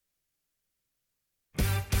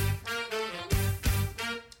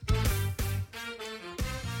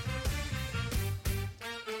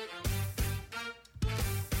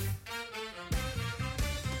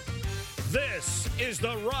This is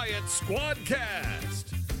the Riot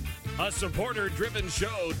Squadcast, a supporter-driven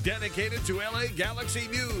show dedicated to LA Galaxy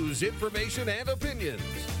news, information, and opinions.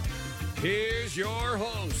 Here's your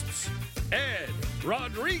hosts, Ed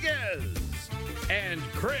Rodriguez and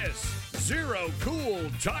Chris Zero Cool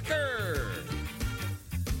Tucker.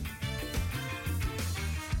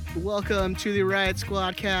 Welcome to the Riot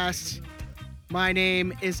Squadcast. My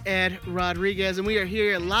name is Ed Rodriguez, and we are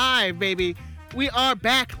here live, baby. We are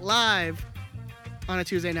back live on a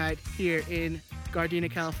Tuesday night here in Gardena,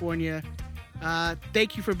 California.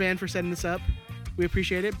 Thank you for Ben for setting this up. We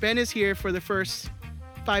appreciate it. Ben is here for the first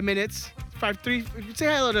 5 minutes. Say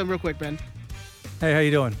hello to him real quick, Ben. Hey, how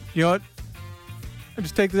you doing? You know what? I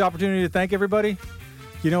just take the opportunity to thank everybody.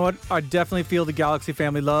 You know what? I definitely feel the Galaxy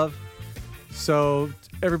family love. So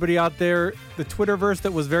everybody out there, the Twitterverse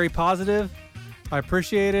that was very positive, I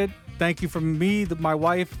appreciate it. Thank you from me, my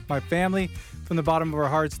wife, my family, from the bottom of our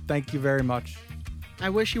hearts. Thank you very much. I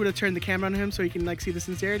wish you would have turned the camera on him so he can see the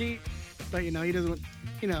sincerity, but he doesn't.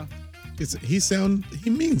 He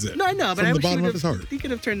means it. No, I know, but from I the wish bottom of his heart. He could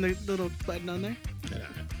have turned the little button on there.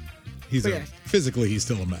 Physically, he's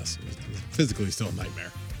still a mess. Physically, he's still a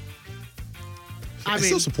nightmare. I'm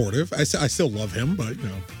still supportive. I still love him, but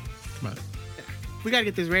come on. We gotta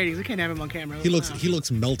get these ratings. We can't have him on camera. He looks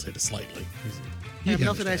melted slightly.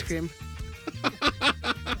 Melted ice cream.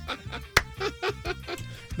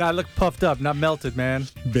 No, I look puffed up, not melted, man.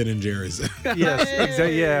 Ben and Jerry's. Yes,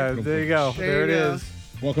 exactly. Yeah, there you go. There it is.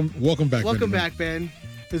 Welcome back. Welcome back, Ben.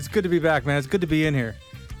 It's good to be back, man. It's good to be in here.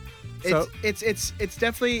 So, It's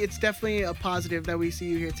definitely a positive that we see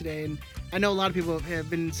you here today, and I know a lot of people have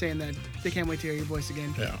been saying that they can't wait to hear your voice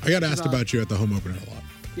again. Yeah, I got asked about you at the home opener a lot.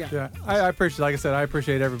 Yeah, I appreciate, like I said, I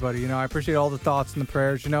appreciate everybody. I appreciate all the thoughts and the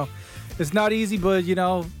prayers. It's not easy, but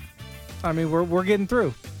I mean, we're getting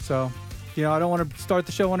through. So, I don't want to start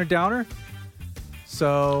the show on a downer.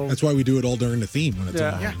 So that's why we do it all during the theme when it's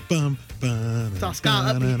all bum, it's all ska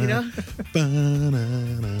upbeat,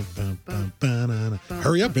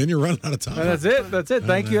 Hurry up, Ben, you're running out of time. That's it.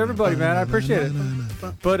 Thank you, everybody, man. I appreciate it.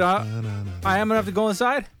 But I am gonna have to go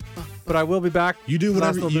inside. But I will be back. You do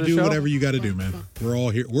whatever you got to do, man. We're all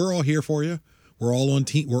here. We're all here for you. We're all on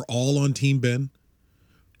team. We're all on Team Ben.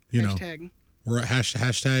 Hashtag. We're at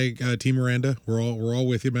hashtag Team Miranda. We're all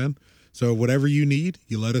with you, man. So whatever you need,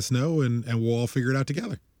 you let us know, and we'll all figure it out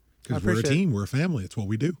together. Because we're a team. We're a family. It's what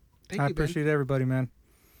we do. I appreciate everybody, man.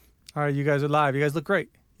 All right, you guys are live. You guys look great.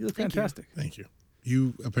 You look fantastic. Thank you.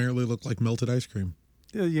 You apparently look like melted ice cream.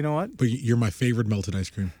 Yeah, you know what? But you're my favorite melted ice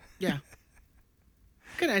cream. Yeah.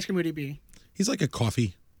 What kind of ice cream would he be? He's like a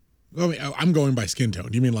coffee. I mean, I'm going by skin tone.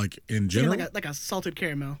 You mean like in general? Like a salted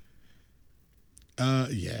caramel.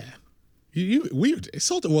 Yeah. We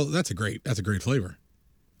salted. Well, that's a great flavor.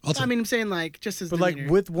 I'm saying just as. But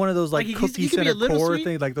with one of those cookie center core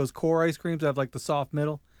thing, like those core ice creams that have the soft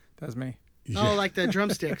middle. That's me. Yeah. Oh, like the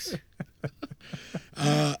drumsticks.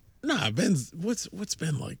 Nah, Ben's what's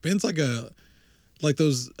Ben like? Ben's like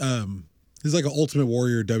those. He's like an Ultimate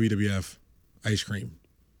Warrior WWF ice cream.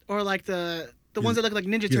 Or like the ones that look like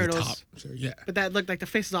Ninja Turtles. Yeah. But that look like the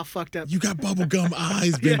face is all fucked up. You got bubblegum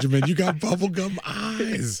eyes, Benjamin. You got bubblegum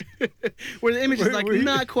eyes. Where the image is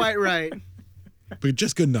not quite right. But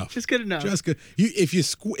just good enough. Just good enough. Just good. If you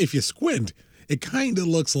squint, it kind of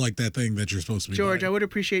looks like that thing that you're supposed to be George, buying. I would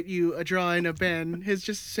appreciate you a drawing of Ben. His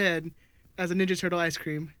just said as a Ninja Turtle ice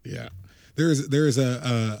cream. Yeah. There is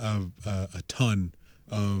a ton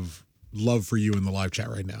of love for you in the live chat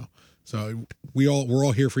right now. So we're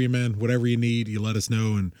all here for you, man. Whatever you need, you let us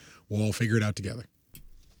know, and we'll all figure it out together.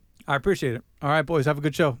 I appreciate it. All right, boys, have a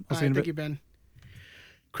good show. I'll see you in a bit. Thank you, Ben.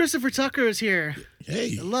 Christopher Tucker is here.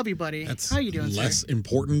 Hey, I love you, buddy. How you doing, less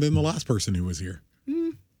important than the last person who was here.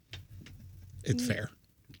 It's fair.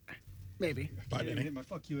 Maybe. Bye, Benny. Hit my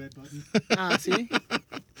fuck you, Ed button. See?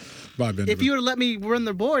 Bye, Ben. If you would have let me run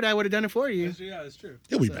the board, I would have done it for you. Yeah, that's true.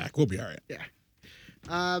 He'll be back. We'll be all right.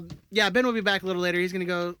 Yeah. Ben will be back a little later. He's gonna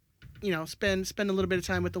go, spend a little bit of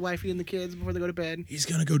time with the wifey and the kids before they go to bed. He's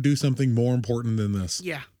gonna go do something more important than this.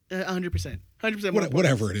 Yeah, 100%. 100%.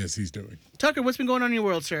 Whatever it is he's doing. Tucker, what's been going on in your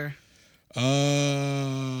world, sir?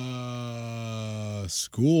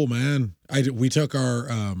 School, man. We took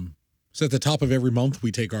our so at the top of every month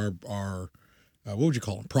we take our what would you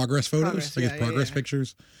call them? Progress photos. Progress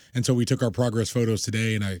pictures. And so we took our progress photos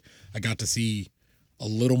today, and I got to see a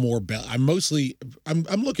little more belly. I'm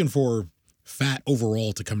looking for fat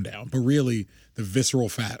overall to come down, but really the visceral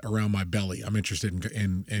fat around my belly, I'm interested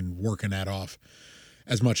in working that off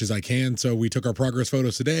as much as I can. So we took our progress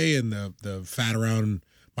photos today, and the fat around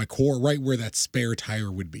my core, right where that spare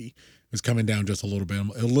tire would be, is coming down just a little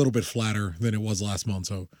bit flatter than it was last month.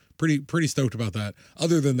 So pretty stoked about that.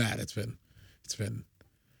 Other than that, it's been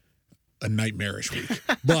a nightmarish week.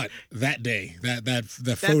 But that day, that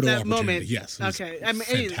photo that opportunity, moment, yes, okay. I mean,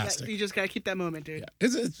 fantastic. you just gotta keep that moment, dude. Yeah,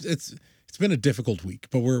 it's been a difficult week,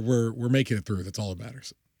 but we're making it through. That's all that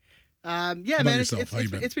matters. Yeah, How about man, yourself? How you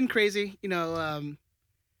been? it's been crazy.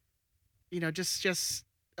 Just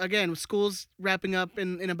again, school's wrapping up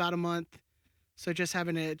in about a month, so just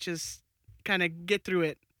having to just kind of get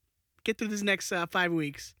through this next 5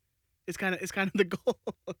 weeks. It's kind of the goal.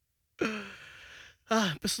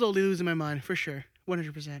 But slowly losing my mind for sure,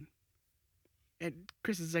 100%. And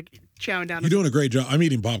Chris is like chowing down. You're doing a great job. I'm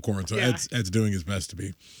eating popcorn, so Yeah. Ed's doing his best to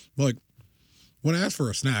be. Like, when I asked for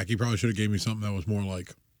a snack, he probably should have gave me something that was more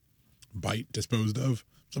like bite disposed of.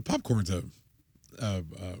 So popcorn's it's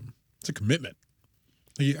a commitment.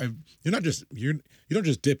 You're not just you don't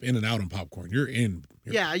just dip in and out on popcorn. You're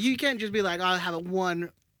Yeah, you can't just be like, I'll have one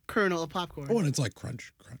kernel of popcorn. Oh, and it's like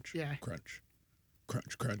crunch, crunch, Yeah. crunch,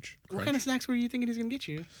 crunch, crunch. What kind of snacks were you thinking he's gonna get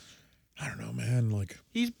you? I don't know, man. Like,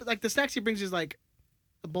 He's like, the snacks he brings is like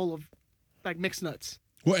a bowl of like mixed nuts.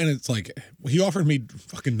 well, and it's like he offered me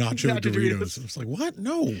fucking nacho Nacho Doritos. Doritos. It's like, what?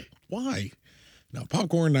 No, why? No,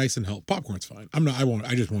 popcorn, nice and healthy. Popcorn's fine. I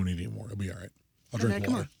just won't eat anymore. It'll be all right. I'll Hey, drink man,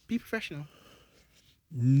 come water. on, be professional.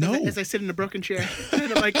 No, As I sit in a broken chair,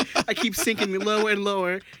 and I'm like, I keep sinking lower and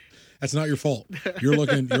lower. that's not your fault. You're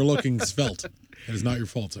looking svelte. It is not your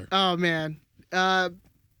fault, sir. Oh man. So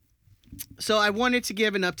I wanted to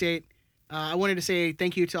give an update. I wanted to say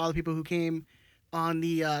thank you to all the people who came on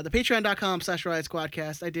the patreon.com/Riot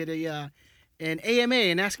Squadcast. I did an AMA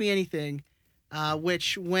and Ask Me Anything,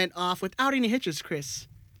 which went off without any hitches, Chris.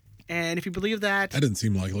 And if you believe that, That didn't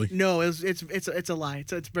seem likely. no, it's a lie.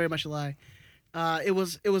 It's very much a lie. It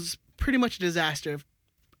was pretty much a disaster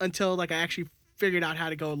until like I actually figured out how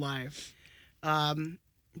to go live.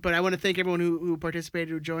 But I want to thank everyone who participated,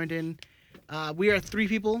 who joined in. We are 3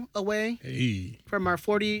 people away Hey, from our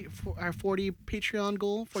 40 Patreon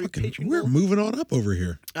goal. 40 Patreon we're goal. moving on up over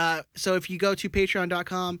here. So if you go to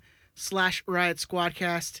patreon.com/Riot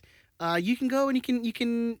Squadcast, you can go and you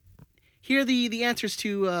can hear the answers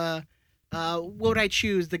to what would I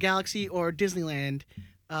choose, the Galaxy or Disneyland?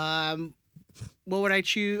 What would I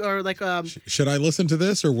choose? Or like Should I listen to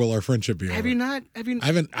this, or will our friendship be over? have you not? Have you?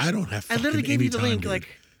 I don't have. I literally fucking gave any you the time, link. dude. Like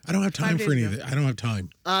I don't have time 5 for days any of it. I don't have time.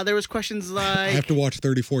 there was questions like I have to watch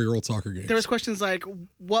 34-year-old soccer games. there was questions like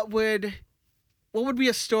what would be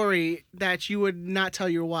a story that you would not tell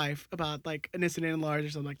your wife about, like an incident in Large or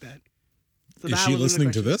something like that? So Is that she was one of the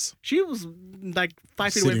listening to questions. this? She was like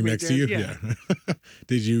 5 feet away Sitting from me. next to you? Yeah.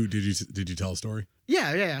 Did you tell a story?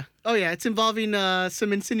 Yeah. Oh yeah, it's involving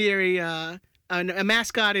some incendiary a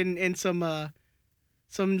mascot and some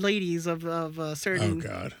ladies of Oh certain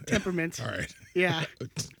God. temperaments. All right. Yeah.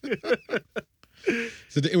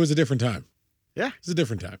 So it was a different time. Yeah. It was a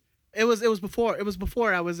different time. It was before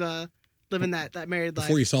I was living that married life.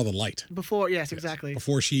 Before you saw the light. Before, yes, exactly.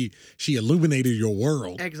 Before she illuminated your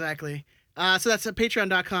world. Exactly. So that's at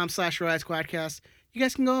patreon.com/Riot Squadcast. You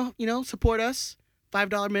guys can go, support us.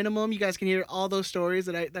 $5 minimum. You guys can hear all those stories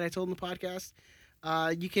that I told in the podcast.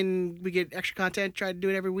 We get extra content. Try to do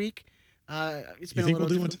it every week. It's been You think a little we'll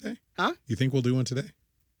do one difficult. today? Huh? You think we'll do one today?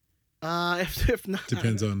 If not,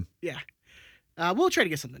 Depends on Yeah. We'll try to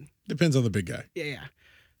get something. the big guy. Yeah.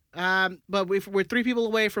 But we're 3 people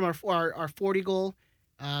away from our 40 goal.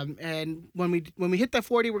 And when we hit that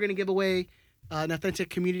 40, we're gonna give away an authentic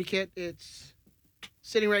community kit. It's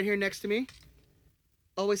sitting right here next to me.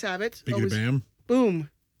 Always have it. Big Always, bam. boom.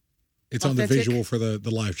 It's on the Authentic. visual for the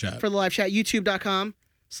live chat. For the live chat,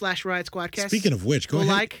 youtube.com/Riot Squadcast. Speaking of which, go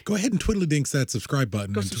ahead and twiddly dinks that subscribe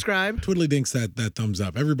button. Go and subscribe. Twiddly dinks that thumbs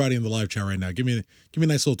up. Everybody in the live chat right now, give me a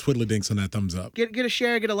nice little twiddly dinks on that thumbs up. Get a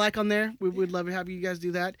share, get a like on there. We'd love to have you guys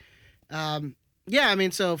do that. Yeah, I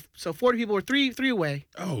mean, so 40 people, we're three away.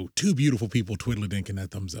 Oh, 2 beautiful people twiddly dinking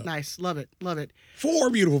that thumbs up. Nice, love it. 4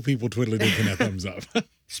 beautiful people twiddly dinking that thumbs up.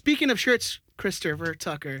 Speaking of shirts, Christopher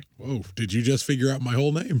Tucker. Whoa, did you just figure out my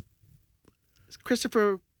whole name?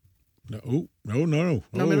 Christopher. No. No Oh, middle name?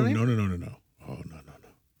 no. Oh, no.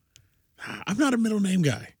 I'm not a middle name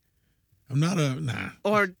guy. I'm not nah.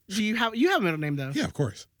 Or do you have a middle name though? Yeah, of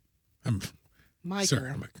course. Michael.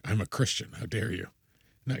 Sir, I'm a Christian. How dare you?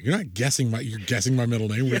 No, you're not guessing you're guessing my middle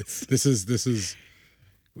name. Yes. This is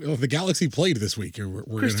well, the Galaxy played this week. We're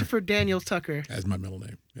Christopher Daniels Tucker. as my middle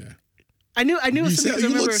name. Yeah. I knew it was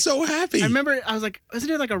something. You look so happy. I remember. I was like, wasn't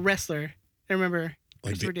there like a wrestler? I remember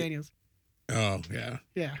Like Christopher Daniels. Oh yeah.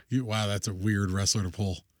 Yeah. Wow, that's a weird wrestler to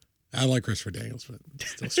pull. I like Christopher Daniels, but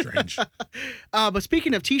it's still strange. But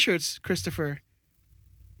speaking of T-shirts, Christopher,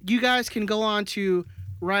 you guys can go on to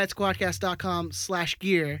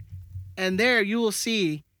riotsquadcast.com/gear, and there you will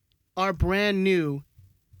see our brand new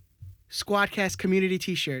Squadcast community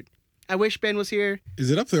T-shirt. I wish Ben was here.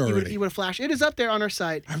 Is it up there already? He would have flashed. It is up there on our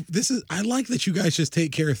site. I like that you guys just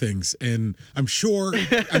take care of things, and I'm sure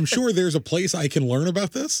there's a place I can learn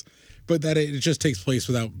about this, but that it just takes place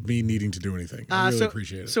without me needing to do anything. I really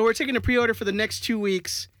appreciate it. So we're taking a pre-order for the next 2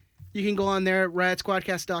 weeks. You can go on there,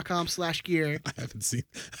 riotsquadcast.com/gear. I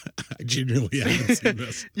genuinely haven't seen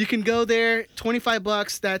this. You can go there,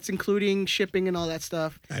 $25. That's including shipping and all that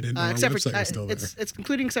stuff. I didn't know our website was still there. It's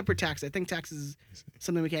including except for tax. I think tax is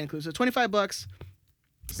something we can't include. So $25.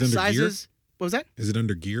 Is it under Sizes. gear? What was that? Is it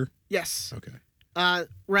under gear? Yes. Okay.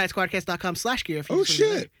 Riotsquadcast.com/gear. Oh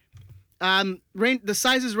shit. The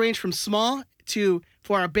sizes range from small to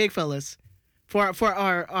for our big fellas. For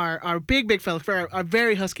our big fellas, for our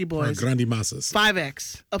very husky boys. For grande masas.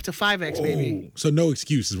 5X. Up to 5X, baby. So no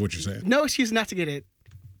excuse is what you're saying. No excuse not to get it.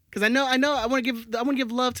 Because I know I want to give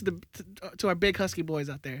love to our big husky boys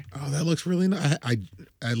out there. Oh, that looks really nice.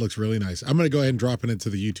 It looks really nice. I'm gonna go ahead and drop it into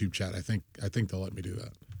the YouTube chat. I think they'll let me do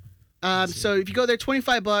that. So if you go there,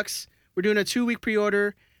 $25. We're doing a 2-week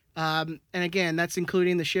pre-order, and again, that's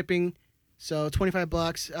including the shipping. So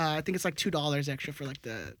 $25. I think it's like $2 extra for like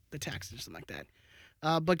the taxes or something like that.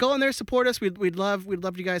 But go on there, support us. We'd love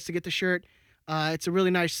you guys to get the shirt. It's a really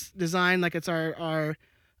nice design, like it's our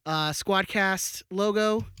Squadcast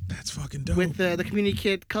logo. That's fucking dope. With the community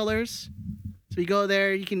kit colors. So you go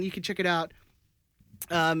there, you can check it out.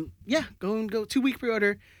 Go 2-week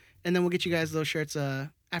pre-order, and then we'll get you guys those shirts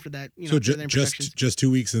after that. So just 2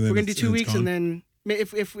 weeks, and then we're gonna do 2 weeks, and then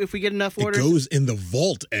if we get enough orders, it goes in the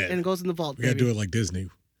vault, Ed. And it goes in the vault. We gotta do it like Disney,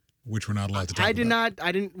 which we're not allowed to talk about.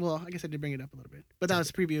 I didn't. Well, I guess I did bring it up a little bit, but that was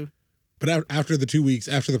a preview. But after the 2 weeks,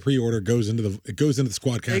 after the pre-order, it goes into the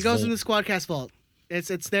Squadcast. It goes into the Squadcast vault.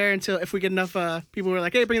 It's there until if we get enough people who are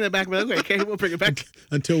like, hey, bring that back. We're like, okay, we'll bring it back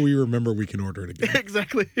until we remember we can order it again.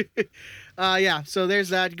 Exactly. So there's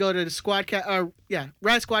that. Go to the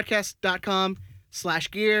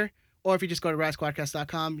riotsquadcast.com/gear, or if you just go to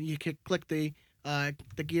riotsquadcast.com, you can click the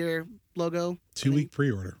gear logo. 2-week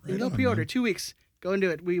pre-order. Right, no pre-order. Man. 2 weeks. Go and do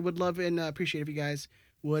it. We would love and appreciate if you guys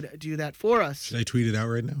would do that for us. Should I tweet it out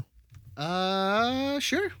right now?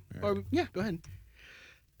 Sure. Right. Or yeah, go ahead.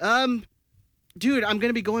 Dude, I'm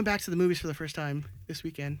gonna be going back to the movies for the first time this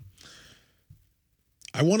weekend.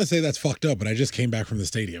 I want to say that's fucked up, but I just came back from the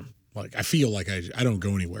stadium. Like I feel like I don't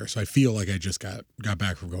go anywhere, so I feel like I just got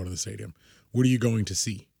back from going to the stadium. What are you going to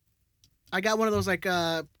see? I got one of those like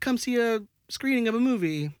come see a screening of a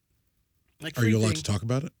movie. Like are you allowed to talk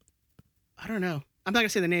about it? I don't know. I'm not gonna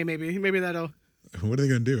say the name. Maybe that'll. What are they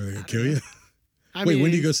gonna do? Are they gonna kill you? Wait,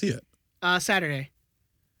 when do you go see it? Saturday,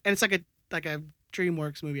 and it's like a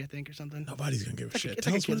DreamWorks movie, I think, or something. Nobody's gonna give a shit. It's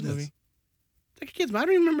like a kids movie. It's like a kids movie. I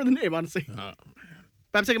don't even remember the name, honestly. Oh man!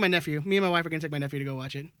 But I'm taking my nephew. Me and my wife are gonna take my nephew to go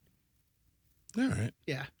watch it. All right.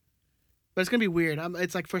 Yeah, but it's gonna be weird.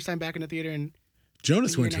 It's like first time back in the theater, and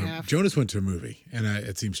Jonas went to a movie, and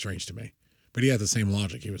it seems strange to me, but he had the same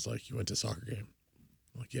logic. He was like, "You went to a soccer game."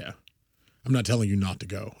 I'm like, yeah. I'm not telling you not to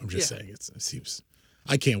go. I'm just saying it seems.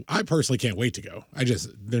 I personally can't wait to go.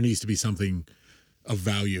 There needs to be something of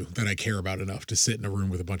value that I care about enough to sit in a room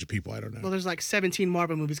with a bunch of people I don't know. Well, there's like 17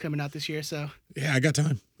 Marvel movies coming out this year, so. Yeah, I got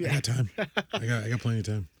time. Yeah. I got time. I got plenty of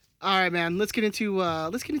time. All right, man. Let's get into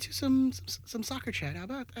some soccer chat. How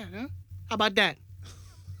about that? Huh? How about that?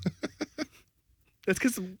 Let's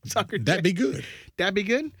get some soccer chat. That'd be good. That'd be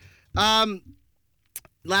good.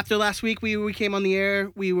 After last week, we came on the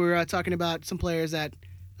air. We were talking about some players that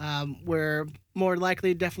were more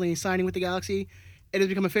likely definitely signing with the Galaxy. It has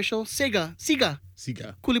become official. Siga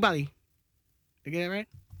Koulibaly. Did I get it right?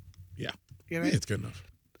 Yeah. You right? Yeah, it's good enough.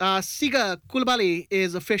 Siga Koulibaly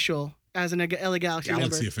is official as an LA Galaxy member.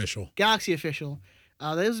 Galaxy official.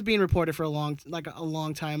 This was being reported for a long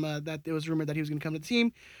time that it was rumored that he was going to come to the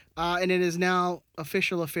team, and it is now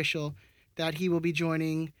official that he will be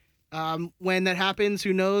joining. When that happens,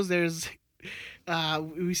 who knows? We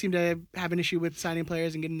seem to have an issue with signing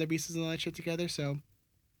players and getting their visas and all that shit together, so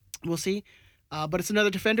we'll see. But it's another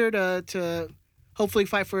defender to hopefully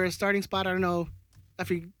fight for a starting spot. I don't know if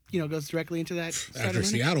he goes directly into that. After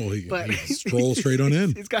Seattle, he strolls straight on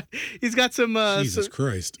in. He's got some Jesus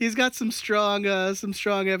Christ. He's got some strong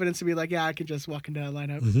evidence to be like, yeah, I can just walk into that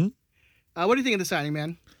lineup. Mm-hmm. What do you think of the signing,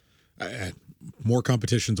 man? More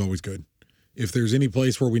competition's always good. If there's any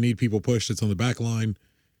place where we need people pushed, it's on the back line.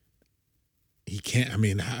 He can't. I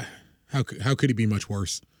mean, how could he be much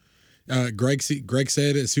worse? Greg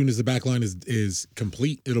said as soon as the back line is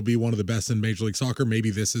complete, it'll be one of the best in Major League Soccer. Maybe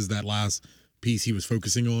this is that last piece he was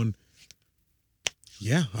focusing on.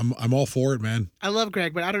 Yeah, I'm all for it, man. I love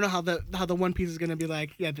Greg, but I don't know how the one piece is going to be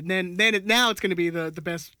like. Yeah, now it's going to be the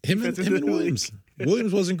best. Him and Williams.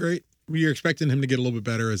 Williams wasn't great. You're expecting him to get a little bit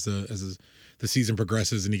better as the season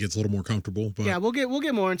progresses and he gets a little more comfortable. But yeah, we'll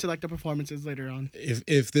get more into like the performances later on.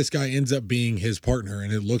 If this guy ends up being his partner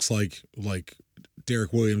and it looks like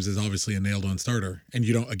Derek Williams is obviously a nailed-on starter, and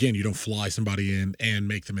you don't fly somebody in and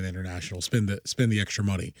make them an international, spend the extra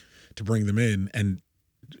money to bring them in and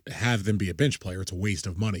have them be a bench player. It's a waste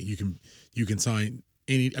of money. You can sign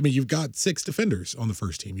any. I mean, you've got 6 defenders on the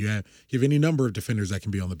first team. You have any number of defenders that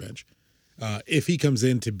can be on the bench. If he comes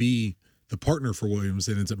in to be the partner for Williams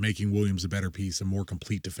and ends up making Williams a better piece, a more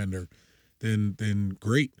complete defender, then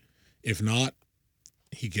great. If not,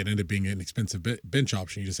 he could end up being an expensive bench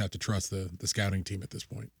option. You just have to trust the scouting team at this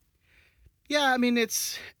point. Yeah, I mean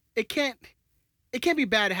it can't be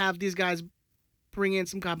bad to have these guys bring in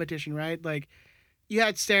some competition, right? Like you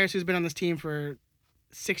had Steris, who's been on this team for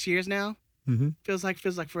 6 years now. Mm-hmm. Feels like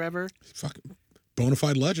forever. Fucking bona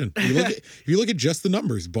fide legend. If you look at just the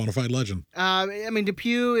numbers, bona fide legend. I mean,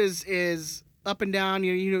 Depew is up and down.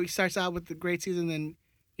 You know, he starts out with the great season, then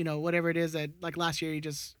whatever it is that like last year he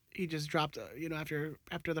just dropped.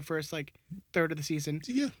 After the first like third of the season.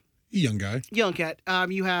 Yeah, young guy, young cat.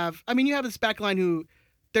 You have this back line who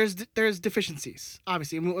there's deficiencies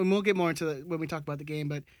obviously, and we'll get more into when we talk about the game,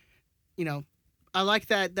 but I like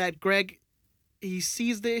that Greg, he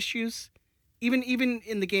sees the issues, even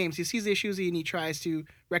in the games. He sees the issues and he tries to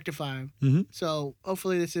rectify them. Mm-hmm. So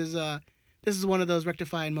hopefully this is one of those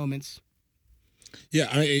rectifying moments. Yeah,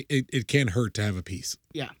 it can't hurt to have a piece.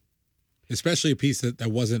 Yeah, especially a piece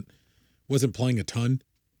that wasn't playing a ton.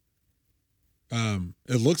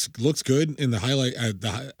 It looks good in the highlight.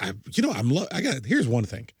 Here's one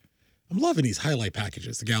thing, I'm loving these highlight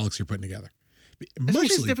packages the Galaxy are putting together. Especially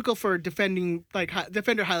it's difficult for defender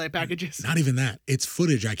highlight packages. Not even that. It's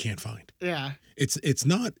footage I can't find. Yeah. It's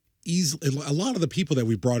not easy. A lot of the people that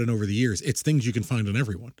we've brought in over the years, it's things you can find on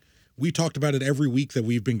everyone. We talked about it every week that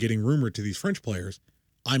we've been getting rumored to these French players.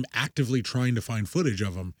 I'm actively trying to find footage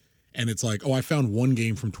of them. And it's like, I found one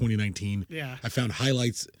game from 2019. Yeah. I found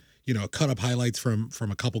highlights, cut up highlights from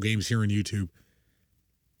a couple games here on YouTube.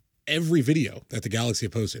 Every video that the Galaxy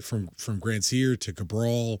have posted, from Grand Cyr to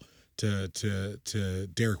Cabral to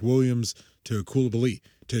Derek Williams to Koulibaly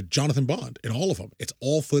to Jonathan Bond, and all of them, it's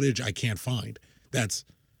all footage I can't find. That's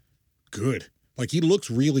good. Like, he looks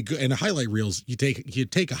really good. And the highlight reels, you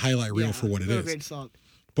take a highlight reel for what it is. Great salt.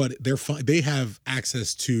 But they have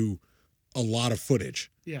access to a lot of footage.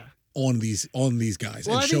 Yeah. On these guys,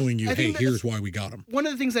 and showing you, hey, here's why we got them. One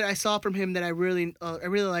of the things that I saw from him that I really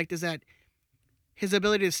liked is that his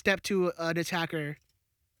ability to step to an attacker,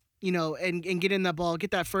 and get in that ball,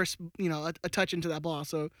 get that first, a touch into that ball.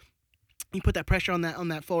 So you put that pressure on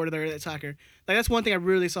that forward or that attacker. Like, that's one thing I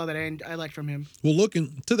really saw that I liked from him. Well,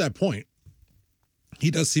 looking to that point,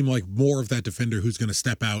 he does seem like more of that defender who's going to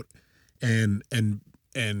step out and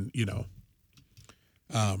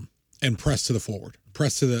press to the forward,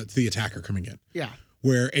 press to the attacker coming in. Yeah.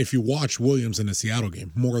 Where if you watch Williams in the Seattle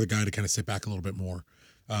game, more of the guy to kind of sit back a little bit more,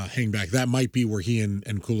 hang back. That might be where he and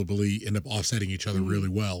Koulibaly end up offsetting each other really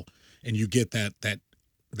well, and you get that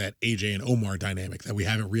AJ and Omar dynamic that we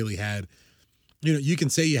haven't really had. You can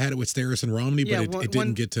say you had it with Steris and Romney, but it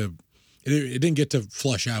didn't get to. It didn't get to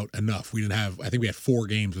flush out enough. We didn't have. I think we had 4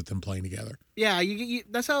 games with them playing together. Yeah,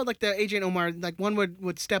 that's how like the AJ and Omar, like one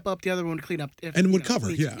would step up, the other one would clean up, and would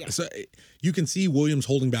cover. Yeah, so you can see Williams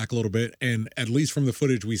holding back a little bit, and at least from the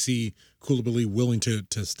footage we see Koulibaly willing to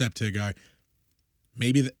step to a guy.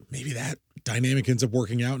 Maybe that dynamic ends up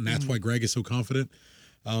working out, and that's why Greg is so confident.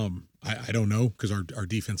 I don't know, because our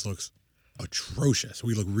defense looks atrocious.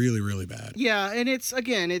 We look really, really bad. Yeah, and it's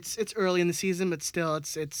early in the season, but still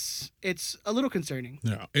it's a little concerning.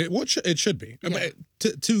 Yeah, it should be. Yeah. I mean,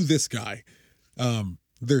 to this guy,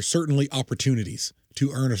 there's certainly opportunities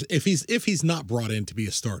to earn. If he's not brought in to be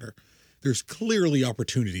a starter, there's clearly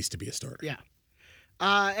opportunities to be a starter. Yeah.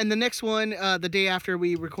 And the next one, the day after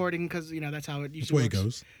we recording, because that's how it usually works.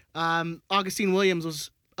 That's the way it goes. Augustine Williams was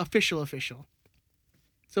official.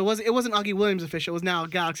 So it wasn't Augie Williams official. It was now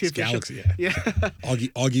Galaxy official. Galaxy, yeah.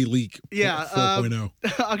 Augie Leak. Yeah. 4.0.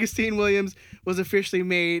 Augustine Williams was officially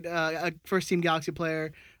made a first-team Galaxy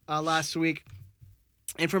player last week,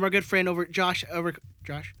 and from our good friend Josh over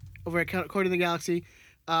at According to the Galaxy,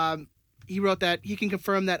 he wrote that he can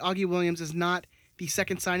confirm that Augie Williams is not the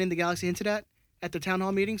second signing the Galaxy hinted at the town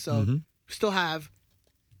hall meeting. So still have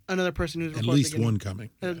another person who's at least one coming.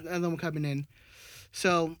 Another one coming in.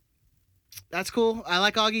 So. That's cool. I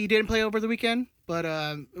like Augie. He didn't play over the weekend, but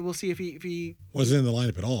we'll see if he wasn't in the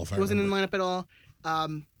lineup at all. Wasn't in the lineup at all.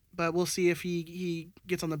 but we'll see if he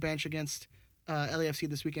gets on the bench against LAFC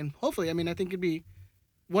this weekend. Hopefully, I mean, I think it'd be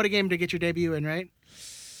what a game to get your debut in, right?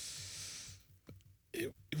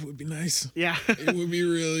 It would be nice. Yeah, It would be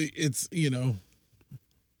really. It's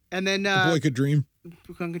And then a boy could dream.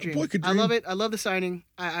 Boy could boy could I love dream. it. I love the signing.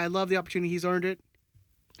 I love the opportunity. He's earned it,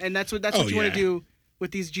 and that's what you want yeah. to do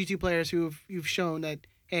with these G2 players you've shown that,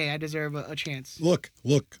 hey, I deserve a chance. Look,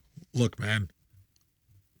 man.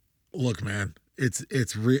 Look, man. It's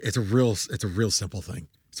a real simple thing.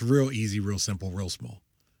 It's real easy, real simple, real small.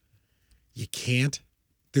 You can't.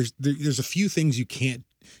 There's a few things you can't.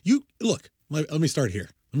 You look. Let me start here.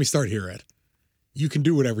 Ed. You can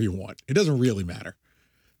do whatever you want. It doesn't really matter.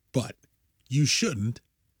 But you shouldn't,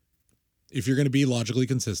 if you're going to be logically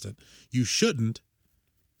consistent, you shouldn't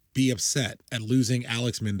be upset at losing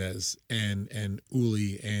Alex Mendez and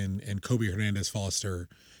Uli and Kobe Hernandez Foster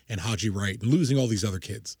and Haji Wright and losing all these other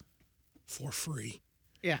kids for free.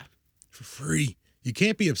 Yeah. For free. You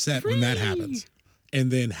can't be upset when that happens.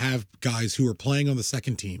 And then have guys who are playing on the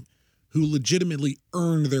second team who legitimately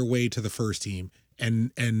earned their way to the first team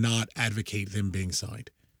and not advocate them being signed.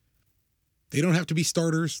 They don't have to be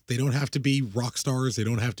starters. They don't have to be rock stars. They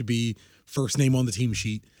don't have to be first name on the team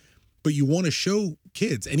sheet. But you want to show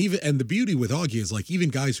kids, and the beauty with Augie is like even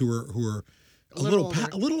guys who are a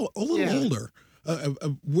little older,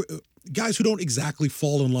 guys who don't exactly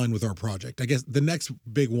fall in line with our project. I guess the next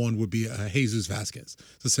big one would be Jesus Vasquez,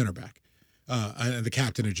 the center back, and the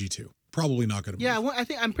captain of G2. Probably not going to. Yeah, well,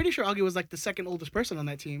 I'm pretty sure Augie was like the second oldest person on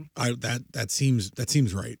that team. That seems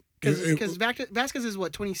right. Because Vasquez is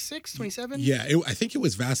what, 26, 27? Yeah, I think it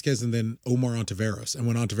was Vasquez and then Omar Ontiveros, and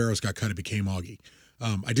when Ontiveros got cut, it became Augie.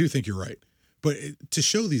 I do think you're right, but to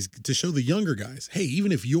show the younger guys, hey,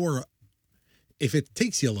 even if it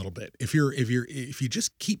takes you a little bit, if you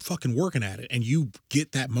just keep fucking working at it and you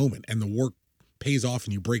get that moment and the work pays off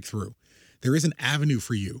and you break through, there is an avenue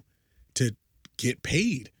for you to get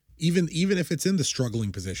paid, even if it's in the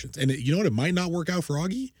struggling positions. And you know what? It might not work out for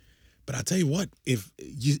Augie. But I'll tell you what, if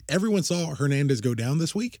everyone saw Hernandez go down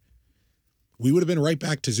this week, we would have been right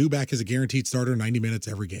back to Zubak as a guaranteed starter 90 minutes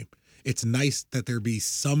every game. It's nice that there be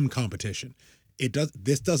some competition.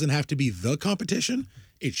 This doesn't have to be the competition.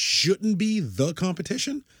 It shouldn't be the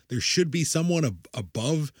competition. There should be someone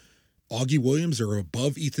above Augie Williams or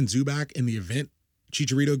above Ethan Zubak in the event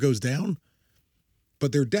Chicharito goes down.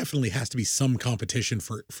 But there definitely has to be some competition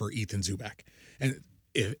for Ethan Zubak. And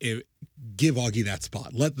if give Augie that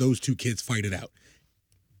spot. Let those two kids fight it out.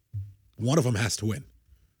 One of them has to win.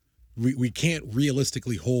 We can't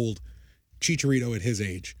realistically hold Chicharito at his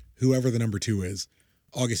age, whoever the number 2 is,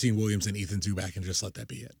 Augustine Williams and Ethan Zubak, and just let that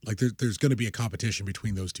be it. Like there's going to be a competition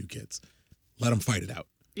between those two kids. Let them fight it out.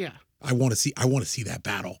 Yeah. I want to see that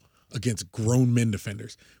battle against grown men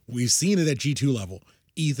defenders. We've seen it at G2 level.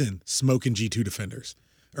 Ethan smoking G2 defenders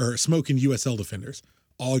or smoking USL defenders.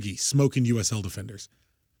 Augie smoking USL defenders.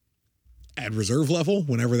 At reserve level,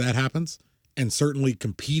 whenever that happens, and certainly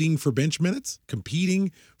competing for bench minutes,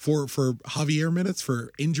 competing for Javier minutes,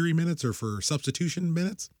 for injury minutes, or for substitution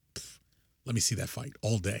minutes, let me see that fight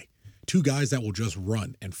all day. Two guys that will just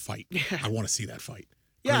run and fight. Yeah. I want to see that fight.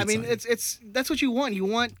 Yeah, Great I mean, signing. it's that's what you want. You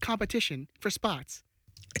want competition for spots.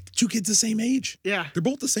 Two kids the same age. Yeah. They're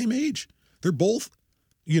both the same age. They're both,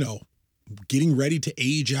 getting ready to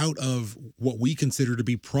age out of what we consider to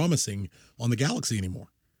be promising on the Galaxy anymore.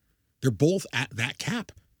 They're both at that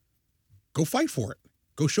cap. Go fight for it.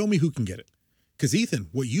 Go show me who can get it. Because Ethan,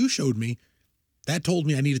 what you showed me, that told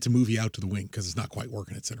me I needed to move you out to the wing because it's not quite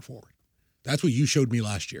working at center forward. That's what you showed me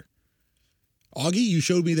last year. Augie, you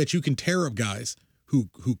showed me that you can tear up guys who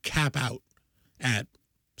cap out at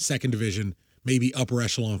second division, maybe upper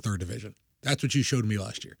echelon third division. That's what you showed me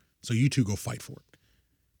last year. So you two go fight for it.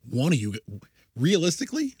 One of you,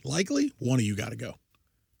 realistically, likely, one of you got to go.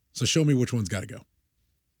 So show me which one's got to go.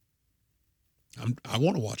 I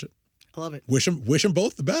want to watch it. I love it. Wish them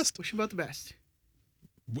both the best. Wish them both the best.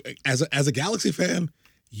 As a Galaxy fan,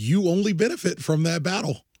 you only benefit from that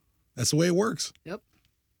battle. That's the way it works. Yep.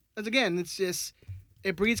 As again, it's just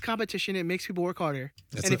it breeds competition. It makes people work harder.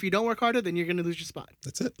 That's if you don't work harder, then you're going to lose your spot.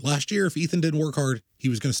 That's it. Last year, if Ethan didn't work hard, he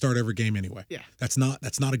was going to start every game anyway. Yeah. That's not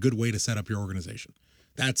a good way to set up your organization.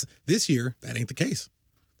 This year, that ain't the case.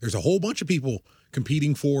 There's a whole bunch of people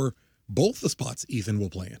competing for both the spots Ethan will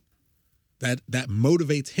play in. That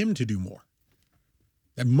motivates him to do more.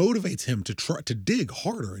 That motivates him to try to dig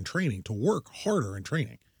harder in training, to work harder in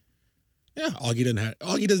training. Yeah, Augie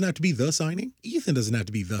doesn't have to be the signing. Ethan doesn't have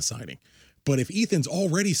to be the signing. But if Ethan's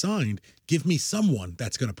already signed, give me someone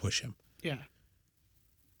that's going to push him. Yeah.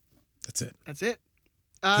 That's it. That's it.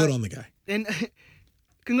 Good on the guy. And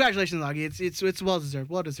Congratulations, Augie. It's well deserved.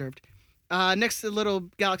 Well deserved. Next, a little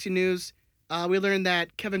Galaxy news. We learned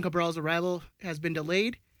that Kevin Cabral's arrival has been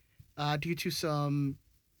delayed due to some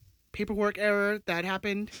paperwork error that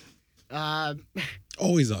happened.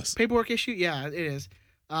 Always us. Paperwork issue? Yeah, it is.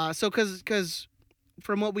 So because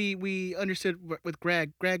from what we understood with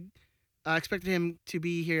Greg expected him to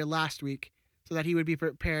be here last week so that he would be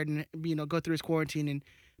prepared and, go through his quarantine and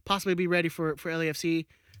possibly be ready for LAFC.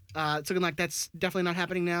 It's looking like that's definitely not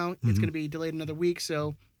happening now. It's going to be delayed another week,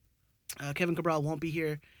 so Kevin Cabral won't be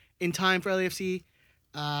here in time for LAFC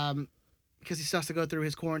because he still has to go through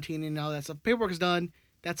his quarantine and all that stuff. Paperwork is done.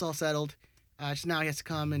 That's all settled. Just now he has to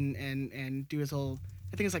come and do his whole,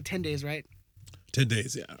 I think it's like 10 days, right? 10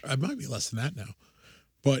 days, yeah. It might be less than that now.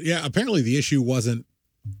 But yeah, apparently the issue wasn't,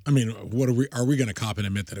 I mean, what are we going to cop and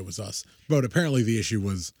admit that it was us? But apparently the issue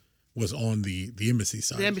was on the embassy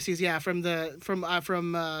side. The embassies, yeah, from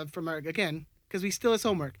our, again, because we steal his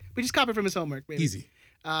homework. We just copy from his homework, baby. Easy.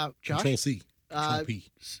 Josh Control C. Control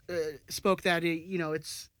P. Spoke that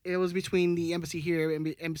it was between the embassy here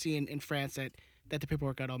and embassy in France that the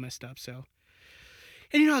paperwork got all messed up. So,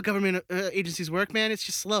 and you know how government agencies work, man. It's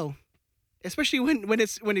just slow, especially when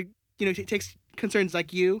it takes concerns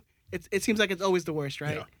like you. It seems like it's always the worst,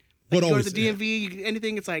 right? Yeah. Like you go to the DMV,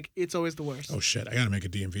 anything, it's always the worst. Oh shit! I gotta make a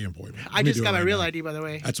DMV appointment. I just got my real ID, by the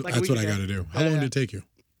way. That's what I gotta do. How long did it take you?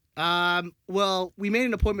 Well, we made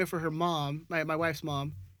an appointment for her mom, my wife's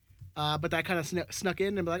mom, but that kind of snuck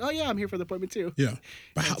in and be like, oh yeah, I'm here for the appointment too. Yeah,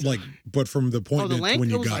 but from the appointment to when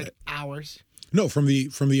you got it, hours. No, from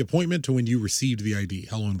the appointment to when you received the ID,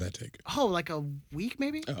 how long did that take? Oh, like a week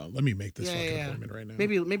maybe. Oh, let me make this appointment right now.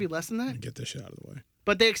 Maybe less than that. Let me get this shit out of the way.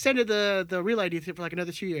 But they extended the real ID for like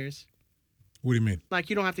another 2 years. What do you mean? Like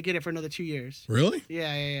you don't have to get it for another 2 years. Really?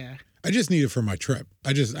 Yeah. I just need it for my trip.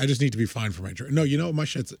 I just need to be fine for my trip. No, my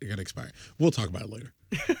shit's gonna expire. We'll talk about it later.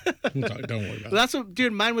 Don't worry about it. That's what,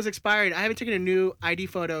 dude. Mine was expired. I haven't taken a new ID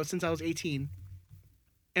photo since I was 18,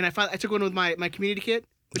 and I took one with my community kit,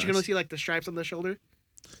 which you can only see like the stripes on the shoulder.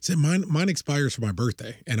 See, mine expires for my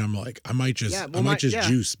birthday, and I'm like, I might just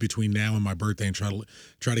juice between now and my birthday and try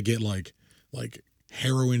to get like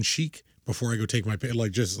heroin chic before I go take my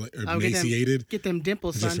emaciated. Get them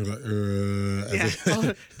dimples, son.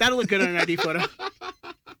 Like, that'll look good on an ID photo.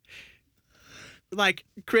 Like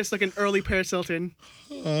Chris looking early Paris Hilton.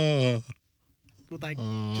 With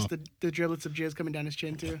just the driblets of jizz coming down his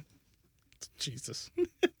chin too. Jesus.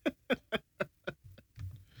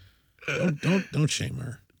 Don't shame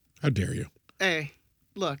her. How dare you? Hey,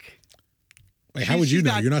 look. Wait, how would you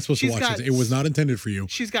know? You're not supposed to watch this. It was not intended for you.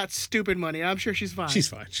 She's got stupid money. I'm sure she's fine. She's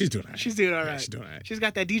fine. She's doing all right. She's doing all right. She's doing all right. She's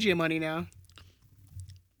got that DJ money now.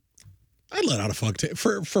 I'd let out a fuck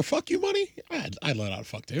for fuck you money. I'd let out a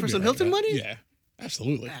fuck for some Hilton money. Yeah,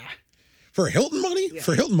 absolutely. For Hilton money,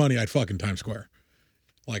 For Hilton money, I'd fuck in Times Square.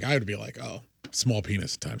 Like I would be like, oh, small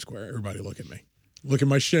penis in Times Square. Everybody look at me. Look at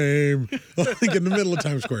my shame. Like in the middle of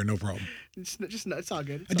Times Square, no problem. It's all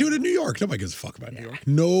good. I do it in New York. Nobody gives a fuck about New York.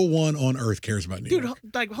 No one on earth cares about New York.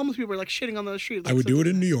 Dude, like homeless people were like shitting on the street. Like, I would do it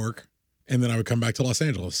in New York, and then I would come back to Los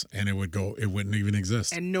Angeles, and it wouldn't even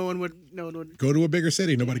exist. And no one would go to a bigger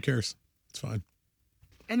city. Nobody cares. It's fine.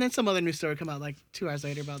 And then some other news story come out like 2 hours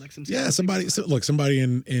later about like some. Yeah, somebody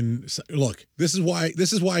in look. This is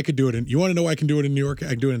why I could do it. You want to know why I can do it in New York? I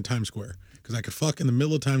can do it in Times Square because I could fuck in the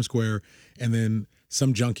middle of Times Square, and then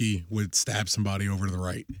some junkie would stab somebody over to the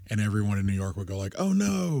right, and everyone in New York would go like, "Oh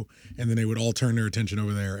no!" And then they would all turn their attention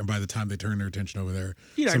over there. And by the time they turned their attention over there,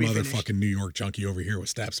 some other fucking New York junkie over here would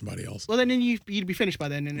stab somebody else. Well, then you'd be finished by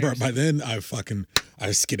then. Bro, by then I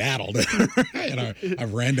skedaddled and I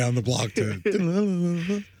ran down the block to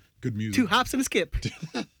good music. 2 hops and a skip.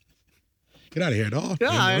 Get out of here, dog.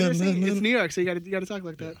 Yeah, I understand. It's New York, so you got to talk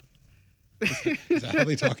like that. Is that how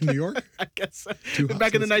they talk in New York? I guess so.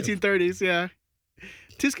 Back in the 1930s, yeah.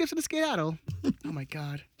 2 skips and a skedaddle. Oh my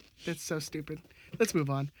God, that's so stupid. Let's move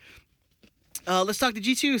on. Let's talk to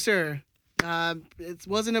G2, sir. It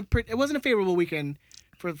wasn't a favorable weekend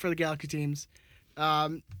for the Galaxy teams.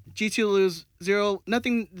 G2 lose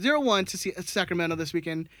 0-1 to Sacramento this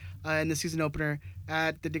weekend in the season opener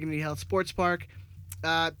at the Dignity Health Sports Park.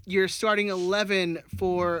 Your starting 11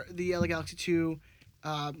 for the LA Galaxy 2.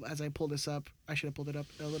 As I pull this up, I should have pulled it up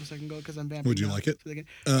a little second ago because I'm vamping. Would you like it?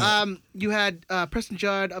 You had Preston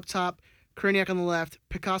Judd up top, Koreniak on the left,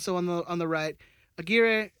 Picasso on the right,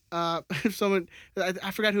 Aguirre. Someone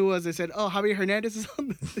I forgot who it was. They said, "Oh, Javier Hernandez is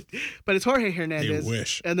on," but it's Jorge Hernandez. You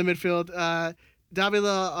wish. In the midfield,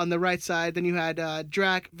 Davila on the right side. Then you had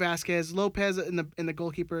Drac, Vasquez, Lopez in the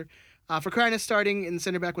goalkeeper. For Krajina starting in the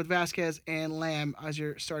center back with Vasquez and Lamb as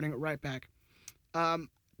your starting right back.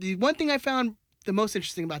 The one thing I found the most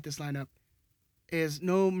interesting about this lineup is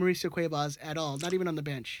no Mauricio Cuevas at all, not even on the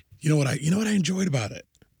bench. You know what I enjoyed about it?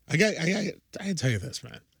 I gotta tell you this,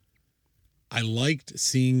 man. I liked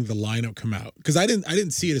seeing the lineup come out because I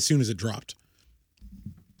didn't see it as soon as it dropped.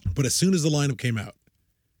 But as soon as the lineup came out,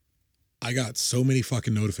 I got so many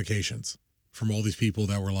fucking notifications from all these people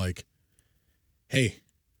that were like, "Hey,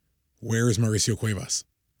 where is Mauricio Cuevas?"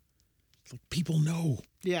 People know.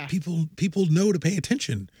 Yeah. People know to pay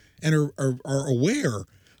attention and are aware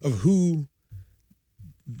of who,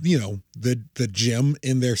 you know, the gem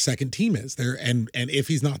in their second team is there, and if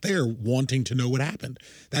he's not there, wanting to know what happened.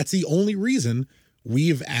 That's the only reason we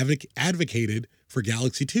have advocated for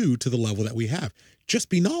Galaxy 2 to the level that we have. Just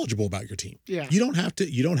be knowledgeable about your team. Yeah. You don't have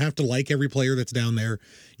to like every player that's down there.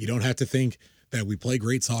 You don't have to think that we play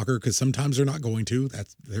great soccer, because sometimes they're not going to.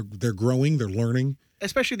 They're growing, they're learning.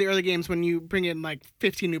 Especially the early games when you bring in like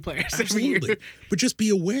 15 new players every year. Absolutely. But just be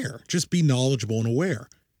aware. Just be knowledgeable and aware.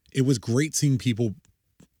 It was great seeing people,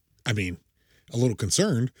 I mean, a little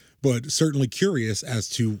concerned, but certainly curious as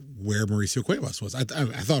to where Mauricio Cuevas was. I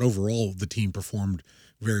thought overall the team performed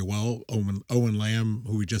very well. Owen Lamb,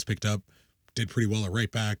 who we just picked up, did pretty well at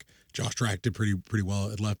right back. Josh Drack did pretty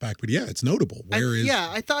well at left back. But yeah, it's notable. Where is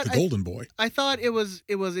the golden boy? I thought it was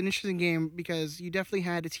an interesting game because you definitely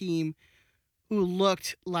had a team who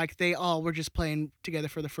looked like they all were just playing together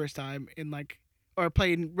for the first time or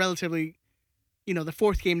playing relatively, the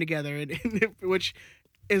fourth game together, which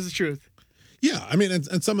is the truth. Yeah, I mean,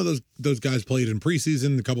 and some of those guys played in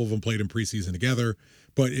preseason. A couple of them played in preseason together,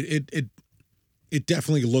 but it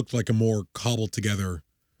definitely looked like a more cobbled together.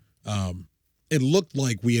 It looked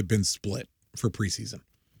like we had been split for preseason.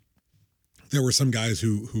 There were some guys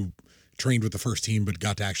who trained with the first team but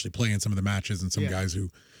got to actually play in some of the matches, and some guys who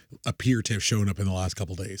appear to have shown up in the last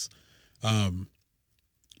couple of days.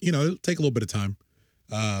 It'll take a little bit of time.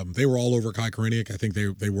 They were all over Kai Koreniuk. I think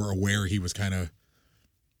they were aware he was kind of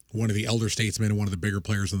one of the elder statesmen and one of the bigger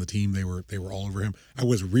players on the team. They were all over him. I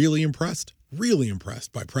was really impressed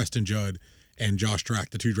by Preston Judd and Josh Drack,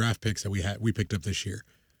 the 2 draft picks that we picked up this year.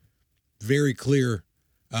 Very clear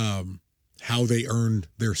how they earned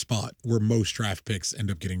their spot, where most draft picks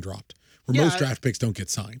end up getting dropped, where most draft picks don't get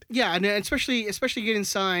signed. Yeah, and especially getting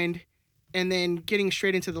signed and then getting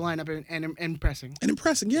straight into the lineup and impressing. And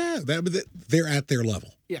impressing, yeah. They're at their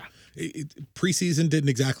level. Yeah. Preseason didn't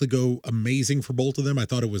exactly go amazing for both of them. I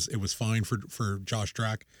thought it was fine for Josh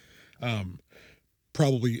Drack.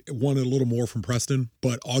 Probably wanted a little more from Preston,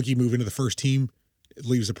 but Augie moving to the first team, it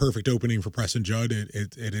leaves a perfect opening for Preston Judd.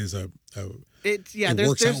 It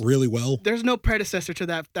works out really well. There's no predecessor to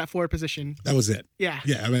that forward position. That was it. Yeah.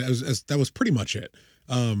 Yeah. I mean, that was pretty much it.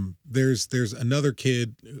 There's another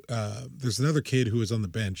kid. There's another kid who was on the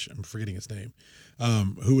bench. I'm forgetting his name.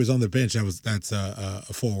 Who was on the bench? That's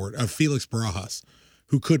a forward, Felix Barajas,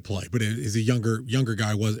 who could play, but is a younger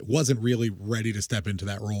guy. Wasn't really ready to step into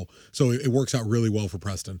that role. So it works out really well for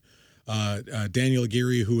Preston. Daniel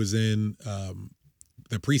Aguirre, who was in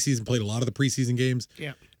the preseason, played a lot of the preseason games.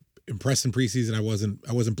 Yeah. Impressed in preseason. I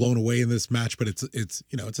wasn't blown away in this match, but it's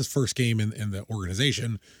his first game in the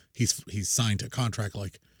organization. He's signed to a contract.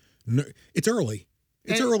 It's early.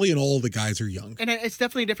 It's early, and all the guys are young. And it's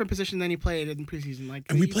definitely a different position than he played in preseason.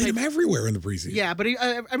 And we played him everywhere in the preseason. Yeah, but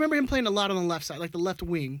I remember him playing a lot on the left side, like the left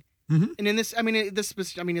wing. Mm-hmm. And in this,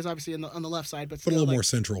 he's obviously on the left side, but a little more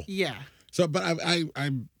central. Yeah. So, but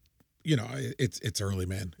I'm it's early,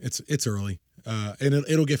 man. It's early, and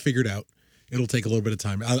it'll get figured out. It'll take a little bit of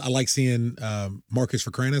time. I like seeing Marcus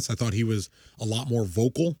Verkranis. I thought he was a lot more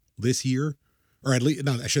vocal this year, or at least,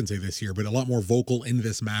 no, I shouldn't say this year, but a lot more vocal in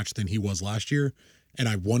this match than he was last year. And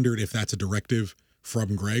I wondered if that's a directive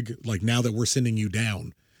from Greg. Like, now that we're sending you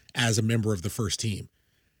down as a member of the first team,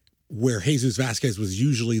 where Jesus Vasquez was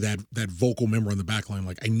usually that vocal member on the back line,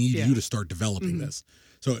 like, I need you to start developing this.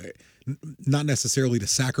 So not necessarily to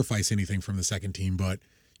sacrifice anything from the second team, but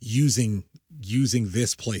using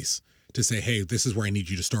this place to say, hey, this is where I need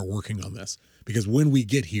you to start working on this. Because when we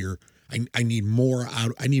get here, I need more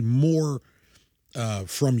out. I need more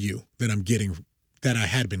from you than I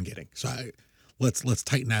had been getting. So let's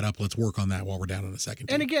tighten that up. Let's work on that while we're down on the second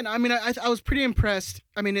team. And again, I mean, I was pretty impressed.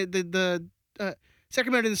 I mean, the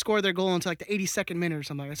Sacramento didn't score their goal until like the 82nd minute or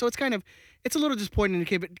something like that. So it's a little disappointing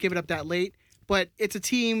to give it up that late. But it's a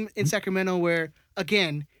team in Sacramento where,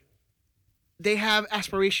 again, they have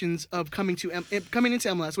aspirations of coming into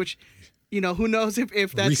MLS, which, who knows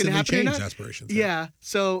if that's going to happen or not. Aspirations. Yeah.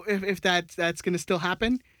 So if that's going to still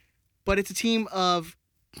happen, but it's a team of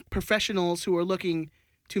professionals who are looking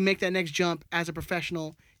to make that next jump as a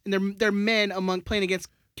professional, and they're men playing against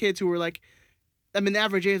kids who are like, I mean, the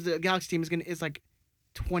average age of the Galaxy team is like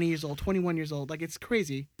 20 years old, 21 years old. Like, it's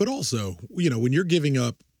crazy. But also, when you're giving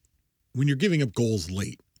up goals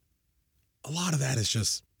late, a lot of that is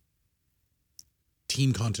just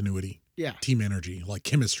team continuity, team energy, like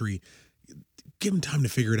chemistry. Give them time to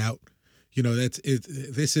figure it out.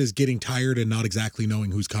 This is getting tired and not exactly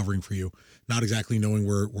knowing who's covering for you, not exactly knowing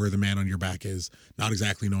where the man on your back is, not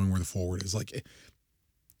exactly knowing where the forward is. Like,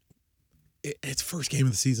 it's first game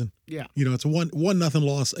of the season. Yeah. It's a 1-0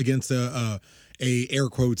 loss against a air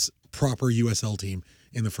quotes proper USL team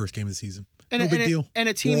in the first game of the season. No big deal. And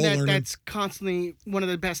a team that's constantly one of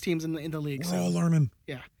the best teams in the league. We're all learning.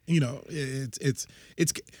 Yeah. It's.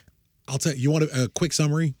 I'll tell you. You want a quick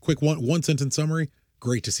summary? Quick one sentence summary.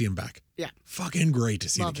 Great to see him back. Yeah. Fucking great to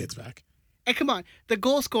see Love the kids back. And come on, the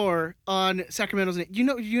goal scorer on Sacramento's name. You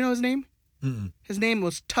know his name? Mm-mm. His name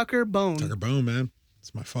was Tucker Bone. Tucker Bone, man.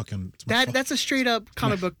 It's my fucking. That's a straight up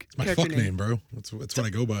comic book. It's my character fuck name, bro. That's what I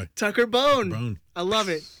go by. Tucker Bone. Tucker Bone. I love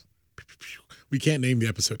it. We can't name the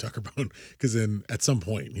episode Tucker Bone because then at some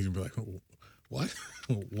point he's gonna be like, "What?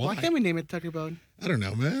 Why can't we name it Tucker Bone?" I don't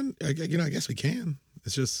know, man. I guess we can.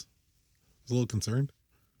 It's just I was a little concerned.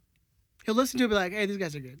 He'll listen to it and be like, "Hey, these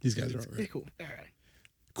guys are good. These guys are all right. It's cool. All right."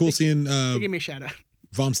 Cool seeing. They give me a shout out.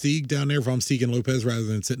 Vom Steeg down there, Vom Steeg and Lopez, rather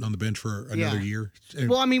than sitting on the bench for another year.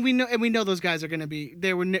 Well, I mean, we know those guys are going to be.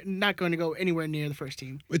 They were not going to go anywhere near the first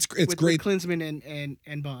team. It's with great. Klinsmann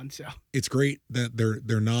and Bond. So it's great that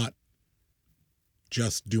they're not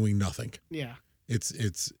just doing nothing. Yeah. It's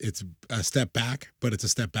a step back, but it's a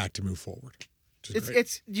step back to move forward.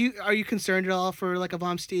 Are you concerned at all for like a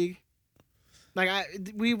Vom Steeg? Like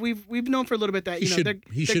we've known for a little bit that he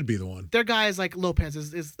should be the one. Their guy is like Lopez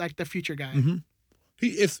is like the future guy. Mm-hmm.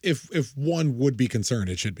 If one would be concerned,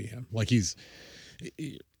 it should be him. Like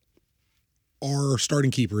our starting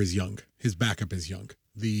keeper is young. His backup is young.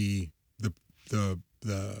 The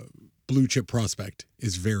blue chip prospect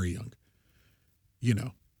is very young.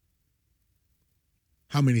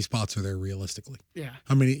 How many spots are there realistically? Yeah.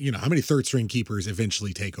 How many third string keepers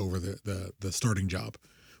eventually take over the starting job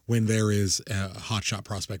when there is a hotshot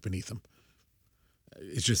prospect beneath them?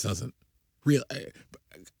 It just doesn't.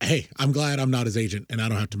 Hey, I'm glad I'm not his agent and I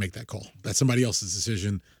don't have to make that call. That's somebody else's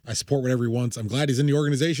decision. I support whatever he wants. I'm glad he's in the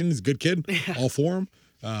organization. He's a good kid. Yeah. All for him.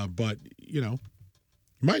 But you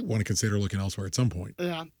might want to consider looking elsewhere at some point.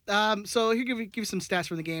 Yeah. So here, give you some stats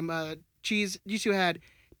from the game. G2 had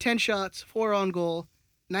 10 shots, 4 on goal,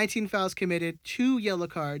 19 fouls committed, 2 yellow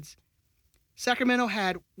cards. Sacramento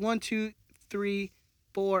had 1, 2, 3,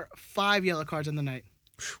 4, 5 yellow cards on the night.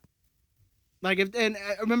 And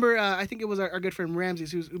I remember, I think it was our good friend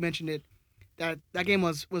Ramses who mentioned it. That game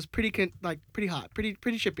was pretty hot,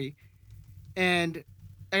 pretty chippy, and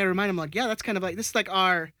I gotta remind him like, yeah, that's kind of like this is like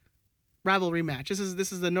our rivalry match. This is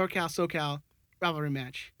the NorCal SoCal rivalry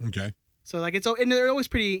match. Okay. So like and they're always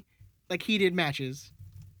pretty like heated matches.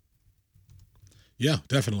 Yeah,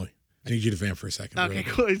 definitely. I need you to vamp for a second. Okay,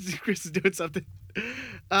 cool. Chris is doing something.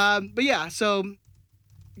 But yeah, so.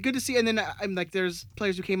 Good to see, and then I'm like, there's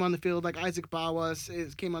players who came on the field, like Isaac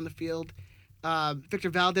Bawas came on the field. Victor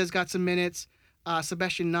Valdez got some minutes.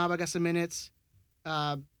 Sebastian Nava got some minutes.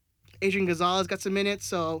 Adrian Gonzalez got some minutes.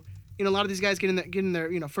 So a lot of these guys getting their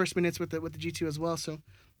first minutes with the G2 as well. So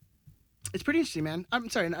it's pretty interesting, man. I'm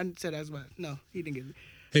sorry, I said as well. No, he didn't get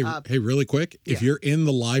it. Hey, really quick, if you're in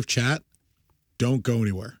the live chat, don't go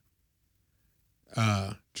anywhere.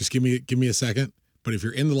 Just give me a second. But if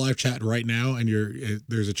you're in the live chat right now and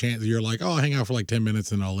there's a chance you're like, oh, I'll hang out for like 10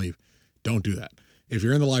 minutes and I'll leave. Don't do that. If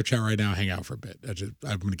you're in the live chat right now, hang out for a bit.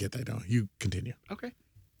 I'm going to get that down. You continue. Okay.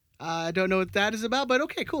 I don't know what that is about, but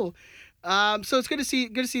okay, cool. So it's good to see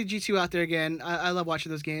G2 out there again. I love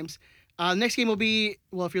watching those games. Next game will be,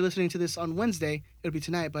 well, if you're listening to this on Wednesday, it'll be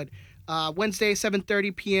tonight, but Wednesday,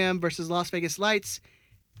 7:30 p.m. versus Las Vegas Lights.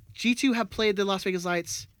 G2 have played the Las Vegas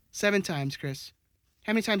Lights 7 times, Chris.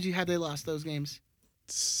 How many times have they lost those games?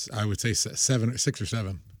 I would say 6 or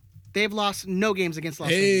 7. They've lost no games against Las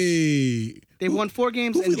Vegas. They've won 4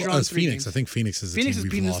 games and drawn 3 Phoenix. games. I think Phoenix is the team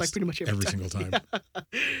we've lost like pretty much every single time.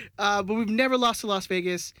 But we've never lost to Las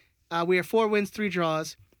Vegas. We have 4 wins, 3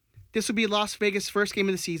 draws. This will be Las Vegas' first game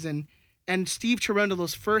of the season, and Steve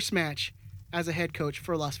Cherundolo's first match as a head coach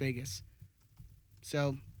for Las Vegas.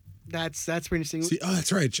 So that's pretty interesting.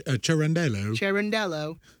 That's right, Cherundolo.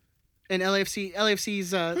 Cherundolo. And LAFC's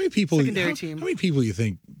secondary team. How many people you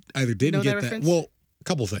think either didn't get that? Reference? Well, a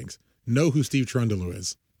couple things. Know who Steve Cherundolo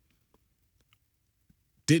is.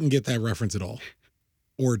 Didn't get that reference at all.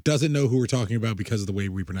 Or doesn't know who we're talking about because of the way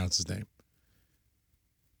we pronounce his name.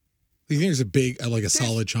 You think there's a big,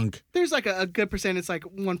 solid chunk? There's like a good percent. It's like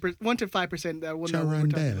 1 to 5% that will know what we're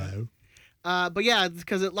talking about. But yeah,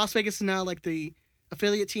 because Las Vegas is now like the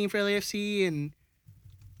affiliate team for LAFC,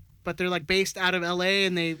 but they're like based out of LA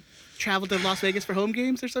and they travel to Las Vegas for home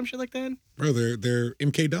games or some shit like that. Bro, they're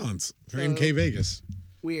MK Dons. They're MK Vegas.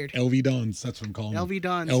 Weird. LV Dons. That's what I'm calling them. LV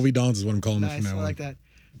Dons. LV Dons is what I'm calling them Nice. from now I on. like that.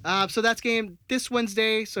 So that's game this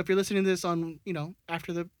Wednesday. So if you're listening to this on,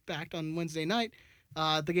 after the fact on Wednesday night,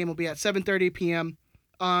 the game will be at 7:30 p.m.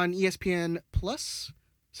 on ESPN Plus.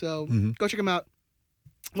 So go check them out.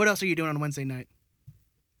 What else are you doing on Wednesday night?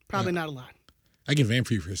 Probably not a lot. I can vamp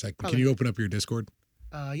for you for a second. Probably. Can you open up your Discord?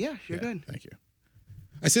 Yeah, you're good. Thank you.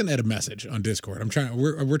 I sent Ed a message on Discord.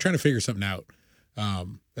 We're trying to figure something out.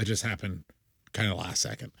 That just happened kind of last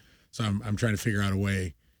second. So I'm trying to figure out a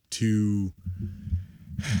way to.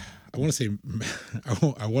 I want to say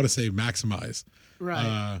maximize.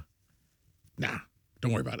 Right. Nah,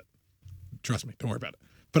 don't worry about it. Trust me, don't worry about it.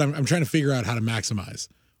 But I'm trying to figure out how to maximize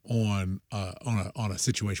on a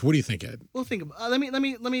situation. What do you think, Ed? We'll think about. Let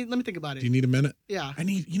me think about it. Do you need a minute? Yeah. I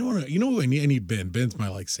need. You know what I need? I need Ben. Ben's my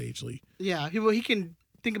sagely. Yeah. He can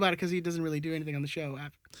think about it because he doesn't really do anything on the show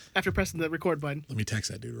after pressing the record button. Let me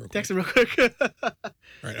text that dude real quick. Text him real quick. All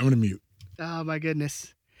right, I'm gonna mute. Oh my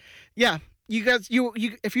goodness. Yeah. You guys, you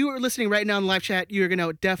if you are listening right now in the live chat, you're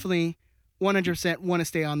gonna definitely 100% want to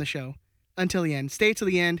stay on the show until the end. Stay till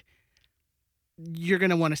the end. You're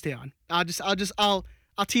gonna want to stay on. I'll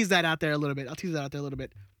tease that out there a little bit.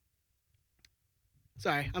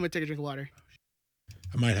 Sorry, I'm gonna take a drink of water.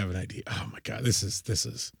 I might have an idea. Oh my god, this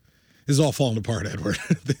is all falling apart, Edward.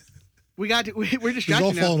 We're It's distracted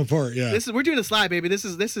all now. falling apart. Yeah. We're doing this live, baby. This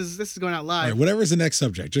is going out All live. right, whatever's the next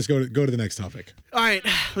subject, just go to the next topic. All right,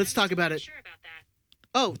 let's talk about it.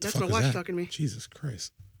 Oh, that's my watch talking to me. Jesus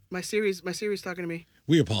Christ. My Siri's talking to me.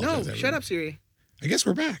 We apologize. No, everyone. shut up, Siri. I guess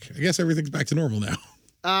we're back. I guess everything's back to normal now.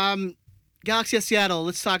 Galaxy of Seattle.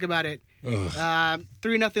 Let's talk about it. Ugh.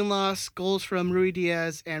 3-0 loss. Goals from Rui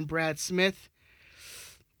Diaz and Brad Smith.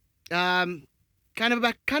 Kind of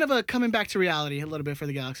a coming back to reality a little bit for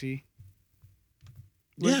the Galaxy.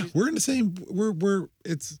 We're in the same.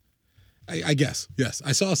 I guess. Yes,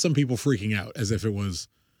 I saw some people freaking out as if it was,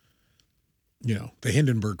 the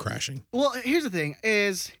Hindenburg crashing. Well, here's the thing: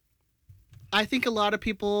 is I think a lot of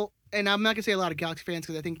people, and I'm not gonna say a lot of Galaxy fans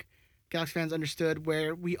because I think Galaxy fans understood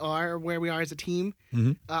where we are as a team.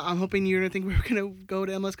 Mm-hmm. I'm hoping you're gonna think we're gonna go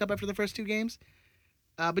to MLS Cup after the first two games.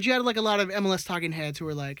 But you had like a lot of MLS talking heads who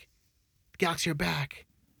were like, "Galaxy are back.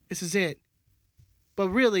 This is it." But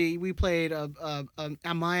really, we played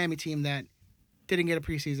a Miami team that didn't get a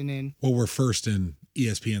preseason in. Well, we're first in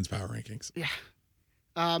ESPN's power rankings.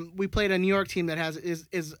 Yeah. We played a New York team that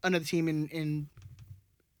is another team in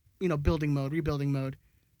building mode, rebuilding mode.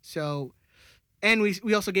 So, and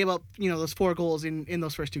we also gave up those 4 goals in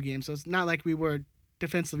those first 2 games. So it's not like we were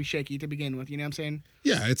defensively shaky to begin with. You know what I'm saying?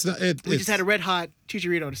 Yeah, it's not. We just had a red hot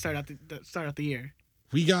Chicharito to start out the year.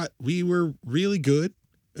 We were really good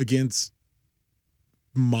against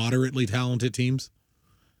moderately talented teams,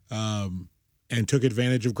 and took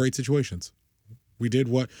advantage of great situations. We did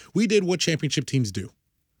what championship teams do.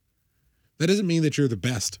 That doesn't mean that you're the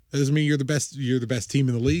best. That doesn't mean you're the best. You're the best team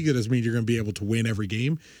in the league. It doesn't mean you're going to be able to win every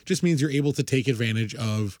game. It just means you're able to take advantage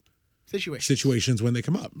of situations when they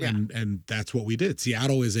come up, and that's what we did.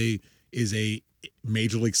 Seattle is a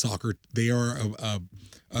Major League Soccer. They are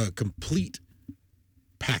a complete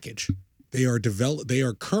package. They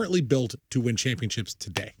are currently built to win championships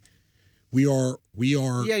today. We are.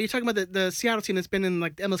 Yeah, you're talking about the Seattle team that's been in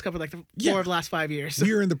like the MLS Cup for like the 4 of the last 5 years.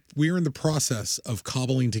 We are in the process of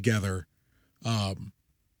cobbling together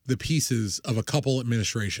the pieces of a couple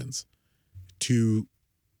administrations to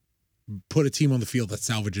put a team on the field that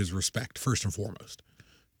salvages respect first and foremost.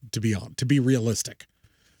 To be realistic,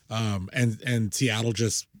 and Seattle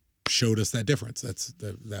just showed us that difference.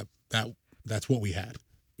 That's what we had.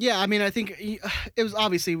 Yeah, I mean, I think it was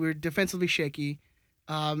obviously we were defensively shaky.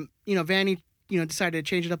 Vanny, decided to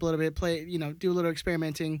change it up a little bit, play, do a little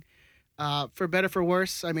experimenting. For better, for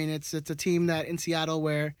worse. I mean, it's a team that in Seattle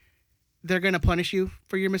where they're gonna punish you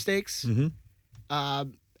for your mistakes. Mm-hmm.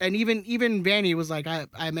 And even Vanny was like,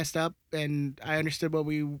 I messed up and I understood what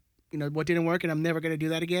what didn't work and I'm never gonna do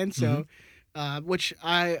that again. So, which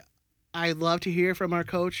I love to hear from our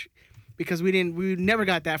coach. Because we never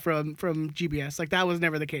got that from GBS. Like that was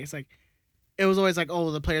never the case. Like it was always like,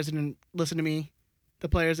 oh, the players didn't listen to me, the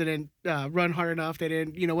players didn't run hard enough, they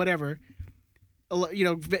didn't, whatever.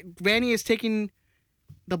 Vanny is taking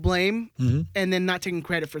the blame and then not taking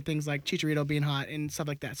credit for things like Chicharito being hot and stuff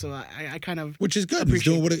like that. So I kind of which is good.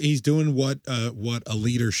 He's doing what a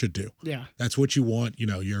leader should do. Yeah, that's what you want. You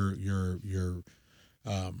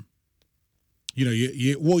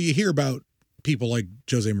hear about people like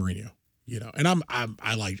Jose Mourinho. And I'm a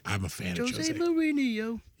fan of Jose. Jose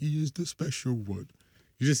Mourinho. He is the special one.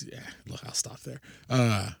 Look, I'll stop there.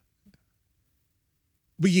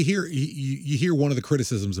 But you hear one of the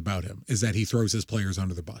criticisms about him is that he throws his players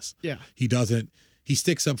under the bus. Yeah. He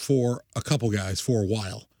sticks up for a couple guys for a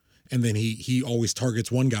while, and then he always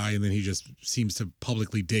targets one guy, and then he just seems to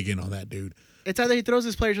publicly dig in on that dude. It's either he throws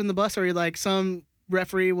his players in the bus or he like some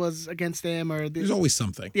referee was against him or there's always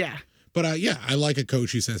something. Yeah. But I like a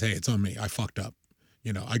coach who says, "Hey, it's on me. I fucked up.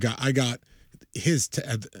 I got his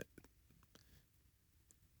that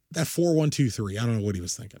 4-1-2-3. I don't know what he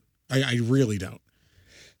was thinking. I really don't.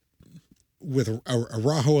 With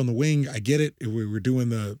Araujo on the wing, I get it. We were doing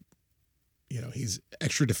the, he's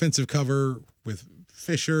extra defensive cover with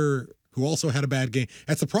Fisher, who also had a bad game.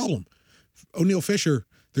 That's the problem. O'Neal Fisher,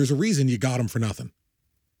 there's a reason you got him for nothing.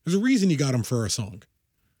 There's a reason you got him for a song.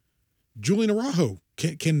 Julian Araujo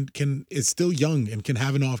is still young and can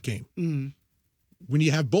have an off game. Mm-hmm. When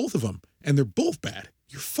you have both of them and they're both bad,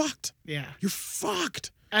 you're fucked. Yeah. You're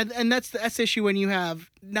fucked. And that's the issue when you have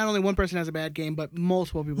not only one person has a bad game, but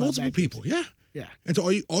multiple people. Multiple people, yeah. Yeah. And so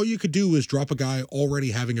all you could do is drop a guy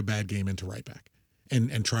already having a bad game into right back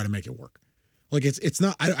and try to make it work. Like it's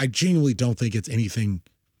not. I genuinely don't think it's anything.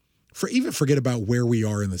 Forget about where we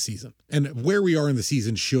are in the season, and where we are in the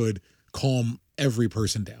season should calm every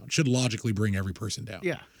person down. Should logically bring every person down.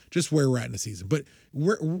 Yeah. Just where we're at in the season, but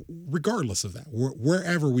regardless of that,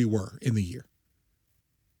 wherever we were in the year,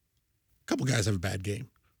 a couple guys have a bad game.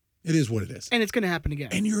 It is what it is. And it's going to happen again.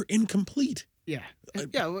 And you're incomplete. Yeah.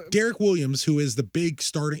 Derek Williams, who is the big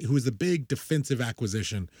defensive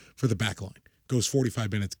acquisition for the back line, goes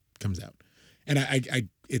 45 minutes, comes out. And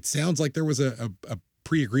it sounds like there was a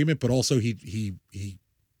pre-agreement, but also he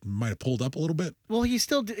might have pulled up a little bit. Well, he's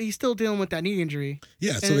still dealing with that knee injury.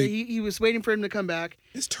 Yeah. So he was waiting for him to come back.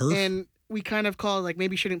 It's turf. And we kind of called like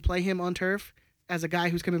maybe shouldn't play him on turf as a guy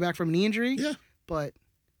who's coming back from a knee injury. Yeah. But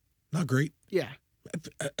not great. Yeah.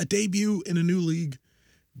 A debut in a new league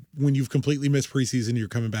when you've completely missed preseason, you're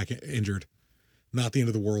coming back injured. Not the end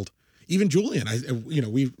of the world. Even Julian,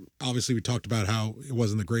 we talked about how it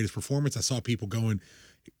wasn't the greatest performance. I saw people going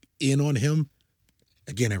in on him.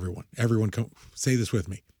 Again, everyone say this with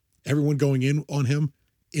me. Everyone going in on him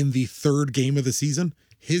in the third game of the season,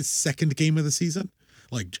 his second game of the season.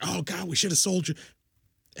 Like, oh God, we should have sold you.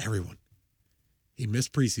 Everyone. He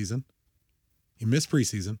missed preseason.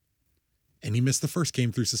 And he missed the first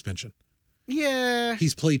game through suspension. Yeah.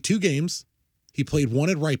 He's played 2 games. He played one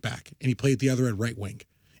at right back, and he played the other at right wing.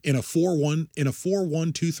 In a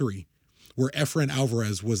 4-1-2-3, where Efrain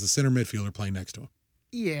Alvarez was the center midfielder playing next to him.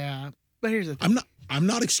 Yeah. But here's the thing. I'm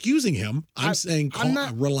not excusing him. I'm saying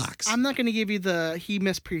relax. I'm not going to give you the he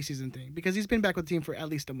missed preseason thing because he's been back with the team for at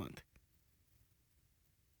least a month.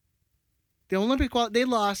 The Olympic they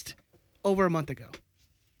lost over a month ago.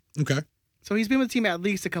 Okay. So he's been with the team at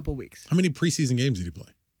least a couple weeks. How many preseason games did he play?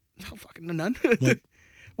 Oh, fucking none.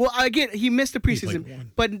 Well, again, he missed the preseason,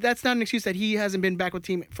 but that's not an excuse that he hasn't been back with the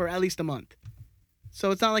team for at least a month. So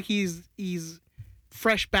it's not like he's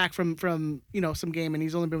fresh back from some game and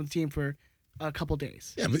he's only been with the team for a couple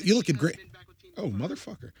days. Yeah, but you look at Grant. Oh,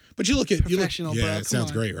 motherfucker! But you look at professional. Yeah, it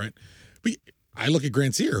sounds great, right? But I look at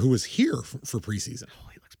Grant Sear, who was here for preseason. Oh,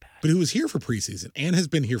 he looks bad. But who was here for preseason and has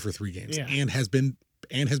been here for 3 games and has been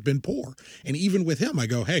poor. And even with him, I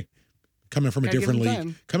go, hey, coming from a different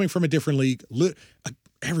league,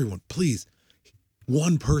 everyone, please,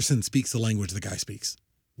 one person speaks the language the guy speaks.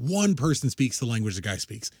 One person speaks the language the guy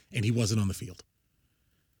speaks, and he wasn't on the field.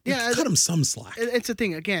 Yeah, cut him some slack. It's a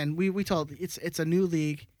thing. Again, we told it's a new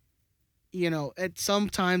league.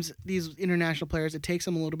 Sometimes these international players, it takes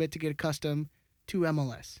them a little bit to get accustomed to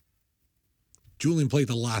MLS. Julian played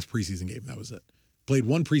the last preseason game. That was it. Played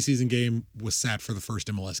 1 preseason game, was sat for the first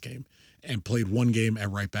MLS game, and played 1 game at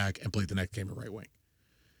right back and played the next game at right wing.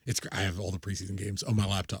 I have all the preseason games on my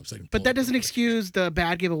laptop. So but that doesn't excuse the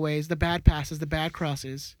bad giveaways, the bad passes, the bad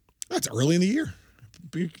crosses. That's early in the year.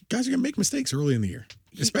 Guys are going to make mistakes early in the year.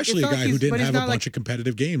 Especially a guy who didn't have a bunch of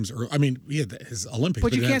competitive games. He had his Olympics,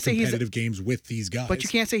 but you can't say competitive games with these guys. But you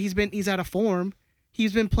can't say he's out of form.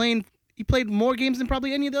 He's been playing. He played more games than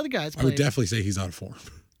probably any of the other guys played. I would definitely say he's out of form.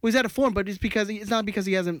 Well, he's out of form, but it's not because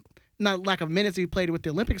he hasn't, not lack of minutes. He played with the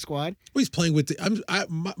Olympic squad. Well, he's playing with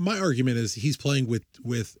my argument is he's playing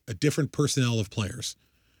with a different personnel of players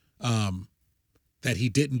that he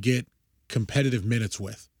didn't get competitive minutes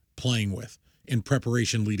playing with in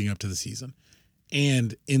preparation leading up to the season.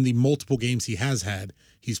 And in the multiple games he has had,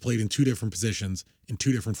 he's played in 2 different positions, in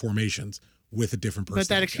 2 different formations with a different person. But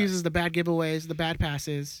that excuses the bad giveaways, the bad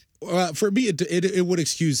passes. For me, it would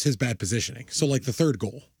excuse his bad positioning. So like the third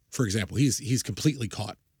goal, for example, he's completely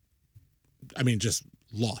caught just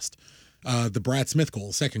lost. The Brad Smith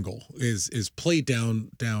goal, second goal, is played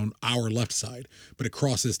down our left side, but it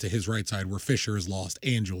crosses to his right side where Fisher is lost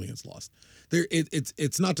and Julian's lost.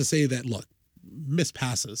 It's not to say that, look, missed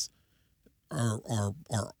passes are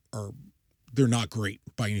they're not great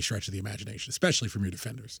by any stretch of the imagination, especially from your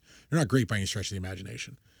defenders. They're not great by any stretch of the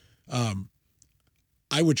imagination.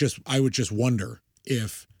 I would just wonder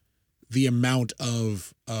if the amount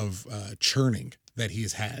of churning that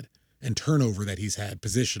he's had and turnover that he's had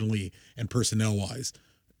positionally and personnel wise,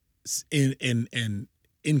 and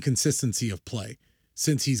inconsistency of play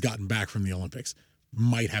since he's gotten back from the Olympics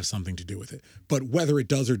might have something to do with it. But whether it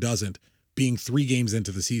does or doesn't, being 3 games into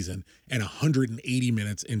the season and 180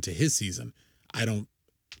 minutes into his season,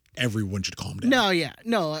 everyone should calm down.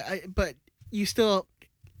 No, but you still,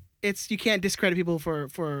 you can't discredit people for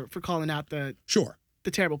calling out the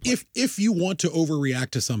terrible play. If you want to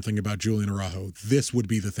overreact to something about Julian Araujo, this would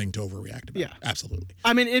be the thing to overreact about. Yeah, absolutely.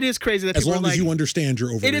 I mean, it is crazy that as people long as you understand you're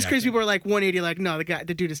overreacting. It is crazy. People are like 180, like, no,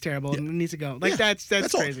 the dude is terrible and needs to go. Like that's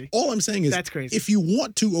crazy. All I'm saying is that's crazy. If you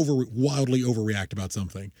want to wildly overreact about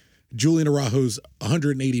something, Julian Araujo's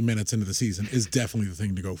 180 minutes into the season is definitely the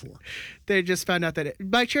thing to go for. They just found out that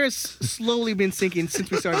my chair has slowly been sinking since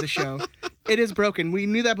we started the show. It is broken. We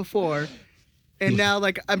knew that before. And now,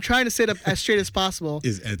 like, I'm trying to sit up as straight as possible.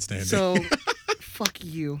 Is Ed standing? So, fuck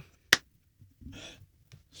you.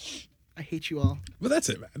 I hate you all. But that's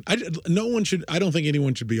it, man. I don't think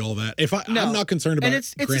anyone should be all that. I'm not concerned about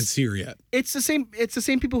Grant Sear yet. It's the same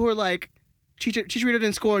people who are like, Chicharito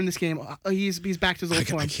didn't score in this game. He's back to his old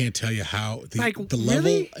form. I can't tell you how the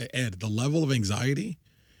really? level, Ed, the level of anxiety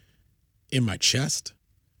in my chest,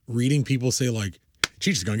 reading people say like,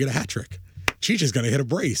 Chicha's gonna get a hat trick. Chicha's gonna hit a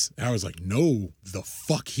brace. And I was like, no, the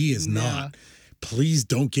fuck he is not. Please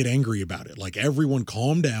don't get angry about it. Like, everyone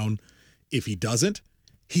calm down. If he doesn't,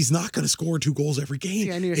 he's not gonna score 2 goals every game.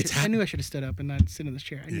 See, I knew I should have stood up and not sit in this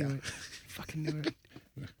chair. I knew it. Fucking knew it.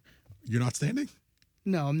 You're not standing?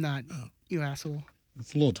 No, I'm not. Oh. You asshole.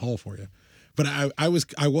 It's a little tall for you. But I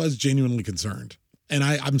was genuinely concerned. And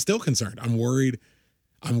I'm still concerned. I'm worried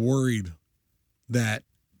that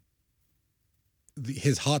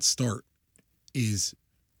his hot start is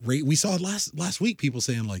we saw it last week, people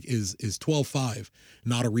saying like, is 12-5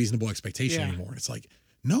 not a reasonable expectation anymore? And it's like,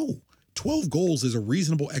 no, 12 goals is a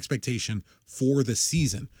reasonable expectation for the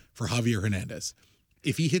season for Javier Hernandez.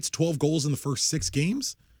 If he hits 12 goals in the first 6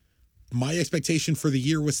 games, my expectation for the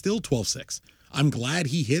year was still 12-6. I'm glad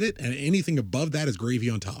he hit it, and anything above that is gravy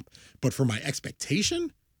on top. But for my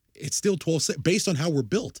expectation, it's still 12-6. Based on how we're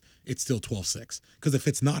built, it's still 12-6. Because if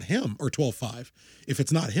it's not him, or 12-5, if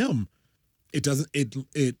it's not him, it doesn't. I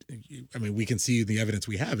mean, we can see the evidence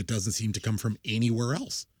we have. It doesn't seem to come from anywhere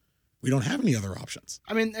else. We don't have any other options.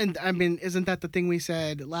 I mean, isn't that the thing we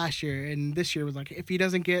said last year and this year was like, if he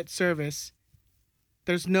doesn't get service,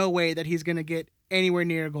 there's no way that he's gonna get anywhere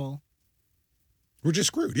near a goal. We're just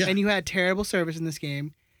screwed, yeah. And you had terrible service in this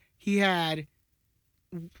game. Did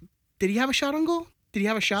he have a shot on goal? Did he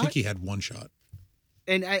have a shot? I think he had 1 shot.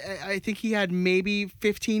 And I think he had maybe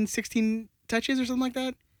 15, 16 touches or something like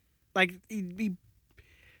that. Like, he's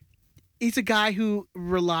a guy who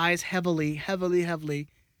relies heavily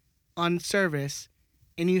on service.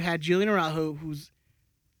 And you had Julian Araujo, who's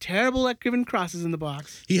terrible at giving crosses in the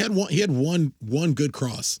box. He had one good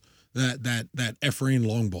cross. That Efrain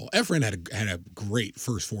long ball. Efrain had a great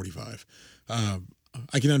first 45. I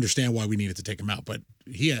can understand why we needed to take him out, but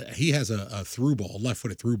he has a through ball,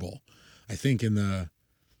 left-footed through ball. I think in the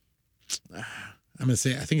I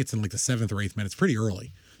think it's in like the 7th or 8th minute. It's pretty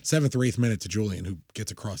early. 7th or 8th minute to Julian, who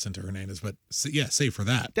gets a cross into Hernandez. But yeah, save for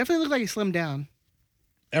that. Definitely looked like he slimmed down.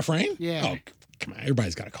 Efrain? Yeah. Oh, come on.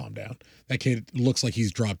 Everybody's got to calm down. That kid looks like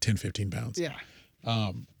he's dropped 10, 15 pounds. Yeah.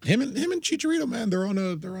 Him and Chicharito, man, they're on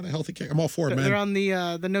a healthy kick. I'm all for it, man. They're on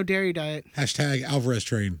the no dairy diet. # Alvarez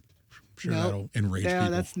train. I'm sure that'll enrage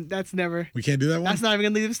people. That's never. We can't do that one. That's not even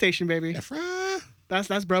gonna leave the station, baby. Efra.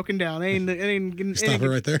 That's broken down. It ain't stop it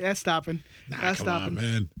right there. That's stopping. That's come stopping, on,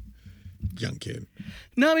 man. Young kid.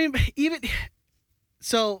 No, I mean even.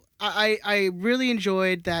 So I really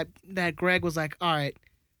enjoyed that Greg was like, all right,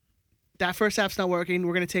 that first half's not working.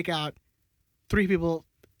 We're gonna take out 3 people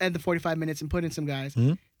at the 45 minutes and put in some guys.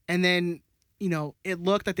 Mm-hmm. And then, it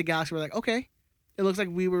looked like the Galaxy were like, okay, it looks like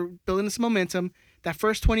we were building some momentum. That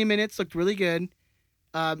first 20 minutes looked really good.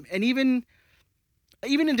 And even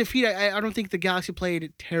in defeat, I don't think the Galaxy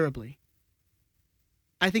played terribly.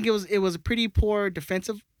 I think it was a pretty poor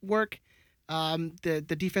defensive work.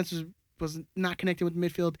 The defense was not connected with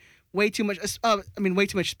midfield. Way too much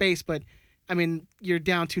space, but I mean, you're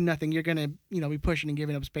down 2-0. You're going to, be pushing and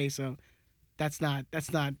giving up space. So that's not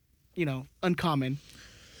uncommon.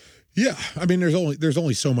 Yeah, I mean, there's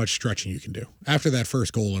only so much stretching you can do. After that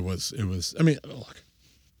first goal, it was. I mean, look,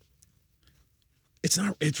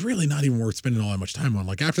 it's really not even worth spending all that much time on.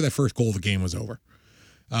 Like after that first goal, the game was over.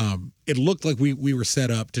 It looked like we were set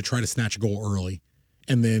up to try to snatch a goal early,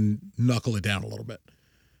 and then knuckle it down a little bit.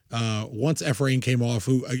 Once Efrain came off,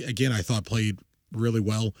 who again I thought played really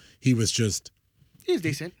well, he was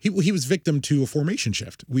decent. He was victim to a formation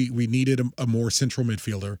shift. We needed a more central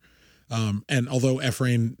midfielder. And although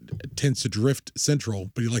Efrain tends to drift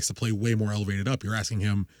central, but he likes to play way more elevated up, you're asking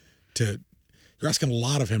a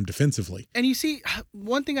lot of him defensively. And you see,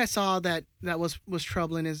 one thing I saw that was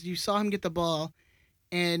troubling is you saw him get the ball,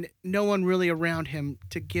 and no one really around him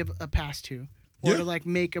to give a pass to or to like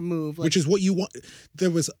make a move. Which is what you want. There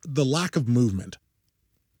was the lack of movement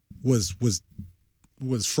was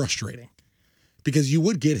frustrating, because you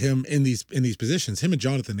would get him in these positions. Him and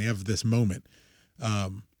Jonathan, they have this moment.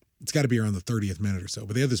 It's got to be around the 30th minute or so,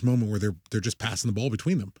 but they have this moment where they're just passing the ball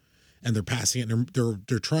between them, and they're passing it, and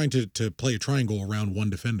they're trying to play a triangle around one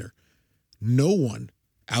defender. No one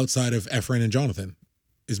outside of Efrain and Jonathan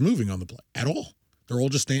is moving on the play at all. They're all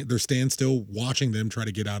just stand still, watching them try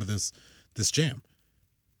to get out of this jam.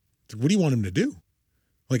 What do you want him to do?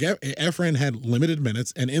 Like Efrain had limited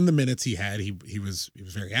minutes, and in the minutes he had, he was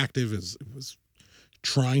very active. Was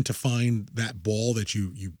trying to find that ball that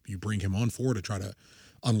you bring him on for to try to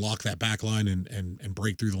unlock that back line and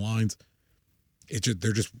break through the lines.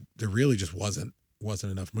 There really just wasn't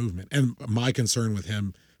enough movement. And my concern with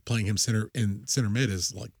him playing him center mid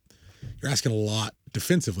is like, you're asking a lot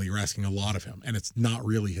defensively. You're asking a lot of him, and it's not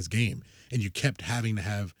really his game. And you kept having to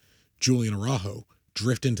have Julian Araujo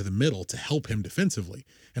drift into the middle to help him defensively.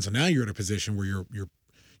 And so now you're in a position where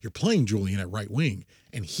you're playing Julian at right wing,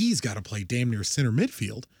 and he's got to play damn near center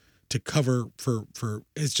midfield to cover for.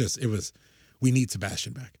 We need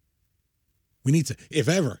Sebastian back. We need to, if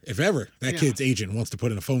ever that kid's agent wants to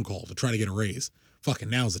put in a phone call to try to get a raise, fucking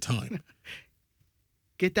now's the time.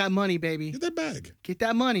 Get that money, baby. Get that bag. Get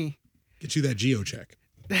that money. Get you that geo check.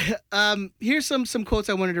 Here's some quotes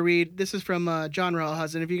I wanted to read. This is from John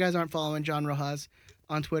Rojas, and if you guys aren't following John Rojas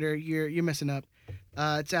on Twitter, you're messing up.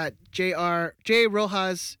 It's at J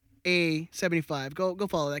Rojas A75. Go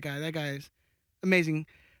follow that guy. That guy is amazing.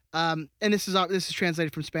 And this is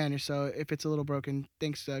translated from Spanish, so if it's a little broken,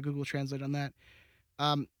 thanks Google Translate on that.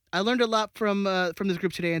 I learned a lot from this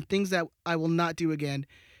group today, and things that I will not do again.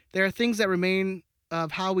 There are things that remain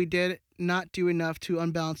of how we did not do enough to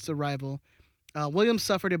unbalance the rival. Williams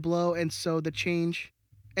suffered a blow, and so the change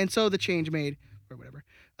made, or whatever.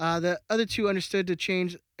 The other two understood to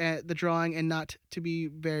change the drawing and not to be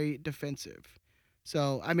very defensive.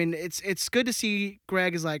 So I mean, it's good to see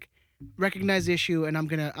Greg is like, recognize the issue, and I'm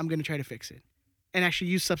gonna try to fix it, and actually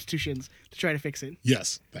use substitutions to try to fix it.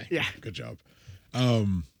 Yes, yeah, good job.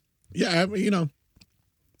 Yeah, I mean,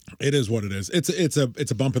 it is what it is. It's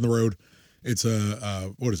a bump in the road. It's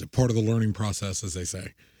what is it? Part of the learning process, as they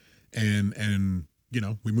say, and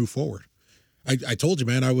we move forward. I told you,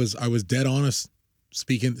 man, I was dead honest,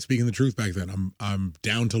 speaking the truth back then. I'm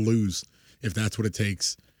down to lose if that's what it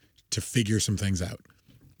takes to figure some things out.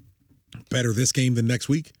 Better this game than next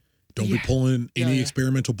week. Don't be pulling any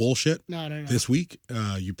experimental bullshit. No. This week,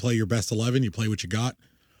 you play your best 11. You play what you got,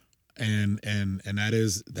 and that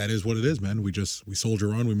is what it is, man. We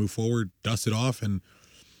soldier on. We move forward, dust it off, and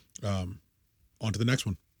on to the next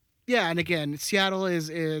one. Yeah, and again, Seattle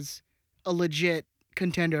is a legit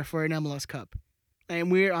contender for an MLS Cup, and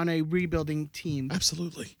we're on a rebuilding team.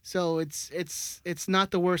 Absolutely. So it's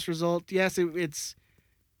not the worst result. Yes, it's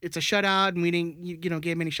a shutout, and we didn't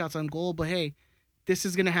get many shots on goal, but hey. This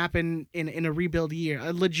is going to happen in a rebuild year,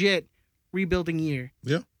 a legit rebuilding year.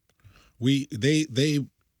 Yeah, they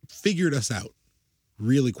figured us out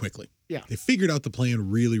really quickly. Yeah, they figured out the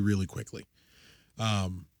plan really, really quickly.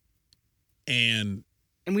 And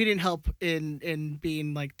we didn't help in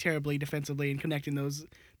being like terribly defensively and connecting the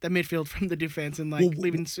midfield from the defense and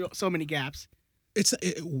leaving so many gaps.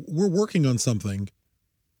 We're working on something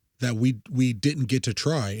that we didn't get to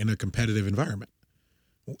try in a competitive environment.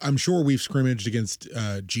 I'm sure we've scrimmaged against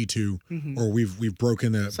G2, or we've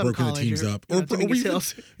broken the teams up, or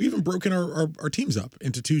we've even broken our teams up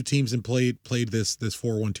into two teams and played this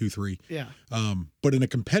 4-1-2-3. Yeah. But in a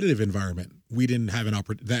competitive environment, we didn't have an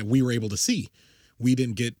that we were able to see. We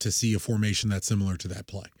didn't get to see a formation that's similar to that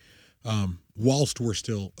play. Whilst we're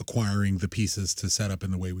still acquiring the pieces to set up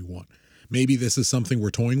in the way we want. Maybe this is something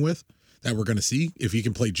we're toying with. That we're going to see if you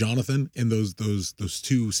can play Jonathan in those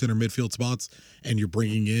two center midfield spots, and you're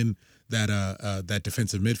bringing in that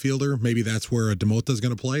defensive midfielder. Maybe that's where a Demota is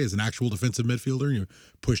going to play as an actual defensive midfielder. You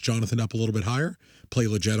push Jonathan up a little bit higher, play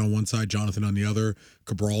Leggett on one side, Jonathan on the other,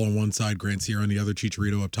 Cabral on one side, Grant Sierra on the other,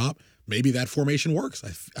 Chicharito up top. Maybe that formation works.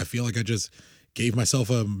 I feel like I just gave myself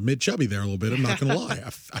a mid-chubby there a little bit. I'm not going to lie.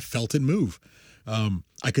 I felt it move.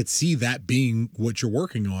 I could see that being what you're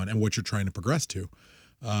working on and what you're trying to progress to.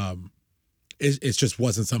 It just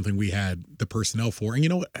wasn't something we had the personnel for. And you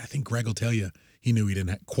know what? I think Greg will tell you he knew he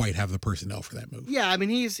didn't quite have the personnel for that move. Yeah, I mean,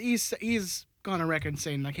 he's gone on record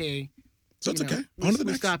saying, like, hey. So it's okay. On to the next.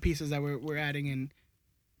 We've got pieces that we're adding in.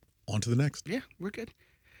 On to the next. Yeah, we're good.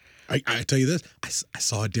 I tell you this, I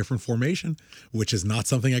saw a different formation, which is not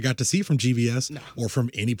something I got to see from GVS or from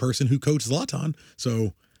any person who coached Zlatan.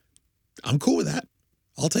 So I'm cool with that.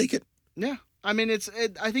 I'll take it. Yeah, I mean,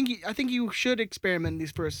 I think you should experiment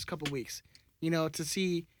these first couple weeks, to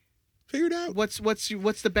see, figure it out. What's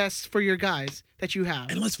the best for your guys that you have.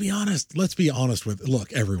 And let's be honest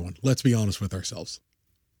with everyone. Let's be honest with ourselves.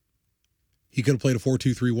 He could have played a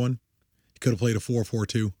 4-2-3-1. He could have played a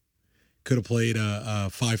 4-4-2. Could have played a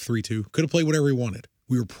 5-3-2. Could have played whatever he wanted.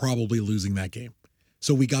 We were probably losing that game.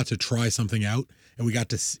 So we got to try something out, and we got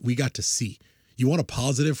to see. You want a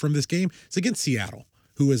positive from this game? It's against Seattle,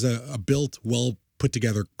 who is a built, well put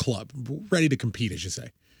together club, ready to compete, as you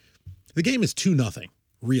say. The game is 2-0,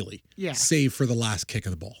 really. Yeah. Save for the last kick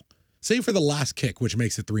of the ball. Save for the last kick, which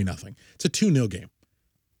makes it 3-0. It's a 2-0 game.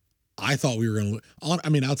 I thought we were going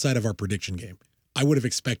to. Outside of our prediction game, I would have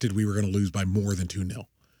expected we were going to lose by more than 2-0.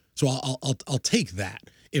 So I'll take that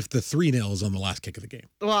if the 3-0 is on the last kick of the game.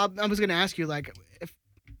 Well, I was going to ask you, like,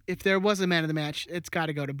 if there was a man of the match, it's got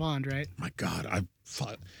to go to Bond, right? My God, I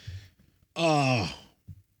thought,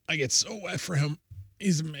 I get so wet for him.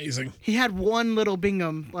 He's amazing. He had one little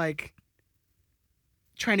Bingham, like,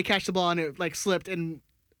 trying to catch the ball and it like slipped and,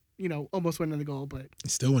 almost went in the goal, but He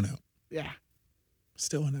still went out. Yeah.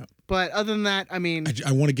 Still went out. But other than that, I mean,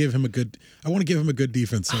 I want to give him a good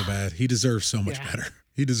defense so bad. He deserves so much better.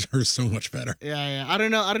 He deserves so much better. Yeah. I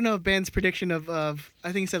don't know if Ben's prediction of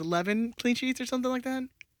I think he said 11 clean sheets or something like that.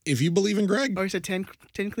 If you believe in Greg, or he said 10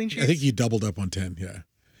 clean sheets. I think he doubled up on 10. Yeah.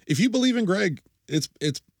 If you believe in Greg,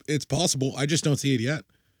 it's possible. I just don't see it yet.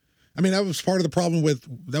 I mean, that was part of the problem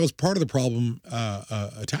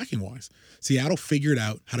attacking wise. Seattle figured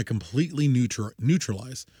out how to completely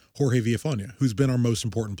neutralize Jorge Villafaña, who's been our most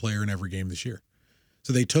important player in every game this year.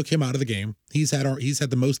 So they took him out of the game. He's had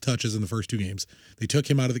the most touches in the first two games. They took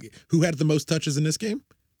him out of the game. Who had the most touches in this game?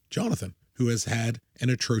 Jonathan, who has had an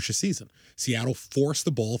atrocious season. Seattle forced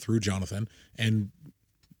the ball through Jonathan, and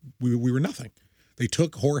we were nothing. They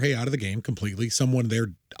took Jorge out of the game completely, someone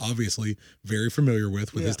they're obviously very familiar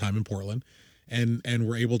with his time in Portland, and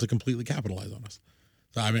were able to completely capitalize on us.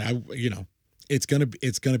 So, I mean, it's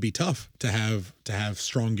gonna be tough to have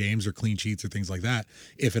strong games or clean sheets or things like that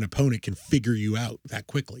if an opponent can figure you out that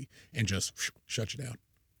quickly and just shut you down.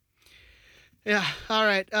 Yeah. All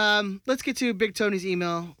right. Let's get to Big Tony's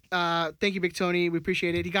email. Thank you, Big Tony. We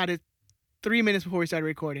appreciate it. He got it 3 minutes before we started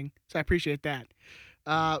recording, so I appreciate that.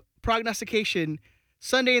 Prognostication.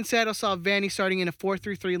 Sunday in Seattle saw Vanny starting in a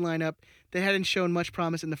 4-3-3 lineup that hadn't shown much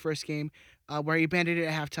promise in the first game, where he abandoned it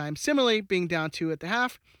at halftime. Similarly, being down 2 at the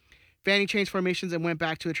half, Vanny changed formations and went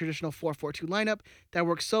back to a traditional 4-4-2 lineup that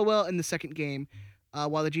worked so well in the second game.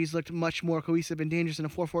 While the G's looked much more cohesive and dangerous in a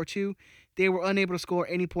 4-4-2, they were unable to score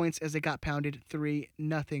any points as they got pounded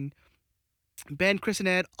 3-0. Ben, Chris, and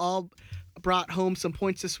Ed all brought home some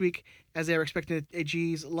points this week as they were expecting a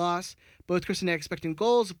G's loss. Both Chris and Ed expecting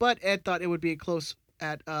goals, but Ed thought it would be close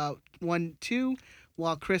at 1-2,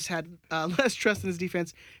 while Chris had less trust in his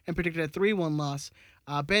defense and predicted a 3-1 loss.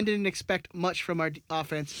 Ben didn't expect much from our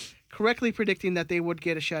offense, correctly predicting that they would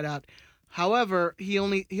get a shutout. However,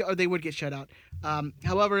 they would get shut out.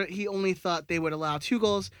 However, he only thought they would allow 2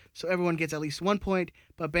 goals, so everyone gets at least 1 point,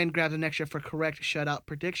 but Ben grabs an extra for correct shutout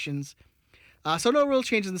predictions. So no real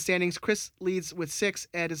change in the standings. Chris leads with 6,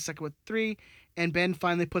 Ed is second with 3, and Ben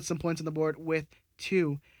finally puts some points on the board with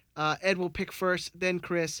 2. Ed will pick first, then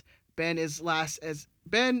Chris. Ben is last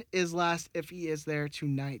if he is there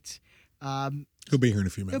tonight. He'll be here in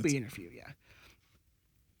a few minutes. He'll be in a few,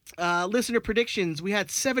 yeah. Listener predictions. We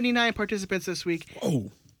had 79 participants this week.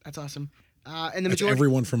 Oh, that's awesome. And the majority,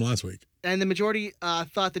 everyone from last week. And the majority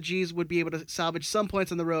thought the G's would be able to salvage some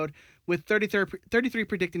points on the road, with 33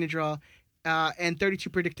 predicting a draw, and 32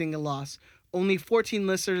 predicting a loss. Only 14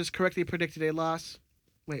 listeners correctly predicted a loss.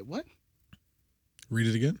 Wait, what? Read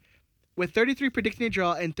it again. With 33 predicting a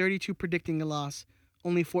draw and 32 predicting a loss,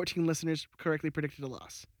 only 14 listeners correctly predicted a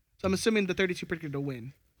loss. So I'm assuming the 32 predicted a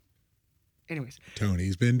win. Anyways.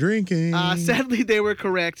 Tony's been drinking. Sadly, they were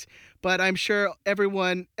correct, but I'm sure every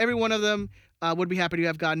one of them would be happy to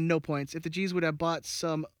have gotten no points if the G's would have brought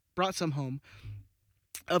some home.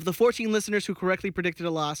 Of the 14 listeners who correctly predicted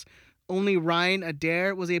a loss, only Ryan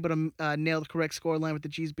Adair was able to nail the correct scoreline with the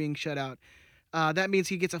G's being shut out. That means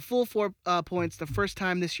he gets a full 4 points the first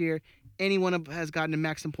time this year anyone has gotten a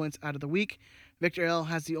maximum points out of the week. Victor L.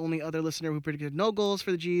 has the only other listener who predicted no goals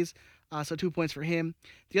for the G's, so 2 points for him.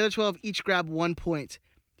 The other 12 each grab 1 point.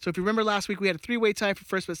 So if you remember last week, we had a 3-way tie for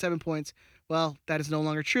first with 7 points. Well, that is no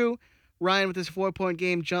longer true. Ryan, with his 4-point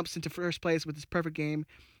game, jumps into first place with his perfect game,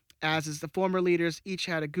 as is the former leaders. Each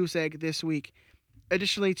had a goose egg this week.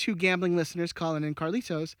 Additionally, 2 gambling listeners, Colin and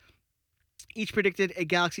Carlitos, each predicted a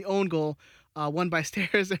Galaxy own goal, one by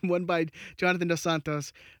Stairs and one by Jonathan Dos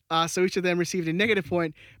Santos. So each of them received a negative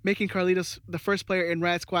point, making Carlitos the first player in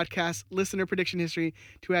Riot Squadcast listener prediction history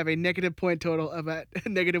to have a negative point total of a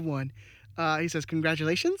 -1. He says,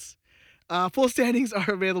 congratulations. Full standings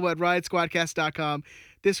are available at riotsquadcast.com.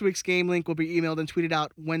 This week's game link will be emailed and tweeted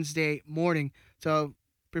out Wednesday morning. So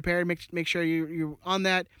prepare, make sure you're on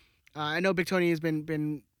that. I know Big Tony has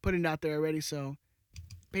been putting it out there already, so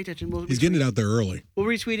pay attention. He's getting it out there early. We'll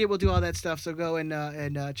retweet it. We'll do all that stuff. So go and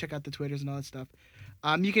check out the Twitters and all that stuff.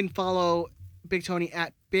 You can follow Big Tony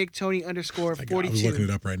at BigTony_42. I was looking it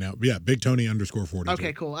up right now. Yeah, BigTony_42.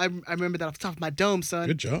 Okay, cool. I remember that off the top of my dome, son.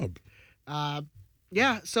 Good job.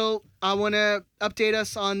 Yeah, so I want to update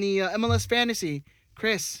us on the MLS Fantasy.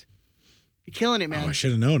 Chris, you're killing it, man. Oh, I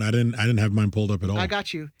should have known. I didn't have mine pulled up at all. I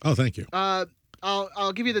got you. Oh, thank you.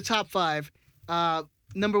 I'll give you the top 5.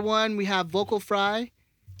 Number 1, we have Vocal Fry.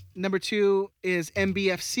 Number 2 is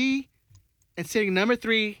MBFC. And sitting number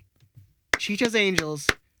 3, Chicha's Angels,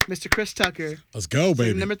 Mr. Chris Tucker. Let's go,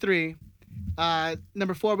 baby. Number 3.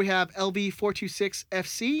 Number 4, we have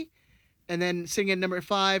LV426FC. And then sitting at number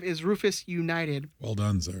 5 is Rufus United. Well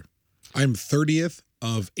done, sir. I'm 30th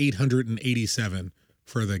of 887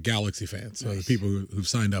 for the Galaxy fans. So the people who've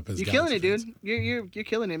signed up as You're Galaxy killing it, fans. dude. You're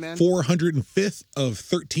killing it, man. 405th of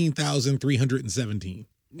 13,317.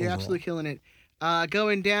 You're absolutely killing it.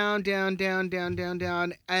 Going down,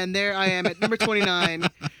 and there I am at number 29.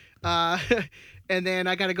 And then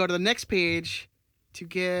I got to go to the next page to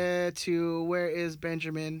get to where is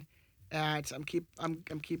Benjamin at. I'm keep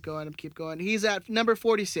going. He's at number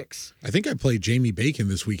 46. I think I played Jamie Bacon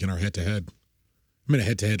this week in our head-to-head. I'm in a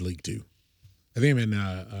head-to-head league too. I think I'm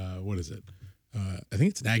in what is it? I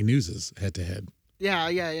think it's Nag News's head-to-head. Yeah.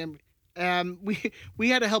 We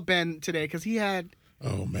had to help Ben today because he had.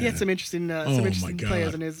 Oh man, he had some interesting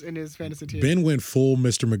players in his fantasy team. Ben went full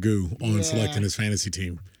Mr. Magoo on selecting his fantasy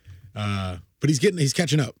team, but he's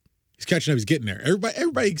catching up. He's getting there.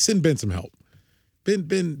 Everybody send Ben some help.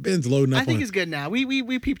 Ben's loading up. I think he's good now.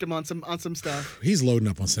 We peeped him on some stuff. He's loading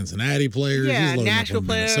up on Cincinnati players. Yeah, he's loading Nashville up on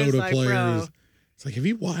players, Minnesota like, players. bro. It's like have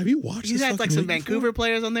you watched? He's this had like fucking some league Vancouver before?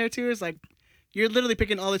 players on there too. It's like you're literally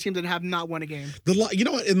picking all the teams that have not won a game. You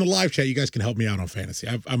know what? In the live chat, you guys can help me out on fantasy.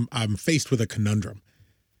 I'm faced with a conundrum.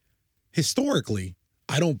 Historically,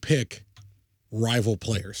 I don't pick rival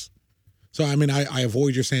players. So I mean, I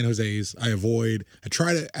avoid your San Jose's. I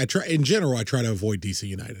try in general. I try to avoid DC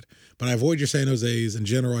United, but I avoid your San Jose's. In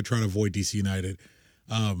general, I try to avoid DC United.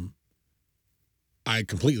 I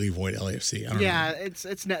completely avoid LAFC.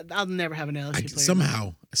 I'll never have an LAFC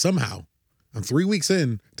player. Somehow, I'm 3 weeks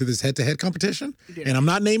in to this head-to-head competition, and I'm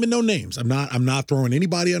not naming no names. I'm not throwing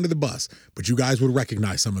anybody under the bus, but you guys would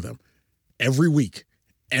recognize some of them. Every week,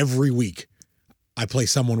 I play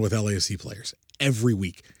someone with LAFC players. Every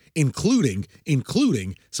week, including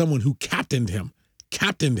someone who captained him.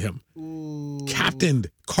 Ooh. Captained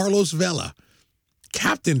Carlos Vela.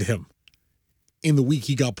 Captained him. In the week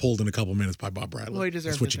he got pulled in a couple minutes by Bob Bradley. Well, he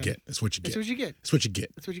deserves That's what it, you then. get. That's what you get. That's what you get. That's what you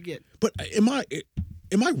get. That's what you get. But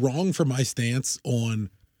am I wrong for my stance on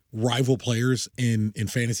rival players in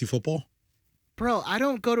fantasy football? Bro, I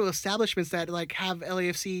don't go to establishments that like have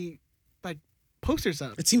LAFC like posters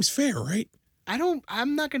up. It seems fair, right?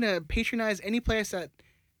 I'm not gonna patronize any place that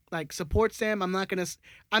like supports them. I'm not gonna.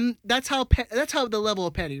 That's how the level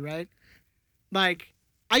of petty, right? Like,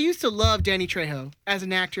 I used to love Danny Trejo as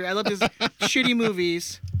an actor. I loved his shitty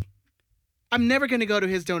movies. I'm never gonna go to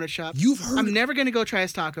his donut shop. I'm never gonna go try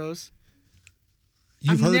his tacos.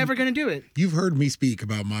 I'm never gonna do it. You've heard me speak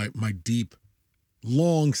about my deep,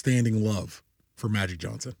 long-standing love for Magic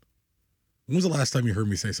Johnson. When was the last time you heard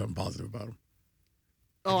me say something positive about him?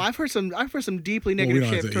 Oh, I've heard some deeply negative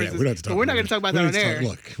shit towards this. But we're not going to talk about that on air.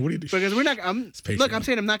 Look, what do you do? Because we're not. I'm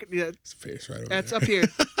saying I'm not. Yeah, it's face right over that's there. up here.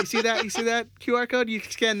 You see that? You see that QR code? You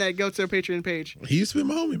scan that. Go to our Patreon page. He used to be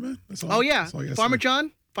my homie, man. That's all. Oh yeah, that's all I gotta Farmer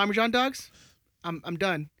say. John dogs. I'm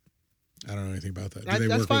done. I don't know anything about that.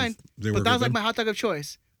 That's fine. But that was like my hot dog of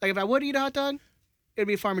choice. Like if I would eat a hot dog, it'd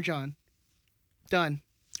be Farmer John. Done.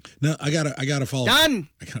 No, I got a follow. Done.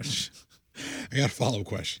 I got a follow-up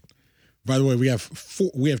question. By the way, we have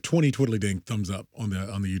 20 twiddly dink thumbs up on the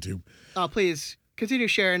YouTube. Oh, please continue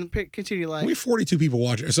sharing, continue like. We have 42 people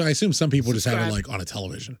watching, so I assume some people just have it Subscribe. like on a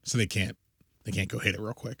television, so they can't go hit it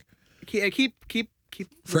real quick. Keep.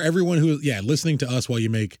 For everyone who listening to us while you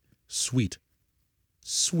make sweet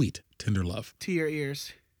tender love to your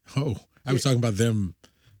ears. Oh, I was talking about them.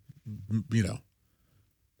 You know.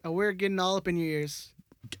 Oh, we're getting all up in your ears.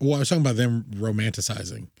 Well, I was talking about them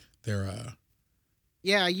romanticizing their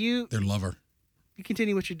their lover. You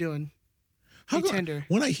continue what you're doing. Be tender.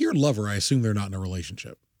 When I hear lover, I assume they're not in a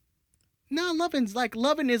relationship. No,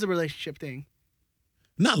 loving is a relationship thing.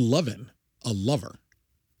 Not loving, a lover.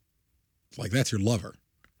 Like that's your lover.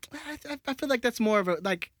 I feel like that's more of a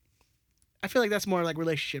like. I feel like that's more like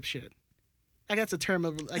relationship shit. Like that's a term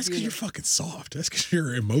of. Like, that's because you're fucking soft. That's because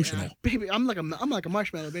you're emotional, baby. I'm like a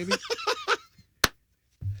marshmallow, baby.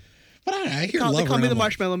 But I hear lover. They call me the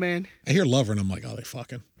marshmallow man. I hear lover and I'm like, oh, they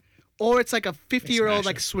fucking. Or it's like a 50-year-old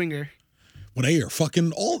like swinger. Well, they're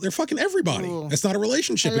fucking everybody. Ooh. That's not a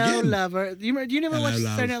relationship. Hello, again. Lover. Do you never watch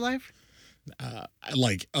Saturday Night Live?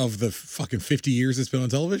 Like of the fucking 50 years it's been on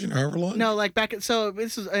television, however long. No, like back. So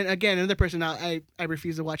this is again another person. I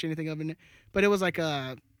refuse to watch anything of it. But it was like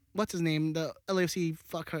what's his name? The LAFC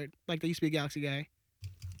fuckhut. Like they used to be a Galaxy guy.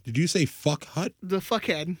 Did you say fuck hut? The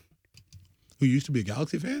fuckhead. Who used to be a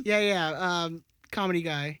Galaxy fan? Yeah. Comedy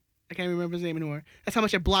guy. I can't remember his name anymore. That's how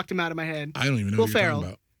much I blocked him out of my head. I don't even know Will who you're Ferrell. talking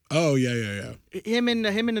about. Oh, yeah. Him and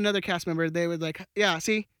another cast member, they were like, yeah,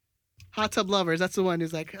 see? Hot Tub Lovers. That's the one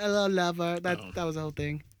who's like, hello, lover. That was the whole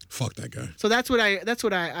thing. Fuck that guy. So that's what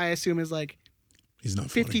I assume is like he's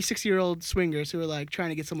not 50, 60-year-old swingers who are like trying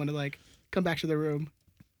to get someone to like come back to their room.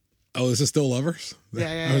 Oh, this is still lovers?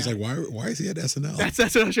 Yeah. I was like, why is he at SNL? That's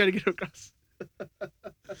what I was trying to get across.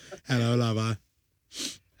 Hello, lover.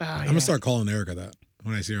 I'm going to start calling Erica that.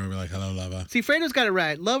 When I see her, I'll be like, hello, lover. See, Fredo's got it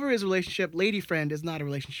right. Lover is a relationship. Lady friend is not a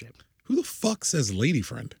relationship. Who the fuck says lady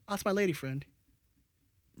friend? Oh, that's my lady friend.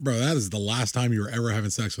 Bro, that is the last time you were ever having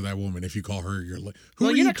sex with that woman if you call her your lady.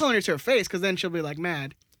 Well, you're not calling her to her face because then she'll be like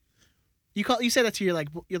mad. You say that to your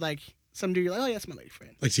some dude, you're like, oh, yeah, that's my lady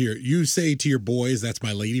friend. Like you say to your boys, that's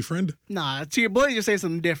my lady friend? Nah, to your boys, you say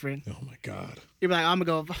something different. Oh, my God. You're like, I'm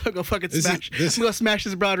going to go fucking smash. I'm going to smash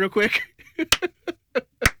this broad real quick.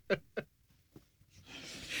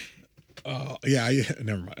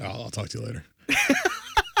 Never mind. I'll talk to you later.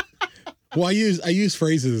 Well, I use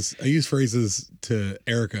phrases to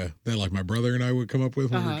Erica that like my brother and I would come up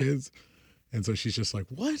with when we were kids, and so she's just like,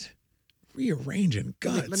 "What? Rearranging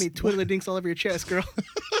guts? Let me twiddle the dinks all over your chest, girl."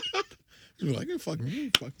 She's like,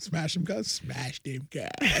 "Fucking smash them guts, smash them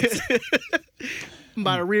guts." I'm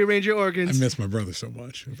about to rearrange your organs. I miss my brother so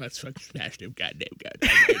much. If I fucking smash them goddamn guts.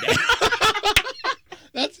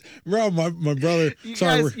 That's bro, my brother. You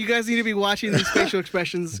guys need to be watching these facial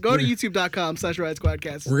expressions. Go to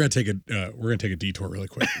youtube.com/RiotSquadcast. We're gonna take a detour really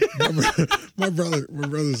quick. My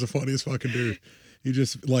brother's the funniest fucking dude. He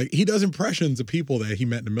just he does impressions of people that he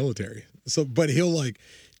met in the military. So, but he'll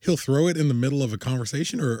throw it in the middle of a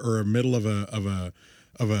conversation or a middle of a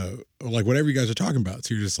like whatever you guys are talking about.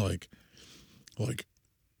 So you're just like.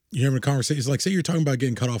 You're having a conversation. It's like, say you're talking about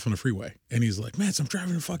getting cut off on the freeway. And he's like, man, so I'm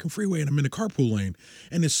driving a fucking freeway and I'm in a carpool lane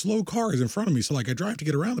and this slow car is in front of me. So like I drive to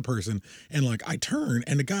get around the person and like I turn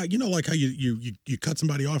and the guy, you know, like how you cut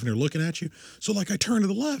somebody off and they're looking at you. So like I turn to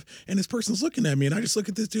the left and this person's looking at me and I just look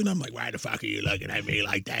at this dude and I'm like, why the fuck are you looking at me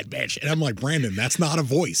like that, bitch? And I'm like, Brandon, that's not a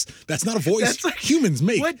voice. That's not a voice that's like, humans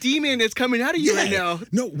make. What demon is coming out of you right now?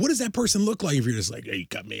 No, what does that person look like if you're just like, hey, you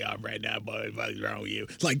cut me off right now, boy, what's wrong with you?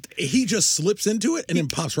 Like he just slips into it and then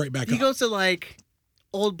pops right back up. He goes to like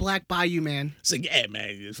old black bayou man. It's like, yeah, man,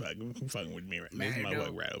 you just fucking with me right now. This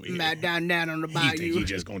motherfucker right over here. Mad down on the bayou. You think you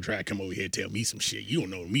just gonna try to come over here and tell me some shit? You don't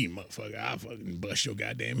know me, motherfucker. I'll fucking bust your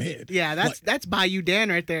goddamn head. Yeah, that's Bayou Dan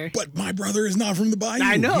right there. But my brother is not from the bayou.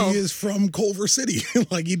 I know. He is from Culver City.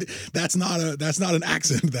 Like that's not an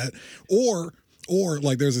accent that or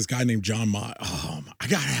like there's this guy named John Mott. Oh, I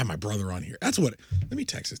gotta have my brother on here. That's what. Let me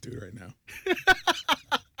text this dude right now.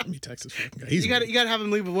 Let me text this fucking guy. You gotta have him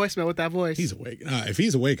leave a voicemail with that voice. He's awake. If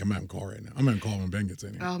he's awake, I'm having him call right now. I'm gonna call when Ben gets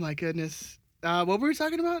in here. Oh my goodness. What were we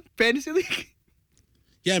talking about? Fantasy League?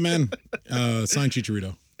 Yeah, man. Sign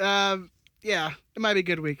Chicharito. Yeah, it might be a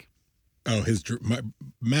good week. Oh,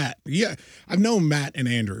 Matt. Yeah, I've known Matt and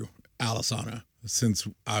Andrew Alisana since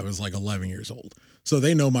I was like 11 years old. So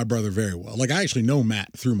they know my brother very well. Like I actually know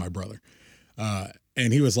Matt through my brother.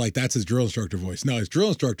 And he was like, that's his drill instructor voice. No, his drill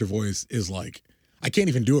instructor voice is like, I can't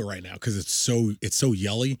even do it right now because it's so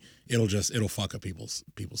yelly. It'll fuck up people's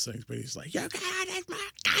things. But he's like,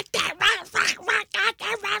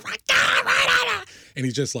 and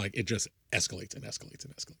he's just like, it just escalates and escalates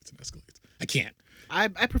and escalates and escalates. I can't. I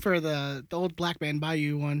prefer the old Black Man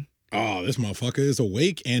Bayou one. Oh, this motherfucker is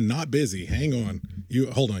awake and not busy. Hang on.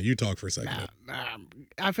 Hold on. You talk for a second.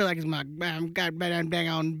 I feel like it's my got dang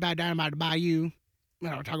on down about the bayou.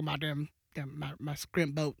 I'm talking about my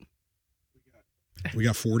scrimp boat. We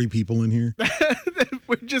got 40 people in here.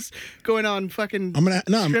 We're just going on fucking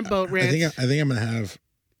shrimp boat rants. I think I'm gonna have.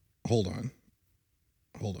 Hold on.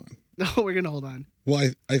 No, we're gonna hold on. Well,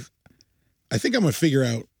 I think I'm gonna figure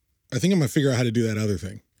out. I think I'm gonna figure out how to do that other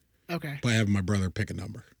thing. Okay. By having my brother pick a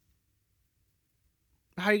number.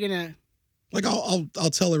 How are you gonna? Like I'll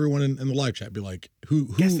tell everyone in the live chat. Be like, who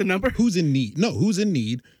guess the number? Who's in need? No, who's in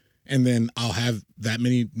need? And then I'll have that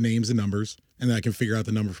many names and numbers, and then I can figure out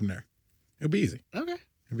the number from there. It'll be easy. Okay.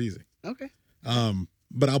 It'll be easy. Okay.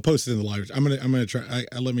 But I'll post it in the live. I'm gonna try.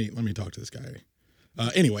 Let me talk to this guy.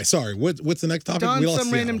 Anyway, sorry. What's the next topic? Don,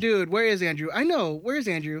 some random dude. Where is Andrew? I know. Where's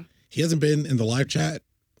Andrew? He hasn't been in the live chat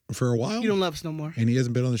for a while. You don't love us no more. And he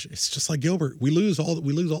hasn't been on the show. It's just like Gilbert. We lose all.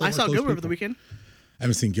 I saw Gilbert over the weekend. I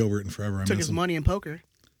haven't seen Gilbert in forever. Took his money in poker.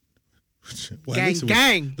 Well,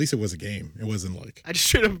 gang. At least it was a game. It wasn't like I just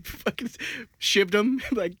should have fucking shivved him.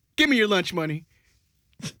 Like, give me your lunch money.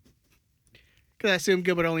 Because I assume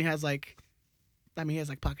Gilbert only has he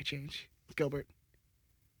has pocket change. Gilbert.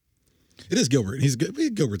 It is Gilbert. He's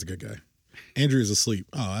good. Gilbert's a good guy. Andrew is asleep.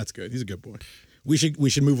 Oh, that's good. He's a good boy. We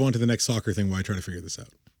should move on to the next soccer thing while I try to figure this out.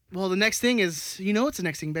 Well, the next thing is, what's the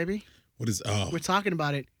next thing, baby? What is? Oh, we're talking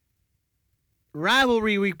about it.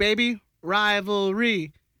 Rivalry week, baby.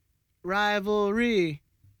 Rivalry. No,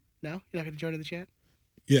 you're not gonna join in the chat.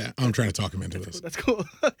 Yeah, I'm trying to talk him into this. That's cool.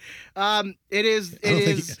 It is.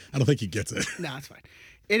 I don't think he gets it. No, it's fine.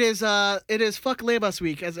 It is fuck Labus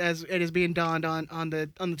week as it is being donned on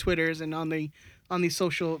the Twitters and on the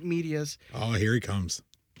social medias. Oh, here he comes.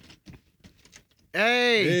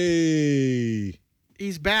 Hey.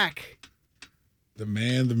 He's back. The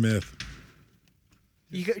man, the myth.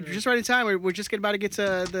 You're just right in time. We're just about to get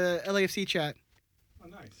to the LAFC chat. Oh,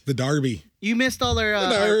 nice. The Derby. You missed all our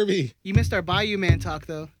Derby. You missed our Bayou Man talk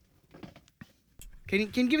though. Can you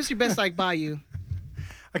give us your best Bayou?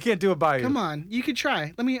 I can't do a Bayou. Come on, you can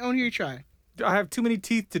try. I want to hear you try. I have too many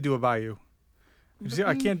teeth to do a Bayou.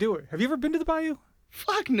 I can't do it. Have you ever been to the Bayou?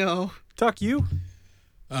 Fuck no. Tuck, you?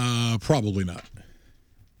 Probably not.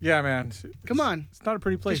 Yeah, man. Come on. It's not a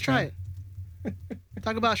pretty place. Just try it.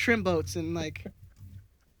 Talk about shrimp boats and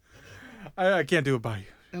I can't do a Bayou.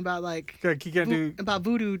 About about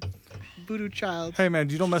voodoo child. Hey man,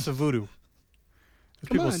 you don't mess with voodoo.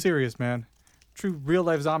 People are serious, man. True real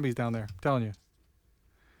life zombies down there. I'm telling you.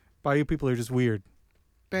 Bayou people are just weird.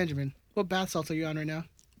 Benjamin, what bath salts are you on right now?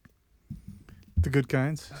 The good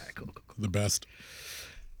kinds. All right, cool. The best.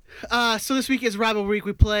 So this week is Rival Week.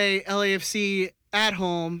 We play LAFC at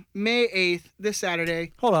home, May 8th, this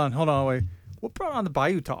Saturday. Hold on, wait. What brought on the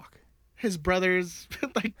Bayou talk? His brother's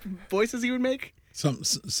voices he would make. Some,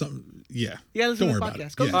 yeah. Yeah, listen to the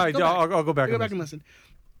podcast. All right, I'll go back. Go back and listen.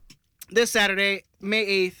 This Saturday, May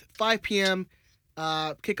 8th, 5 p.m.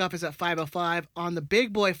 Kickoff is at 5:05 on the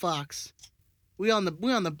Big Boy Fox. We on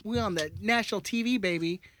the national TV,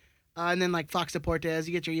 baby. And then Fox Deportes,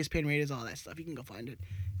 you get your ESPN ratings, all that stuff. You can go find it.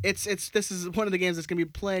 This is one of the games that's gonna be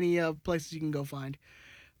plenty of places you can go find.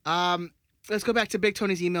 Let's go back to Big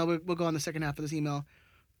Tony's email. We'll go on the second half of this email.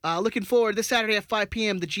 Looking forward, this Saturday at 5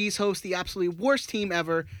 p.m., the G's host the absolutely worst team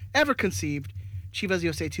ever conceived, Chivas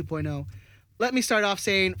USA 2.0. Let me start off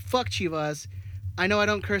saying, fuck Chivas. I know I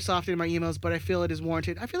don't curse often in my emails, but I feel it is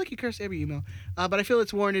warranted. I feel like you curse every email, but I feel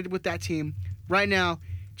it's warranted with that team. Right now,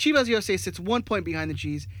 Chivas USA sits 1 point behind the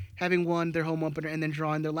G's, having won their home opener and then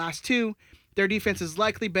drawn their last two. Their defense is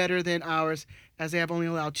likely better than ours, as they have only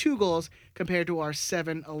allowed 2 goals compared to our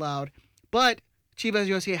 7 allowed. But Chivas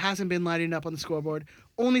USA hasn't been lighting up on the scoreboard,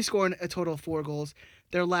 only scoring a total of 4 goals.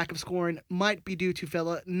 Their lack of scoring might be due to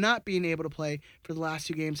Vela not being able to play for the last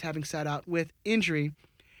 2 games, having sat out with injury.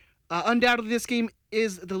 Undoubtedly, this game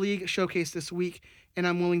is the league showcase this week, and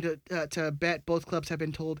I'm willing to bet both clubs have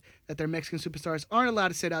been told that their Mexican superstars aren't allowed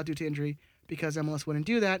to sit out due to injury, because MLS wouldn't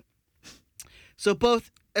do that. So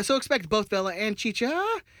expect both Vela and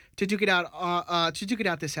Chicha to duke it out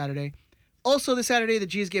this Saturday. Also, this Saturday, the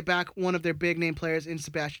G's get back one of their big-name players in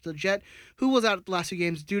Sebastian Lletget, who was out the last 2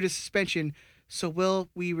 games due to suspension. So will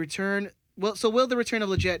the return of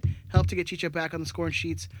Lletget help to get Chicha back on the scoring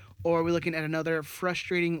sheets, or are we looking at another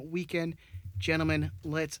frustrating weekend? Gentlemen,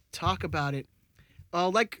 let's talk about it.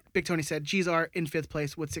 like Big Tony said, G's are in 5th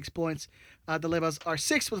place with 6 points. The Levas are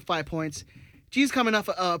 6th with 5 points. G's coming off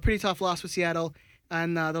a pretty tough loss with Seattle,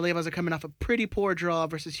 and the Levas are coming off a pretty poor draw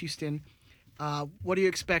versus Houston. What do you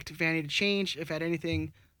expect Vanny to change, if at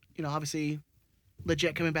anything? Obviously,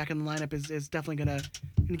 Legit coming back in the lineup is definitely gonna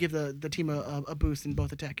give the team a boost in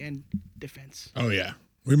both attack and defense. Oh yeah,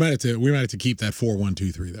 we might have to keep that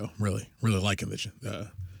 4-1-2-3 though. Really liking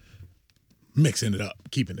the mixing it up,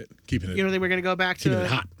 keeping it. You don't think we're gonna go back keeping to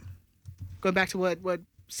it hot? Going back to what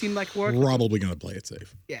seemed like work? Probably gonna play it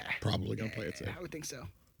safe. Yeah, Probably gonna play it safe. I would think so.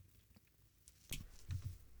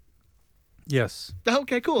 Yes.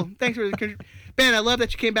 Okay, cool. Thanks for the Ben. I love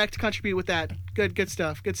that you came back to contribute with that. Good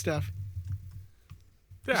stuff. Good stuff.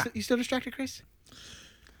 Yeah. You still distracted, Chris?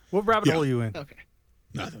 What rabbit Yeah. hole are you in? Okay.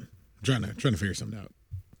 Nothing. I'm trying to figure something out.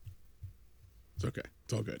 It's okay.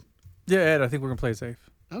 It's all good. Yeah, Ed, I think we're gonna play it safe.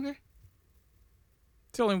 Okay.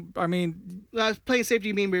 It's only, I mean, Playing safe, do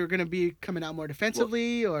you mean we were going to be coming out more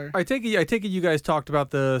defensively, or? I take it you guys talked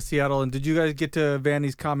about the Seattle, and did you guys get to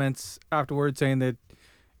Vanny's comments afterwards saying that,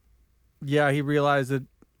 yeah, he realized that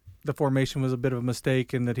the formation was a bit of a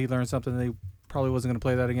mistake and that he learned something that he probably wasn't going to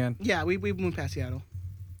play that again? Yeah, we moved past Seattle.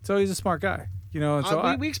 So he's a smart guy, And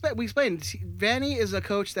so we explained. Vanny is a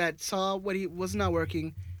coach that saw what he was not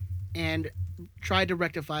working, and tried to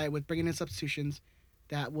rectify it with bringing in substitutions.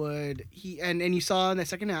 That would and you saw in the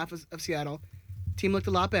second half of Seattle, team looked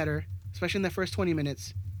a lot better, especially in the first 20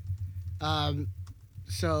 minutes.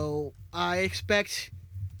 So I expect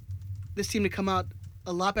this team to come out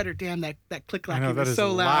a lot better. Damn, that click clacking is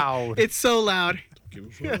so loud. It's so loud.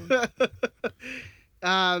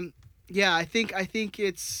 Yeah, I think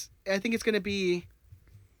it's gonna be.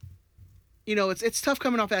 It's tough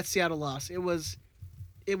coming off that Seattle loss. It was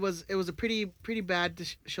a pretty bad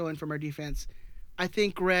showing from our defense. I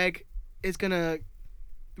think Greg is gonna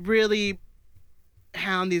really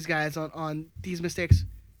hound these guys on these mistakes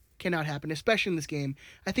cannot happen, especially in this game.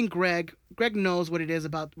 I think Greg knows what it is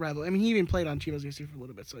about rivalry. I mean, he even played on Chivas UFC for a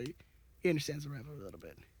little bit, so he understands the rivalry a little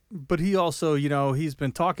bit. But he also, he's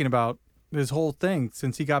been talking about this whole thing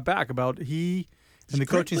since he got back about he and the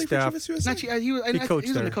coaching staff. He coached there. On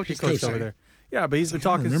the coaching he coached over there. Yeah, but he's been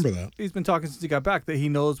talking. Remember that? He's been talking since he got back that he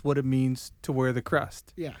knows what it means to wear the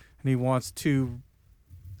crest. Yeah, and he wants to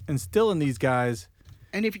instill in these guys.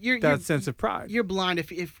 And if you're sense of pride, you're blind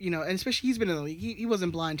if and especially he's been in the league. He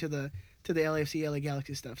wasn't blind to the LAFC, LA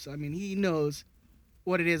Galaxy stuff. So I mean, he knows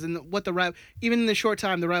what it is and what even in the short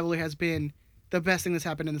time the rivalry has been the best thing that's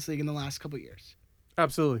happened in this league in the last couple of years.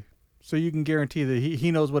 Absolutely. So you can guarantee that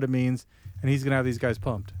he knows what it means, and he's gonna have these guys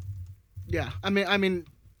pumped. Yeah, I mean,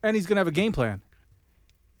 and he's gonna have a game plan.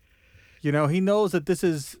 He knows that this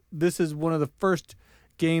is one of the first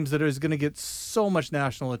games that is going to get so much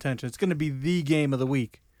national attention. It's going to be the game of the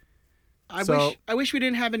week. I wish we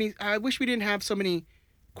didn't have so many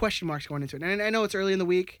question marks going into it. And I know it's early in the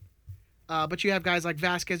week, but you have guys like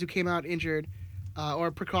Vasquez who came out injured,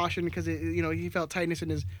 or precaution because he felt tightness in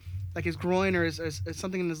his groin or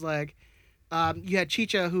something in his leg. You had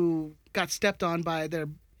Chicha who got stepped on by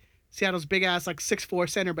Seattle's big ass 6'4"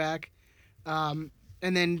 center back,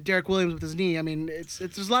 and then Derek Williams with his knee. I mean, there's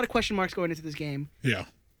a lot of question marks going into this game. Yeah.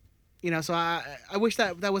 So I wish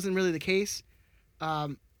that wasn't really the case.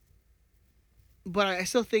 But I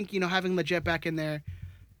still think, having Legit back in there,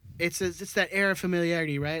 it's that air of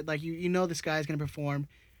familiarity, right? Like, this guy's going to perform.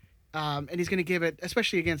 And he's going to give it,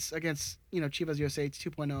 especially against Chivas USA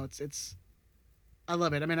 2.0. I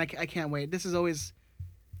love it. I mean, I can't wait. It's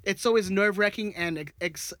always nerve-wracking and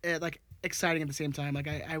exciting at the same time. Like,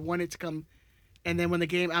 I want it to come. And then when the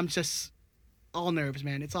game, I'm just all nerves,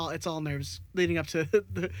 man. It's all nerves leading up to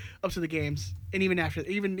the games, and even after,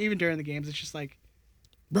 even during the games, it's just like,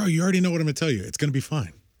 bro, you already know what I'm gonna tell you. It's gonna be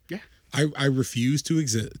fine. Yeah. I refuse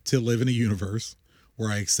to live in a universe where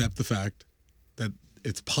I accept the fact that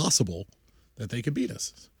it's possible that they could beat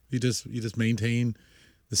us. You just maintain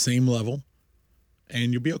the same level,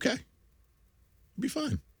 and you'll be okay. You'll be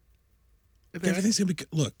fine. Everything's gonna be good.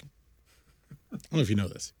 Look, I don't know if you know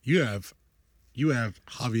this. You have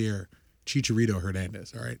Javier Chicharito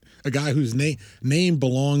Hernandez, all right? A guy whose name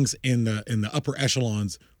belongs in the upper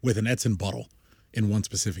echelons with an Edson Buttle in one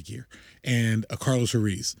specific year, and a Carlos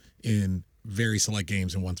Ruiz in very select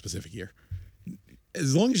games in one specific year.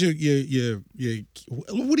 As long as you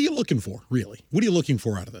what are you looking for, really? What are you looking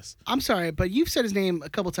for out of this? I'm sorry, but you've said his name a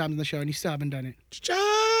couple times in the show, and you still haven't done it. There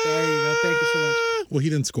you go. Thank you so much. Well, he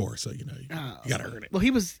didn't score, so you gotta earn it. Well,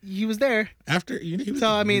 he was there. After he was, so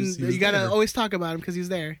I mean, you gotta there. always talk about him because he's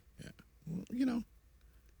there.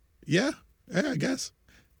 Yeah. I guess.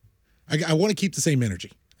 I want to keep the same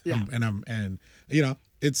energy. Yeah.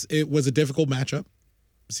 It was a difficult matchup.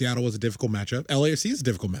 Seattle was a difficult matchup. LAFC is a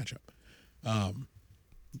difficult matchup.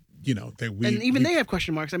 They have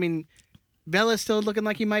question marks. I mean, Vela's still looking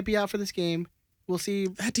like he might be out for this game. We'll see.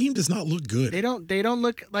 That team does not look good. They don't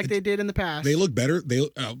look like they did in the past. They look better.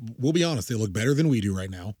 We'll be honest. They look better than we do right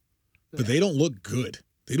now, but they don't look good.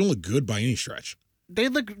 They don't look good by any stretch. They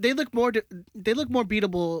look more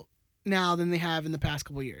beatable now than they have in the past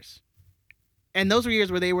couple of years. And those were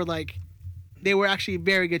years where they were actually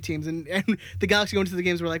very good teams, and the Galaxy going to the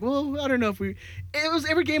games were like, well, I don't know if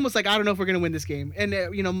every game was like, I don't know if we're going to win this game. And,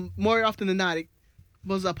 more often than not, it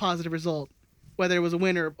was a positive result, whether it was a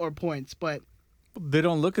win or points. But they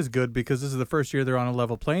don't look as good because this is the first year they're on a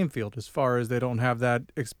level playing field as far as they don't have that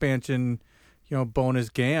expansion, bonus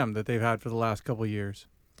GAM that they've had for the last couple of years.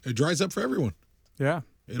 It dries up for everyone. Yeah.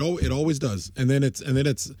 It always does. And then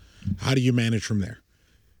it's how do you manage from there?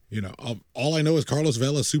 All I know is Carlos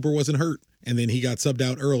Vela super wasn't hurt, and then he got subbed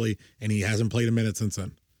out early, and he hasn't played a minute since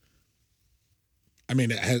then. I mean,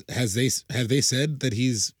 have they said that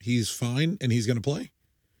he's fine and he's going to play?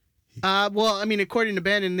 Well, I mean, according to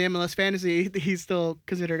Ben in the MLS Fantasy, he's still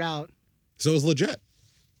considered out. So is Leggett.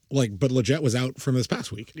 But Leggett was out from this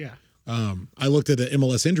past week. Yeah. I looked at the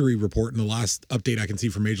MLS injury report, and the last update I can see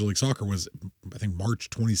from Major League Soccer was, I think, March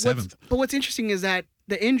 27th. But what's interesting is that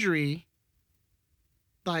the injury,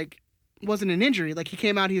 wasn't an injury. He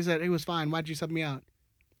came out, he said he was fine. Why'd you sub me out?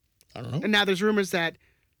 I don't know. And now there's rumors that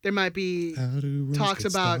there might be talks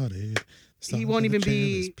about he won't even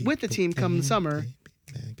be with the team come the summer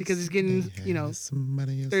because he's getting,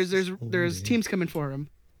 there's teams coming for him.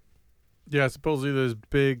 Yeah, supposedly there's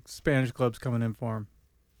big Spanish clubs coming in for him.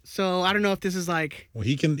 So I don't know if this is well,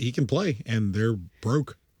 he can play, and they're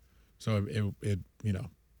broke, so it's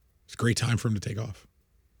a great time for him to take off.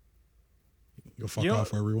 Go fuck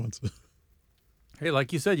off wherever he wants. Hey,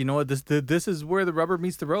 like you said, you know what? This is where the rubber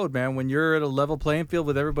meets the road, man. When you're at a level playing field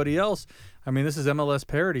with everybody else, I mean, this is MLS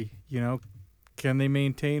parity. Can they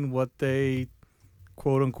maintain what they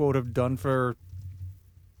quote unquote have done for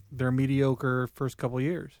their mediocre first couple of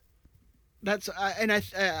years? That's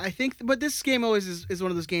I think, but this game always is one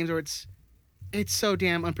of those games where it's so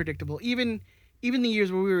damn unpredictable. Even the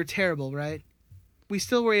years where we were terrible, right? We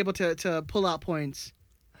still were able to pull out points.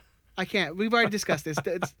 I can't. We've already discussed this.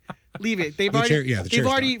 Leave it. They've already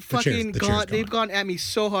gone at me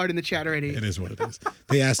so hard in the chat already. It is what it is.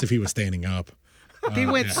 They asked if he was standing up. They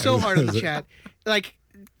went so hard in the chat,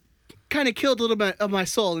 kind of killed a little bit of my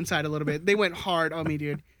soul inside a little bit. They went hard on me,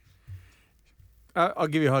 dude. I'll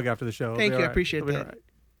give you a hug after the show. Thank you. I appreciate that.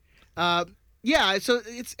 Right. Yeah. So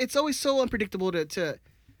it's always so unpredictable to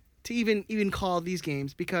even call these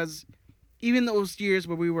games, because even those years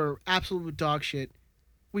where we were absolute dog shit,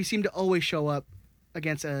 we seem to always show up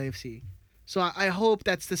against LAFC. So I hope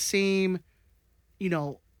that's the same,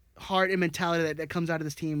 heart and mentality that comes out of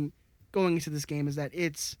this team going into this game, is that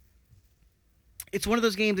it's one of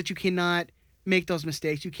those games that you cannot make those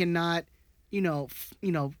mistakes. You cannot,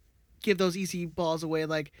 give those easy balls away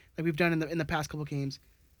like we've done in the past couple games.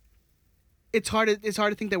 It's hard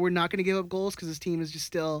to think that we're not going to give up goals, because this team is just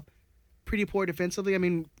still pretty poor defensively. I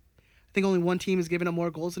mean, I think only one team has given up more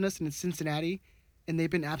goals than us, and it's Cincinnati, and they've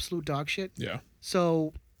been absolute dog shit. Yeah.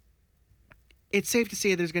 So it's safe to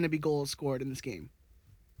say there's going to be goals scored in this game.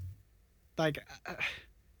 I'm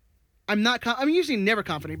usually never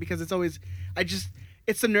confident, because it's always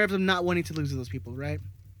it's the nerves of not wanting to lose to those people, right?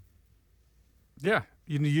 Yeah,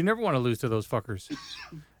 you never want to lose to those fuckers.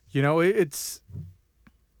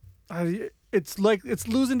 It's like it's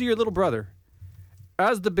losing to your little brother.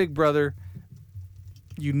 As the big brother,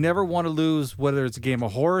 you never want to lose, whether it's a game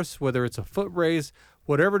of horse, whether it's a foot race,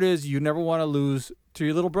 whatever it is. You never want to lose to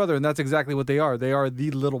your little brother, and that's exactly what they are. They are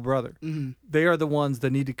the little brother. Mm-hmm. They are the ones that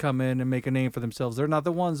need to come in and make a name for themselves. They're not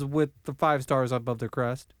the ones with the 5 stars above their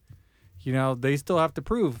crest. They still have to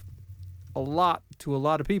prove a lot to a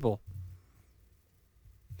lot of people.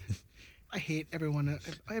 I hate everyone.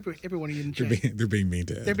 Everyone in the chat. They're being mean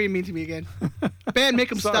to Ed. They're being mean to me again. Ben, make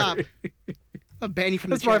them stop. I'll ban you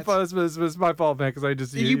from the chat. That's my fault, man, because I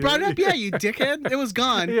just... You brought it up? Yeah, you dickhead. It was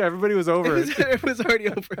gone. Yeah, everybody was over it. It was already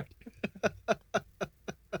over.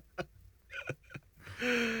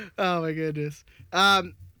 Oh, my goodness.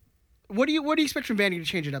 What do you expect from Vandy to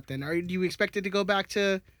change it up then? Do you expect it to go back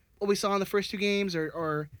to what we saw in the first 2 games?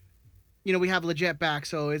 Or we have Leggett back,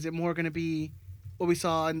 so is it more going to be what we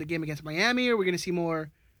saw in the game against Miami, or are we going to see a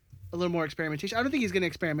little more experimentation? I don't think he's going to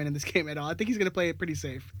experiment in this game at all. I think he's going to play it pretty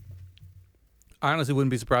safe. I honestly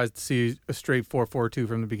wouldn't be surprised to see a straight 4-4-2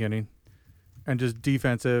 from the beginning, and just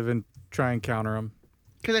defensive and try and counter them.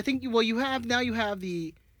 Because I think you have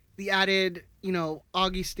the added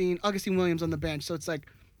Augustine Williams on the bench, so it's like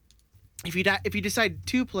if you decide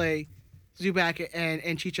to play Zubac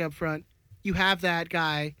and Chicha up front, you have that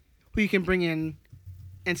guy who you can bring in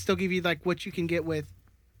and still give you like what you can get with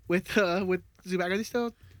Zubac. Are they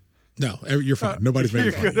still? No, you're fine. Nobody's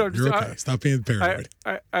making fun. You're okay. Stop being paranoid.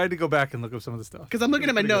 I had to go back and look up some of the stuff. Because I'm looking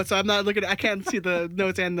at my notes, so I'm not looking. I can't see the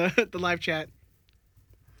notes and the live chat.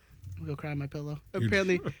 I'm gonna go cry on my pillow.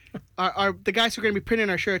 Apparently, the guys who are gonna be printing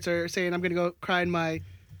our shirts are saying I'm gonna go cry in my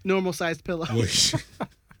normal sized pillow. Have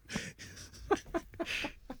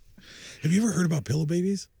you ever heard about pillow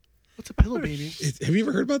babies? What's a pillow baby? Have you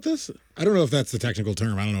ever heard about this? I don't know if that's the technical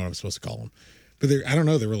term. I don't know what I'm supposed to call them. But I don't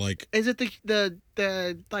know. They were like. Is it the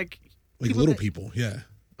like little people? Yeah.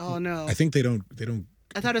 Oh no. I think they don't.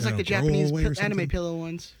 I thought it was like the Japanese anime pillow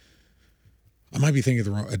ones. I might be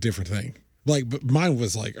thinking a different thing. Like, but mine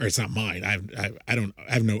was like, or it's not mine. I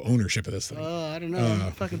have no ownership of this thing. Oh, I don't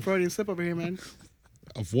know. Fucking Freudian slip over here, man.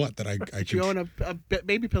 Of what that I you own a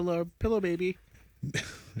baby pillow, pillow baby.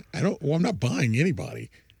 I don't. Well, I'm not buying anybody.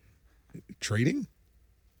 Trading,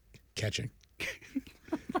 catching.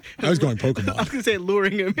 I was going Pokemon. I was gonna say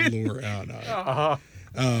luring him in. Lure. Oh no.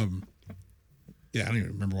 Yeah, I don't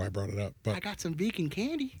even remember why I brought it up. But I got some vegan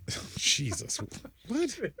candy. Jesus,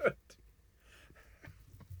 what?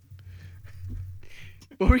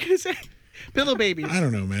 What were you gonna say? Pillow babies. I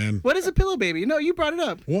don't know, man. What is a pillow baby? No, you brought it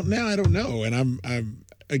up. Well, now I don't know, and I'm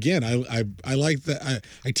again. I like that.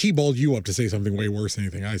 I t-balled you up to say something way worse than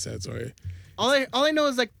anything I said. So all I know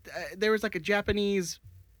is like there was like a Japanese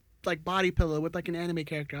like body pillow with like an anime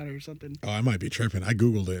character on it or something. Oh, I might be tripping. I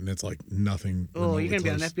googled it and it's like nothing. Oh, you're gonna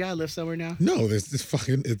be on an FBI list somewhere now. No,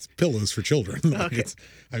 it's pillows for children. Like Okay.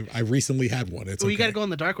 I recently had one. It's well, okay. you got to go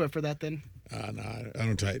on the dark web for that then. No, I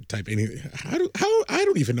don't type anything. How I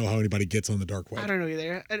don't even know how anybody gets on the dark web. I don't know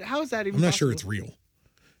either. How is that even? I'm not possible? sure it's real,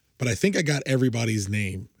 but I think I got everybody's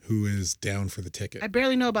name who is down for the ticket. I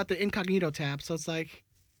barely know about the incognito tab, so it's like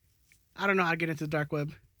I don't know how to get into the dark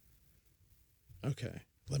web. Okay,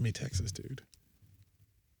 let me text this dude.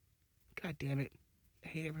 God damn it. I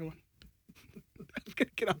hate everyone. I'm going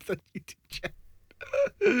to get off the YouTube chat.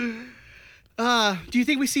 Do you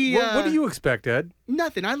think we see... What do you expect, Ed?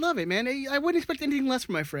 Nothing. I love it, man. I wouldn't expect anything less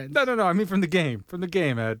from my friends. No. I mean from the game. From the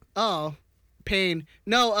game, Ed. Oh, pain.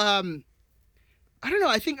 No, I don't know.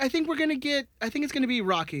 I think we're going to get... I think it's going to be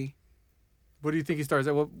Rocky. What do you think he starts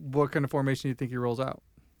at? What kind of formation do you think he rolls out?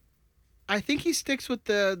 I think he sticks with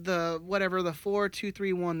the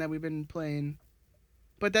 4-2-3-1 that we've been playing.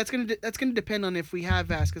 But that's gonna depend on if we have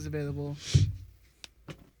Vasquez available.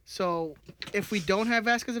 So if we don't have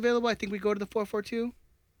Vasquez available, I think we go to the 4-4-2.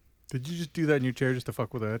 Did you just do that in your chair just to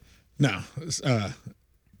fuck with Ed? No,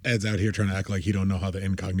 Ed's out here trying to act like he don't know how the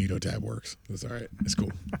incognito tab works. That's all right. It's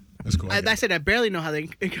cool. That's cool. I said I barely know how the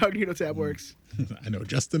incognito tab works. I know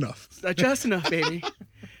just enough. Just enough, baby.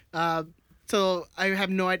 So I have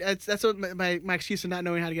no idea. That's what my excuse for not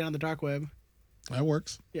knowing how to get on the dark web. That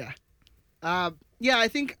works. Yeah. Yeah, I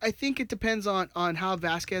think it depends on how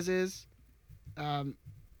Vasquez is.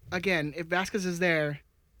 Again, if Vasquez is there,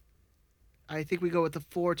 I think we go with the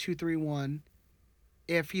 4-2-3-1.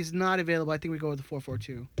 If he's not available, I think we go with the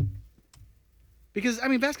 4-4-2. Because I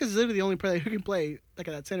mean, Vasquez is literally the only player who can play like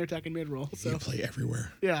that center attacking mid role. So You can play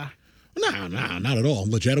everywhere. yeah. No, not at all.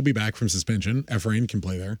 Leggett will be back from suspension. Efrain can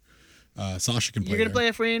play there. Sasha can play. You're gonna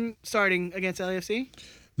there. play Efrain starting against LAFC?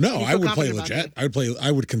 No, You I feel would play confident about Leggett.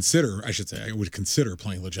 I would consider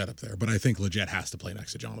playing Leggett up there, but I think Leggett has to play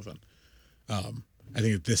next to Jonathan. I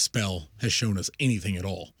think if this spell has shown us anything at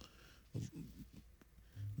all,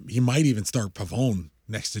 he might even start Pavone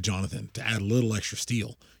next to Jonathan to add a little extra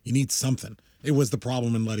steel. You need something. It was the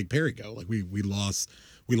problem in letting Perry go. Like we lost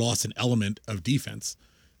an element of defense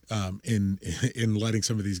in letting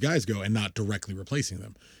some of these guys go and not directly replacing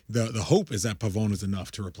them. The hope is that Pavone is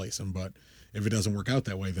enough to replace him, but if it doesn't work out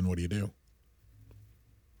that way, then what do you do?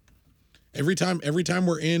 Every time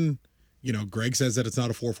we're in, Greg says that it's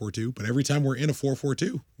not a 4-4-2, but every time we're in a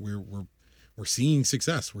 4-4-2, we're seeing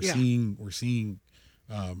success. We're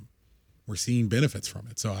seeing benefits from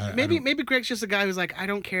it. So maybe Greg's just a guy who's like, I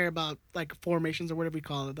don't care about like formations or whatever we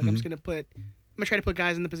call it. Like I'm just gonna try to put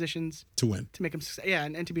guys in the positions to win, to make them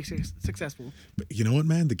and to be successful. But you know what,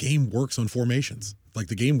 man? The game works on formations. Like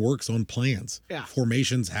the game works on plans. Yeah.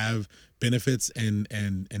 Formations have benefits and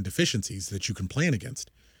deficiencies that you can plan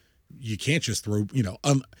against. You can't just throw,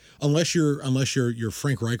 unless you're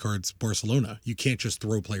Frank Rijkaard's Barcelona, you can't just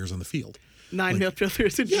throw players on the field. 9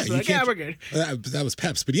 midfielders and just we're good. That was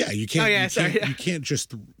Pep's, but yeah, you can't. You can't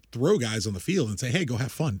just throw guys on the field and say, "Hey, go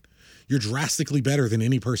have fun." You're drastically better than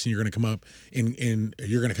any person you're going to come up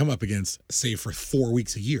you're going to come up against, say, for 4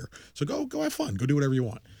 weeks a year. So go have fun. Go do whatever you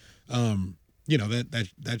want.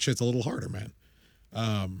 that shit's a little harder, man.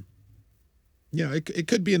 It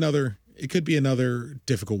could be another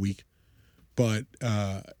difficult week, but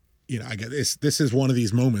I guess this is one of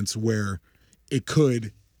these moments where it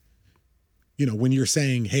could, when you're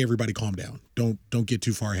saying, hey, everybody calm down, don't get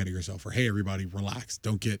too far ahead of yourself, or hey, everybody relax,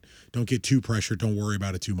 don't get too pressured, don't worry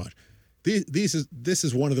about it too much. This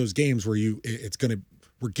is one of those games where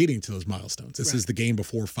we're getting to those milestones. This is the game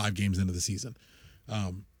before 5 games into the season.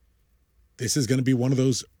 This is going to be one of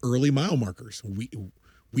those early mile markers.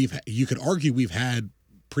 You could argue we've had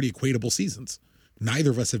pretty equatable seasons.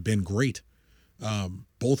 Neither of us have been great.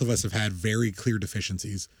 Both of us have had very clear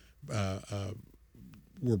deficiencies.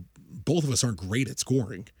 Both of us aren't great at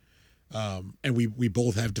scoring, and we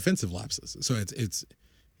both have defensive lapses. So it's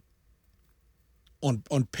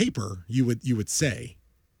on paper you would say,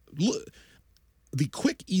 look, the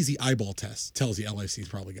quick easy eyeball test tells you LAFC's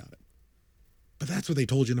probably got it. But that's what they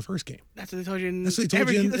told you in the first game. That's what they told you in this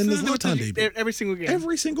Zlatan debut. Every single game.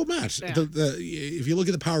 Every single match. Yeah. If you look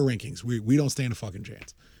at the power rankings, we don't stand a fucking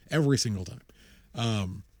chance. Every single time. I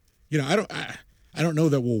don't know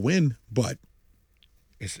that we'll win, but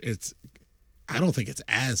it's I don't think it's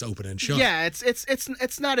as open and shut. Yeah,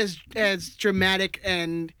 it's not as dramatic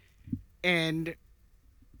and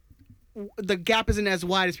the gap isn't as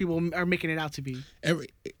wide as people are making it out to be. As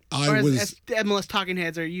MLS talking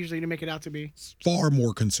heads are usually to make it out to be. Far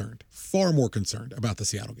more concerned about the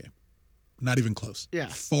Seattle game. Not even close. Yeah.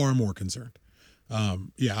 Far more concerned.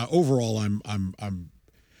 Overall I'm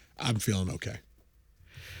feeling okay.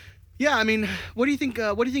 Yeah, I mean, what do you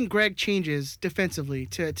think Greg changes defensively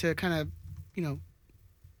to kind of,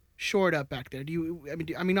 shore it up back there?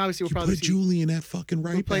 Obviously we'll probably put Julian at fucking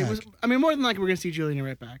right back. More than likely we're going to see Julian at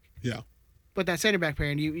right back. Yeah. But that center back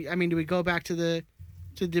pair, do we go back to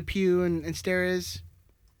DePuy and Steres?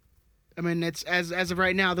 I mean, it's as of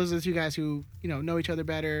right now, those are the two guys who, know each other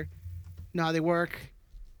better, know how they work.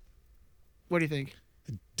 What do you think?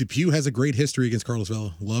 DePuy has a great history against Carlos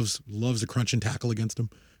Vela. Loves the crunch and tackle against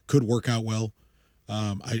him. Could work out well.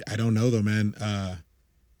 I don't know though, man.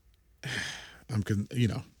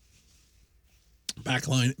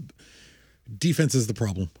 Backline defense is the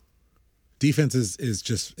problem. Defense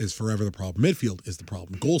is forever the problem. Midfield is the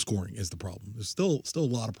problem. Goal scoring is the problem. There's still a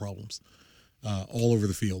lot of problems all over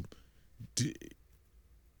the field.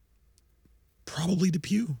 Probably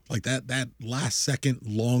DePuy, like that last second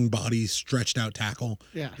long body stretched out tackle.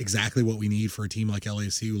 Yeah, exactly what we need for a team like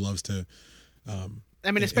LAFC who loves to.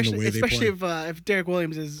 Especially if Derek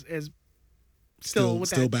Williams is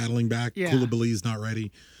still battling back. Yeah. Koulibaly's not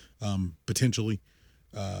ready, potentially.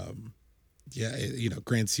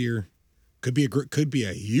 Grand Cyr could be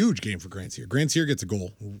a huge game for Grand Cyr. Grand Cyr gets a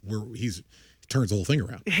goal where he turns the whole thing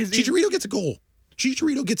around. Chicharito gets a goal.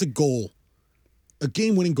 Chicharito gets a goal, a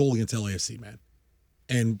game-winning goal against LAFC, man.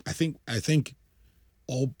 And I think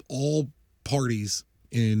all parties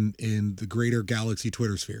in the greater Galaxy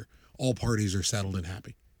Twitter sphere, all parties are settled and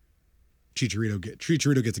happy.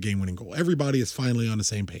 Chicharito gets a game-winning goal. Everybody is finally on the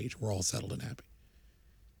same page. We're all settled and happy.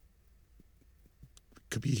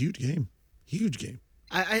 Could be a huge game. Huge game.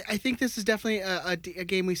 I think this is definitely a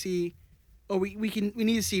game we see, or we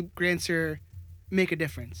need to see Grand Cyr make a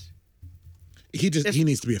difference. He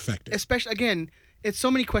needs to be effective. Especially again, it's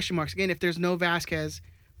so many question marks. Again, if there's no Vasquez,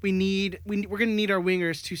 we're gonna need our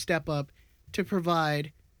wingers to step up to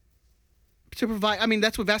provide. I mean,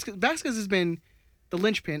 that's what Vasquez has been the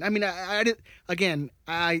linchpin. I mean, I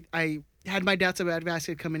had my doubts about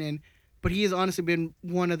Vasquez coming in, but he has honestly been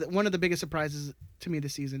one of the biggest surprises to me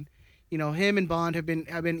this season. Him and Bond have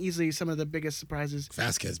been easily some of the biggest surprises.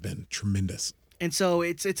 Vasquez has been tremendous. And so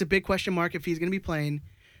it's a big question mark if he's going to be playing.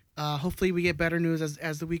 Hopefully we get better news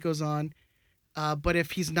as the week goes on. But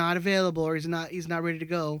if he's not available or he's not ready to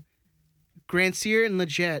go, Grand Cyr and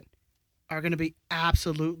Lletget are going to be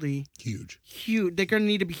absolutely huge. They're going to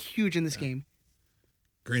need to be huge in this game.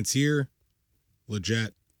 Grand Cyr,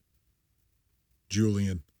 Lletget,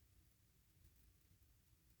 Julian,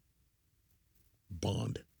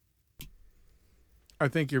 Bond. I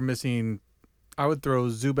think you're missing. I would throw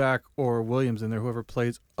Zubac or Williams in there. Whoever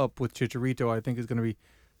plays up with Chicharito, I think, is going to be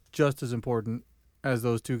just as important as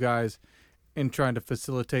those two guys in trying to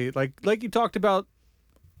facilitate. Like you talked about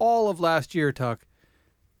all of last year, Tuck.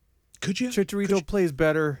 Chicharito plays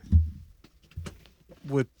better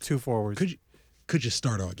with two forwards. Could you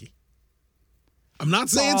start Augie? I'm not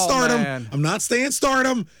saying start him. Man. I'm not saying start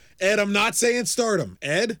him. Ed, I'm not saying start him.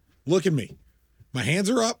 Ed, look at me. My hands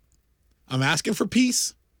are up. I'm asking for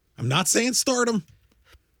peace. I'm not saying start him.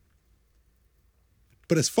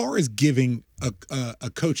 But as far as giving a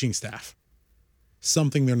coaching staff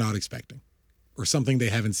something they're not expecting or something they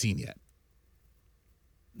haven't seen yet,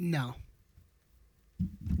 No.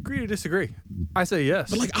 Agree to disagree. I say yes.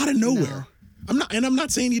 But like out of nowhere. I'm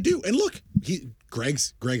not saying you do. And look,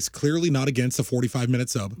 Greg's clearly not against the 45-minute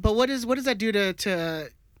sub. But what does that do to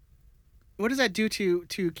what does that do to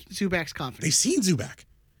Zubac's confidence? They've seen Zubak.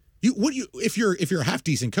 If you're a half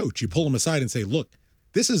decent coach, you pull him aside and say, look,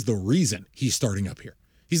 this is the reason he's starting up here.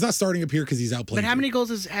 He's not starting up here because he's outplayed. But how many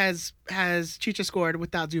goals has Chicha scored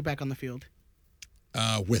without Zubak on the field?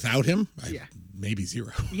 Without him, Yeah. Maybe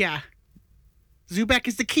 0. Yeah. Zubak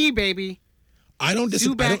is the key, baby. I don't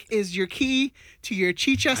disagree. Zubak is your key to your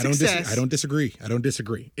Chicha success. I don't disagree.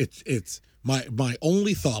 It's my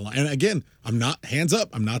only thought line. And again, I'm not hands up.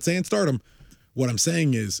 I'm not saying start him. What I'm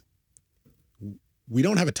saying is we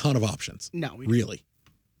don't have a ton of options. No, we really.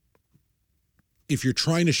 If you're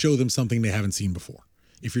trying to show them something they haven't seen before,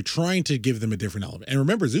 if you're trying to give them a different element, and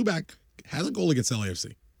remember, Zubak has a goal against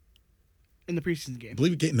LAFC. In the preseason game. I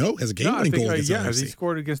believe has a game-winning goal against LAFC. He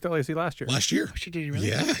scored against LAFC last year. Last year. Oh, did he really?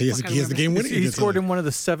 Yeah, he has the game-winning. He scored in one of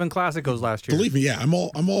the 7 Clásicos last year. Believe me, yeah, I'm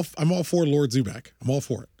all for Lord Zubak. I'm all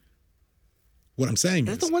for it. What I'm saying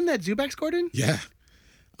is the one that Zubak scored in? Yeah.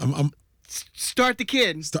 I'm start the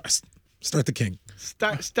kid. Start the king.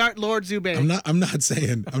 Start Lord Zubak. I'm not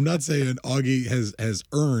saying Augie has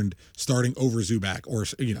earned starting over Zubak, or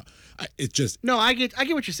it's just no. I get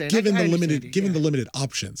what you're saying. Given the limited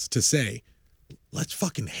options to say, let's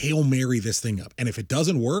fucking Hail Mary this thing up, and if it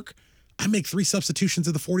doesn't work, I make 3 substitutions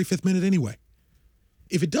at the 45th minute anyway.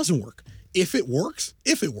 If it doesn't work, if it works,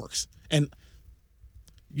 and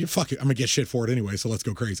you fuck it, I'm gonna get shit for it anyway, so let's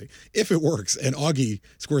go crazy. If it works and Augie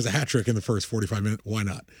scores a hat trick in the first 45 minutes, why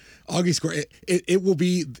not? Augie score it will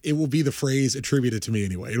be the phrase attributed to me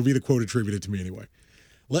anyway. It'll be the quote attributed to me anyway.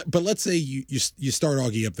 But let's say you start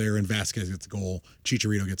Augie up there and Vasquez gets a goal,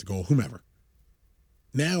 Chicharito gets a goal, whomever.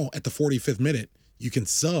 Now at the 45th minute, you can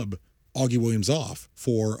sub Augie Williams off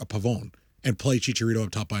for a Pavón and play Chicharito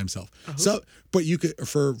up top by himself. Uh-huh. So, but you could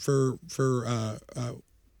for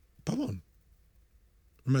Pavón.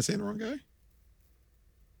 Am I saying the wrong guy?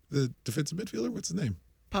 The defensive midfielder? What's his name?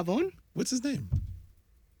 Pavón? What's his name?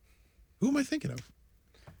 Who am I thinking of?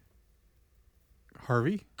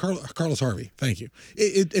 Harvey? Carlos Harvey. Thank you.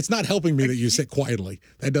 It's not helping me that you sit quietly.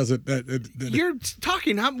 That doesn't... You're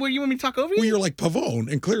talking. What, you want me to talk over you? Well, you're like Pavón,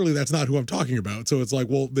 and clearly that's not who I'm talking about. So it's like,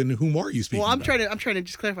 well, then whom are you speaking about? I'm trying to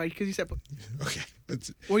just clarify because you said... Okay.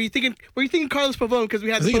 Were you thinking Carlos Pavón because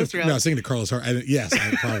we had the poster out? No, I was thinking of Carlos Harvey. Yes,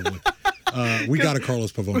 probably. We got a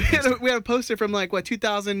Carlos Pavón poster. We had a poster from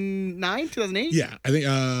 2009, 2008? Yeah, I think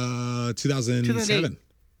 2007.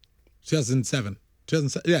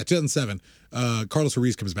 2007. Carlos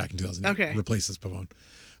Ruiz comes back in 2008. Okay. Replaces Pavón.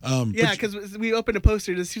 Because we opened a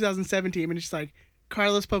poster this 2017 and it's just like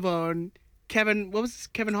Carlos Pavón, Kevin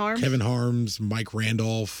Harms? Kevin Harms, Mike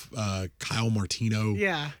Randolph, Kyle Martino,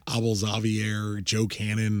 Abel Xavier, Joe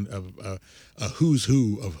Cannon, a who's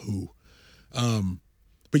who of who.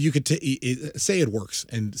 But you could say it works,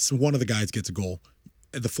 and one of the guys gets a goal.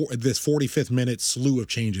 This 45th minute slew of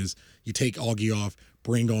changes, you take Augie off,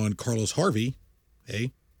 bring on Carlos Harvey,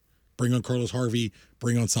 bring on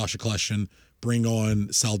Sasha Kljestan, bring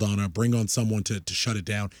on Saldana, bring on someone to shut it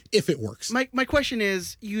down, if it works. My question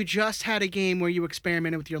is, you just had a game where you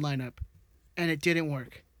experimented with your lineup, and it didn't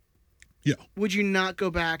work. Yeah. Would you not go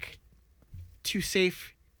back to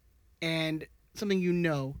safe and something you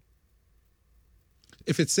know?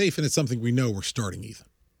 If it's safe and it's something we know, we're starting Ethan.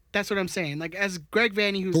 That's what I'm saying. Like, as Greg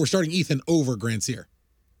Vanney, but we're starting Ethan over Grandsir.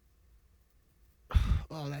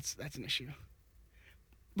 Oh, that's an issue.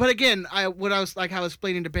 But again, I was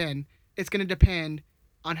explaining to Ben, it's going to depend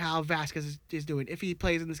on how Vasquez is doing. If he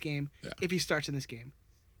plays in this game, if he starts in this game.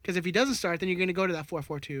 Because if he doesn't start, then you're going to go to that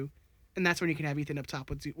 4-4-2, and that's when you can have Ethan up top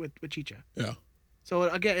with Chicha. Yeah. So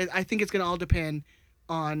again, I think it's going to all depend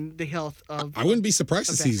on the health of. I wouldn't be surprised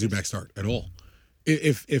to see Zubak start at all.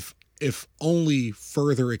 If only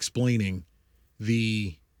further explaining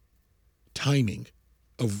the timing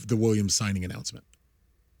of the Williams signing announcement.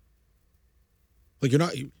 Like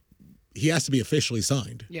he has to be officially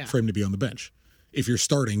signed for him to be on the bench. If you're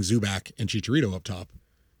starting Zubak and Chicharito up top,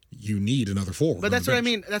 you need another forward. But that's what I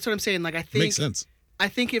mean. That's what I'm saying. Like, I think makes sense. I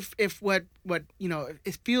think if what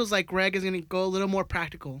it feels like Greg is going to go a little more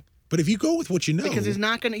practical. But if you go with what you know, because he's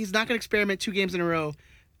not going to experiment 2 games in a row.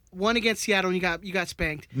 One against Seattle, and you got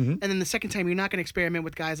spanked, and then the second time you're not going to experiment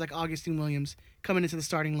with guys like Augustine Williams coming into the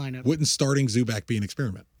starting lineup. Wouldn't starting Zubak be an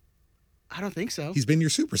experiment? I don't think so. He's been your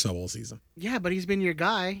super sub all season. Yeah, but he's been your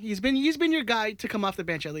guy. He's been your guy to come off the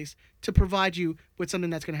bench at least to provide you with something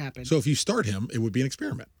that's going to happen. So if you start him, it would be an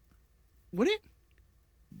experiment. Would it?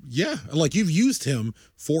 Yeah, like you've used him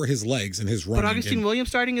for his legs and his running. But Augustine Williams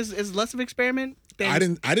starting is less of an experiment. I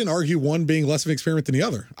didn't argue one being less of an experiment than the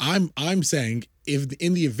other. I'm saying if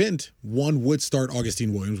in the event one would start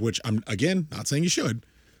Augustine Williams, which I'm again not saying you should,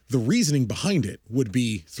 the reasoning behind it would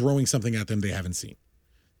be throwing something at them they haven't seen.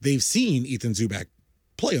 They've seen Ethan Zubak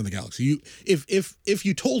play on the Galaxy. If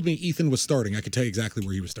you told me Ethan was starting, I could tell you exactly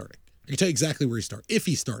where he was starting. I could tell you exactly where he's starting if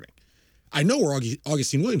he's starting. I know where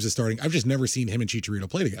Augustine Williams is starting. I've just never seen him and Chicharito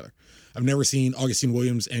play together. I've never seen Augustine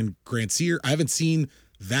Williams and Grant Sear. I haven't seen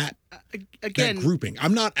that grouping.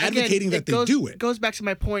 I'm not advocating that they do it. It goes back to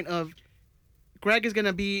my point of Greg is going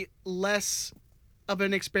to be less of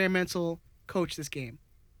an experimental coach this game.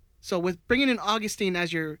 So with bringing in Augustine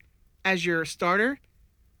as your starter,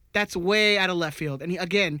 that's way out of left field. And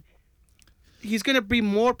he's going to be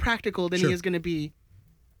more practical than he is going to be,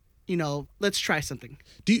 let's try something.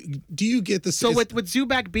 Do you get the... So with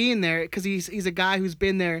Zubak being there, because he's a guy who's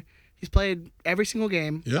been there, he's played every single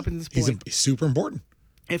game up to this point. He's super important.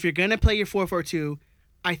 If you're going to play your 4-4-2,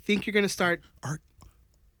 I think you're going to start...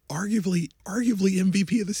 Arguably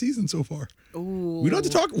MVP of the season so far. Ooh. We don't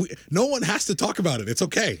have to talk... no one has to talk about it. It's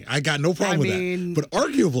okay. I got no problem with that. But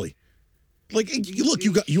arguably... Look,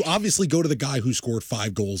 you obviously go to the guy who scored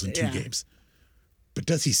 5 goals in 2 games. But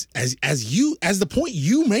does he, as the point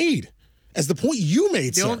you made, does the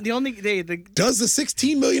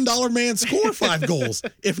 $16 million man score 5 goals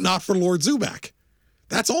if not for Lord Zubak?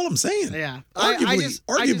 That's all I'm saying. Yeah. Arguably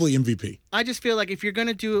MVP. I just feel like if you're going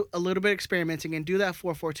to do a little bit of experimenting and do that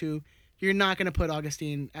 4-4-2, you're not going to put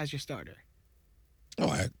Augustine as your starter. Oh,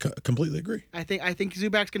 I completely agree. I think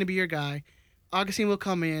Zubak's going to be your guy. Augustine will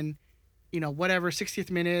come in, 60th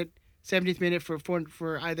minute, 70th minute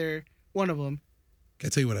for either one of them. Can I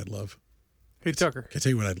tell you what I'd love? Hey, Tucker. Can I tell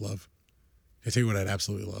you what I'd love? Can I tell you what I'd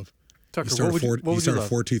absolutely love? Tucker, you start what would you love?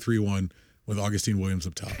 4-2-3-1 with Augustine Williams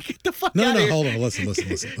up top. Get the fuck out of here. Hold on. Listen.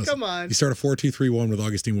 Come on. You start a 4-2-3-1 with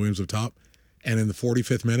Augustine Williams up top, and in the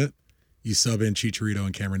 45th minute, you sub in Chicharito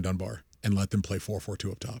and Cameron Dunbar and let them play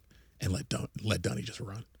 4-4-2 up top and let Dunny just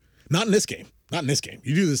run. Not in this game.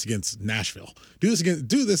 You do this against Nashville. Do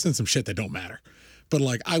this in some shit that don't matter. But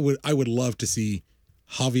I would love to see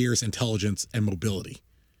Javier's intelligence and mobility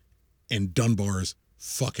and Dunbar's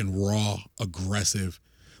fucking raw, aggressive,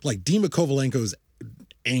 Dima Kovalenko's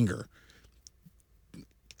anger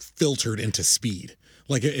filtered into speed.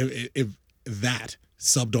 If that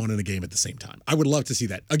subbed on in a game at the same time. I would love to see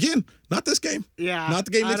that. Again, not this game. Yeah. Not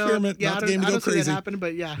the game to experiment. Not the game to go crazy. That happen,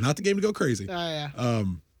 but yeah. Not the game to go crazy. Yeah.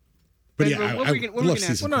 But Ben, yeah, what I were we would love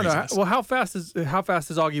to see gonna some ask? Well, how fast is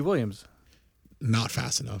Augie Williams? Not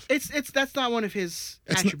fast enough. That's not one of his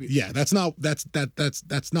attributes. That's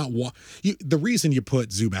not what the reason you put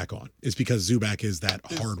Zubak on is because Zubak is that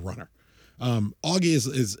hard runner. Augie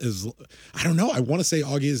is I don't know. I want to say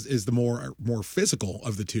Augie is the more physical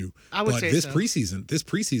of the two. I would say this so.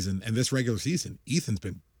 preseason and this regular season, Ethan's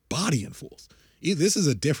been bodying fools. This is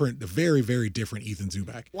a very, very different Ethan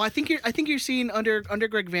Zubak. Well, I think you're seeing under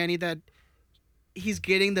Greg Vanney that he's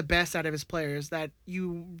getting the best out of his players that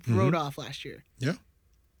you wrote off last year. Yeah.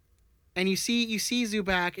 And you see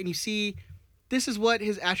Zubak and you see this is what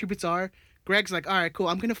his attributes are. Greg's like, all right, cool.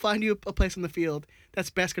 I'm going to find you a place on the field that's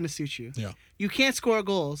best going to suit you. Yeah. You can't score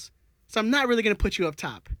goals, so I'm not really going to put you up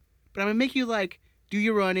top. But I'm going to make you do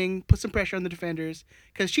your running, put some pressure on the defenders,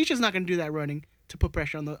 because Chicha's not going to do that running to put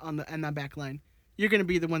pressure on that back line. You're going to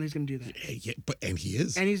be the one who's going to do that. Yeah, and he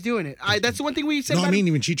is. And he's doing it. That's the one thing we said. No, about I mean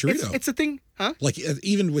him. even Chicharito. It's a thing, huh?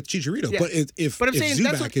 Even with Chicharito. Yeah. But I'm saying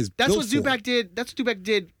Zubak that's what Zubak did. That's what Zubak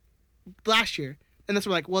did last year, and that's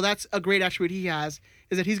what that's a great attribute he has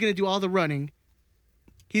is that he's going to do all the running.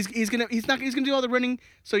 He's gonna do all the running.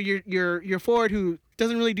 So your forward who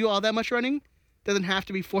doesn't really do all that much running doesn't have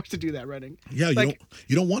to be forced to do that running. Yeah,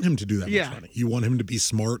 you don't want him to do that much running. You want him to be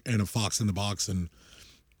smart and a fox in the box and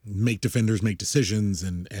make defenders make decisions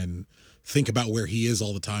and think about where he is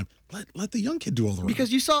all the time. Let the young kid do all the running.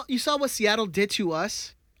 Because you saw what Seattle did to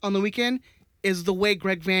us on the weekend is the way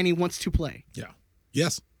Greg Vanney wants to play. Yeah.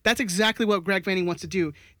 Yes. That's exactly what Greg Vanney wants to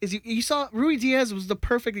do. Is you saw Rui Diaz was the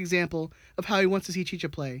perfect example of how he wants to see Chicha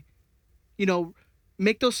play.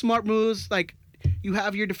 Make those smart moves. You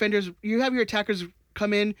have your defenders, you have your attackers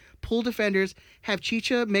come in, pull defenders, have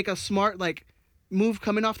Chicha make a smart move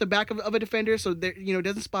coming off the back of a defender so that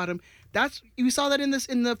doesn't spot him. You saw that in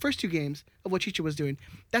the first 2 games of what Chicha was doing.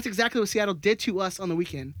 That's exactly what Seattle did to us on the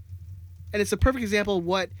weekend, and it's a perfect example of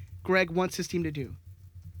what Greg wants his team to do.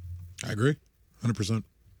 I agree, 100%.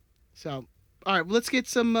 So, all right, let's get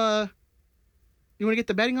some. You want to get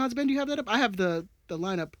the betting odds, Ben? Do you have that up? I have the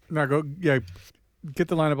lineup. No, go. Yeah, get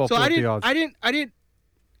the lineup. So the odds.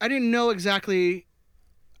 I didn't know exactly.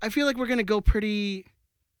 I feel like we're gonna go pretty.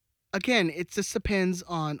 Again, it just depends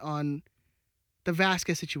on the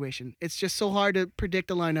Vasquez situation. It's just so hard to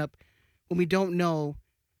predict a lineup when we don't know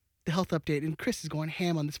the health update. And Chris is going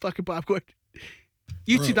ham on this fucking popcorn.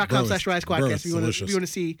 YouTube.com/RiotSquadcast if you want to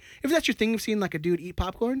see, if that's your thing of seeing like a dude eat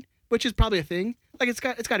popcorn, which is probably a thing. Like it's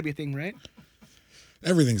got to be a thing, right?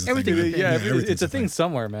 Everything's a thing. Yeah, it's a thing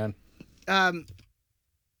somewhere, man.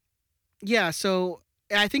 Yeah, so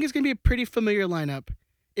I think it's going to be a pretty familiar lineup.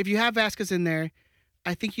 If you have Vasquez in there,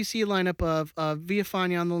 I think you see a lineup of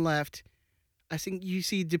Villafana on the left. I think you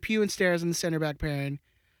see Depew and Steres in the center back pairing.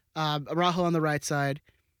 Araujo on the right side.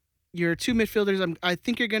 Your two midfielders, I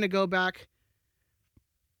think you're going to go back.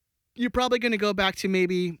 You're probably going to go back to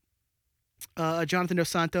maybe Jonathan Dos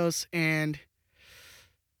Santos, and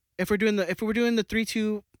if we're doing the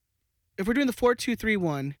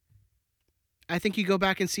 4-2-3-1, I think you go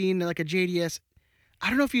back and see like a JDS. I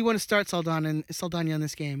don't know if you want to start Saldana in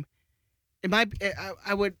this game. I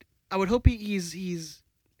would hope he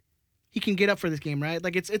can get up for this game, right?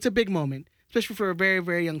 Like it's a big moment, especially for a very,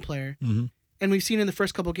 very young player. Mm-hmm. And we've seen in the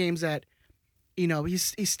first couple games that,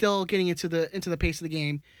 he's still getting into the pace of the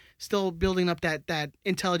game, still building up that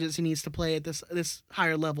intelligence he needs to play at this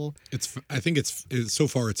higher level. I think it's so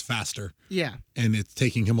far it's faster. Yeah. And it's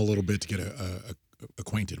taking him a little bit to get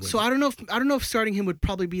acquainted with. So I don't know if starting him would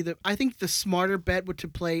probably be I think the smarter bet would to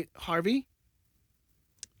play Harvey.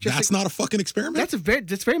 That's not a fucking experiment. That's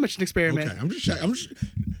very much an experiment. Okay, I'm just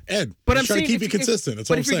Ed. But I'm trying to keep you consistent. That's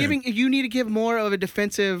what I'm saying. You need to give more of a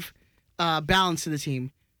defensive balance to the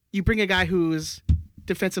team. You bring a guy who's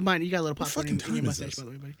defensive minded. You got a little popcorn in your mustache, by the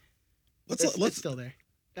way, buddy. It's still there.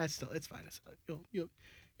 It's fine. You're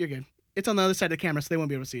good. It's on the other side of the camera, so they won't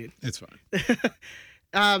be able to see it. It's fine.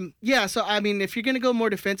 Yeah. So I mean, if you're gonna go more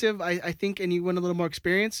defensive, I think, and you want a little more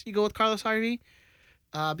experience, you go with Carlos Harvey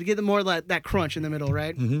to get the more that crunch in the middle,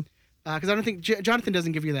 right? Mm-hmm. Because I don't think Jonathan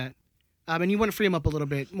doesn't give you that, and you want to free him up a little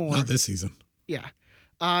bit more. Not this season. Yeah.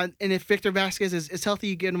 And if Victor Vasquez is healthy,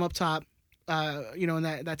 you get him up top. In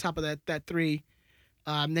that top of that three.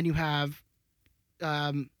 Then you have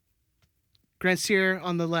Grandsir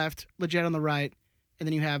on the left, Lletget on the right, and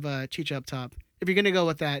then you have Chicha up top. If you're gonna go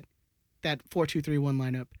with that 4-2-3-1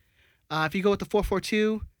 lineup, if you go with the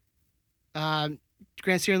 4-4-2,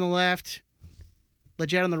 Grandsir on the left,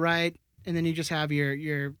 Lletget on the right, and then you just have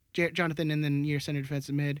your Jonathan and then your center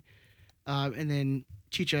defensive mid, and then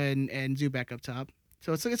Chicha and Zubak up top.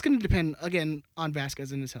 So it's going to depend again on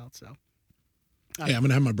Vasquez and his health. So. Hey, I'm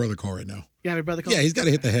gonna have my brother call right now. Yeah, my brother call. Yeah, he's got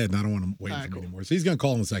to hit the head, and I don't want him waiting for me anymore. So he's gonna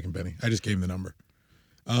call in a second, Benny. I just gave him the number.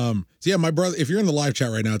 So yeah, my brother. If you're in the live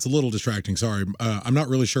chat right now, it's a little distracting. Sorry, I'm not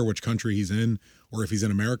really sure which country he's in or if he's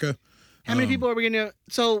in America. How many people are we gonna?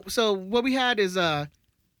 So what we had is we're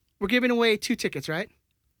giving away 2 tickets, right?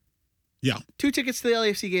 Yeah, 2 tickets to the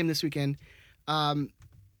LAFC game this weekend.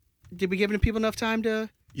 Did we give people enough time to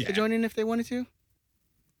join in if they wanted to?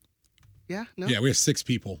 Yeah, no. Yeah, we have 6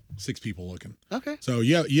 people. 6 people looking. Okay. So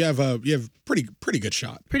you have pretty good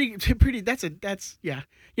shot. Pretty. That's yeah.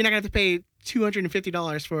 You're not gonna have to pay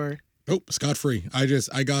 $250 for. Nope, scot free. I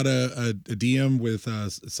got a DM with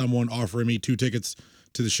someone offering me 2 tickets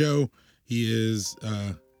to the show. He is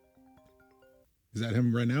that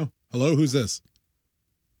him right now? Hello, who's this?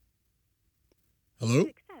 Hello. To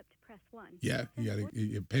accept, press 1. Yeah,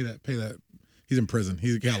 you pay that. He's in prison.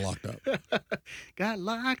 He got locked up. Got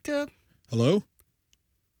locked up. Hello?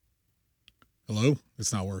 Hello?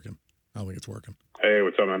 It's not working. I don't think it's working. Hey,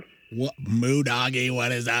 what's up, man? What, Moo Doggy?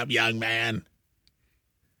 What is up, young man?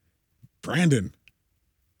 Brandon?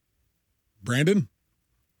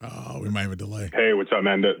 Oh, we might have a delay. Hey, what's up,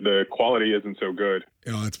 man? The quality isn't so good.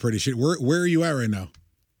 Oh, it's pretty shit. Where are you at right now?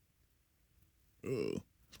 Oh,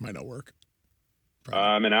 this might not work.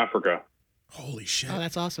 I'm in Africa. Holy shit. Oh,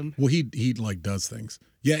 that's awesome. Well, he like does things.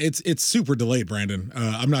 Yeah, it's super delayed, Brandon.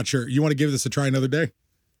 I'm not sure. You want to give this a try another day?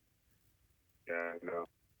 Yeah, no.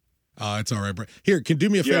 It's all right, Brandon. Here, can do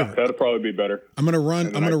me a favor. Yeah, that'll probably be better. I'm gonna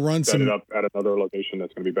run set some it up at another location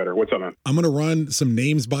that's gonna be better. What's up, man? I'm gonna run some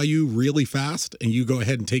names by you really fast, and you go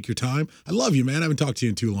ahead and take your time. I love you, man. I haven't talked to you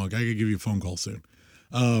in too long. I gotta give you a phone call soon.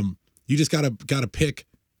 You just gotta pick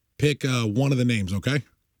one of the names, okay?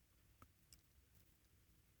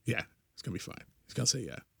 Yeah, it's gonna be fine. He's gonna say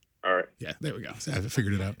yeah. All right. Yeah, there we go. I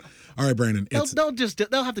figured it out. All right, Brandon.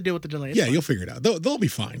 They'll have to deal with the delay. Yeah, you'll figure it out. They'll be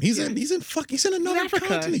fine. He's in another Africa.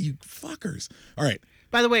 continent. You fuckers. All right.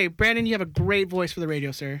 By the way, Brandon, you have a great voice for the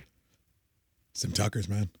radio, sir. Sim Tucker's,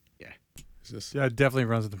 man. Yeah. Yeah, it definitely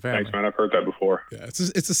runs with the family. Thanks, man. I've heard that before. Yeah, it's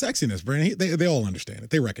the sexiness, Brandon. They all understand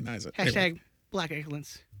it. They recognize it. Hashtag Black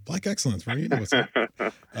Excellence. Black excellence, Brandon. You know what's up.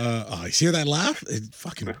 You hear that laugh? It's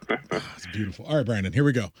beautiful. All right, Brandon. Here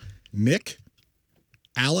we go. Nick,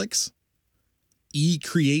 Alex, E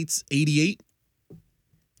creates 88,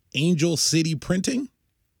 Angel City Printing,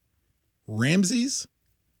 Ramses,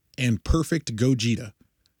 and Perfect Gogeta.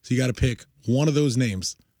 So you got to pick one of those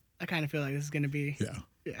names. I kind of feel like this is going to be.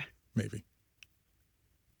 Yeah, maybe.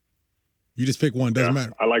 You just pick one. Doesn't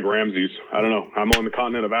matter. I like Ramses. I don't know. I'm on the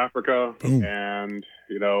continent of Africa, Boom. and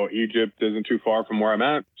Egypt isn't too far from where I'm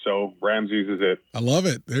at, so Ramses is it. I love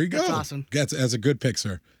it. There you go. That's awesome. That's a good pick,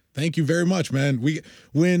 sir. Thank you very much, man.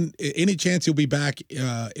 When any chance you'll be back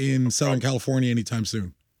in Southern California anytime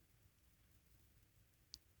soon,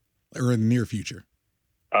 or in the near future?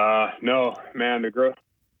 No, man. The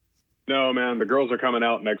girls are coming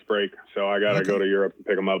out next break, so I gotta go to Europe and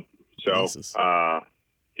pick them up. So, Jesus.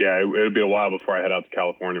 it'll be a while before I head out to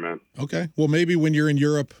California, man. Okay. Well, maybe when you're in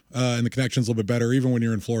Europe and the connection's a little bit better, even when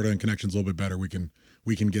you're in Florida and connection's a little bit better, we can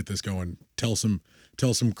get this going. Tell some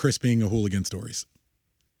Chris being a hooligan stories.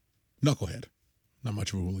 Knucklehead, not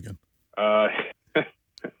much of a hooligan. All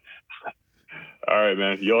right,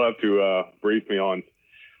 man. You'll have to brief me on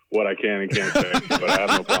what I can and can't say, but I have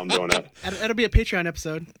no problem doing that. That'll be a Patreon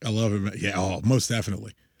episode. I love it, man. Yeah, most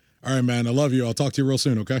definitely. All right, man. I love you. I'll talk to you real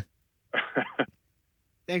soon, okay?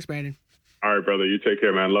 Thanks, Brandon. All right, brother. You take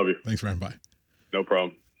care, man. Love you. Thanks, man. Bye. No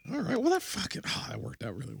problem. All right. Well, that worked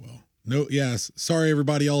out really well. No, yes. Sorry,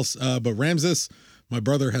 everybody else. But Ramses, my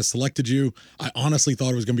brother has selected you. I honestly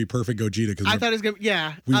thought it was going to be Perfect Gogeta because I thought it was gonna.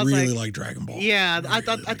 Yeah, we I was really like Dragon Ball. Yeah, I Really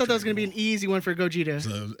thought like that was gonna be Dragon an easy one for Gogeta.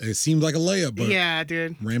 Ball. So it seemed like a layup, but Yeah,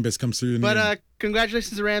 dude. Rambus comes through. In the end. But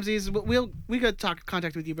congratulations to Ramses. We got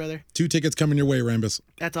contact with you, brother. 2 tickets coming your way, Rambus.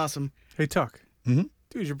 That's awesome. Hey, Tuck. Mhm.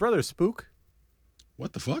 Dude, your brother a spook?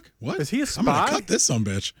 What the fuck? What? Is he a I'm gonna spy? cut this son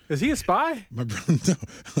bitch. Is he a spy? My brother. No.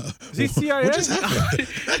 Is he CIA? What just happened?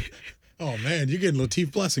 Oh man, you're getting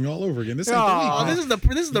Latif Blessing all over again. This ain't Oh, the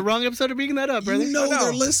this is the wrong episode of bringing that up, week. brother. You know I know.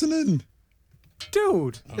 they're listening.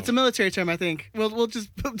 Dude. It's a military term, I think. We'll just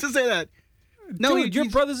say that. No, Dude, your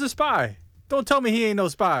brother's a spy. Don't tell me he ain't no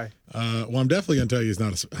spy. Well, I'm definitely gonna tell you he's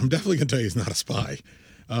not. I'm definitely gonna tell you he's not a spy.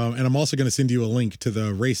 And I'm also gonna send you a link to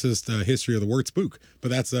the racist history of the word spook.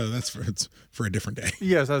 But that's for a different day.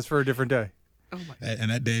 Yes, that's for a different day. Oh my.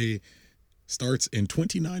 And that day starts in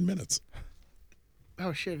 29 minutes.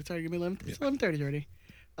 Oh shit! It's already gonna be 11. It's 11:30 already.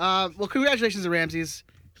 Well, congratulations to Ramses.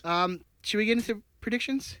 Should we get into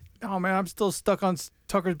predictions? Oh, man, I'm still stuck on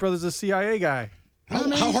Tucker's brother's a CIA guy.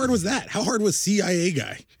 How hard was that? How hard was CIA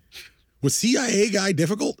guy? Was CIA guy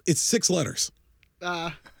difficult? It's 6 letters.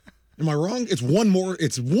 Am I wrong? It's one more.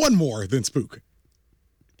 It's one more than spook.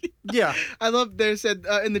 Yeah. I love they said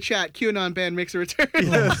in the chat, QAnon band makes a return.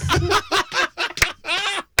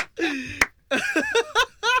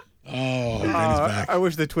 Oh, Ben's back. I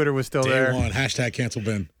wish the Twitter was still Day there. one. Hashtag cancel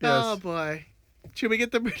Ben. Oh boy. Should we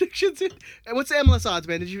get the predictions in? What's the MLS odds,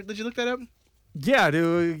 man? Did you look that up? Yeah,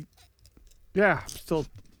 dude. Yeah, still.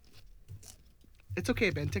 It's okay,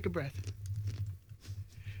 Ben. Take a breath.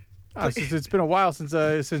 It's been a while since.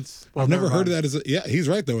 Well, I've never heard mind. of that yeah, he's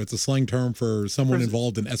right though. It's a slang term for someone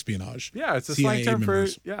involved in espionage. Yeah, it's a CIA slang term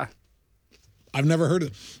members. for. Yeah. I've never heard of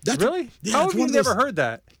it. That's Really? Yeah, How it's have one you of those- never heard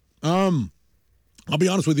that? I'll be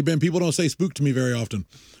honest with you, Ben. People don't say spook to me very often.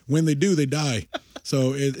 When they do, they die.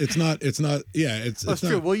 So it's not. Yeah, it's That's not.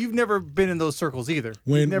 true. Well, you've never been in those circles either.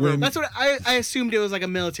 When- You've never. when- That's what I assumed it was like a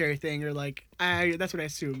military thing or like that's what I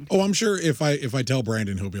assumed. Oh, I'm sure if I tell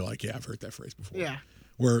Brandon, he'll be like, "Yeah, I've heard that phrase before." Yeah.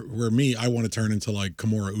 Where me, I want to turn into like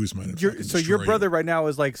Kimura Usman. And fucking So your destroy brother you. right now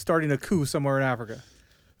is like starting a coup somewhere in Africa.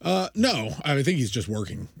 No, I think he's just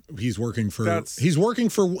working. He's working for. That's- He's working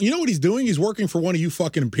for. You know what he's doing? He's working for one of you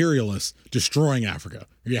fucking imperialists destroying Africa.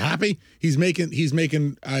 Are you happy? He's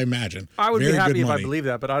making. I imagine. I would very be happy good if I money believed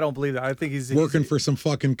that, but I don't believe that. I think he's working for some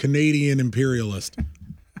fucking Canadian imperialist.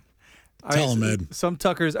 Tell him, Ed. Some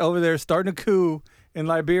Tuckers over there starting a coup in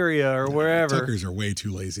Liberia or wherever. Tuckers are way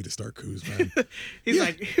too lazy to start coups, man. He'd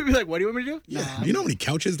be like, what do you want me to do? Yeah. Nah. Do you know how many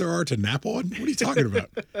couches there are to nap on? What are you talking about?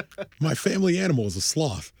 My family animal is a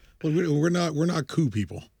sloth. Look, we're not coup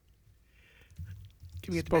people.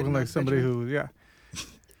 Can we get the Spoken bed like in somebody Benjamin? who, yeah.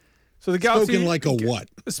 So the Galaxy. Spoken like a what?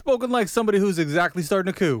 Spoken like somebody who's exactly starting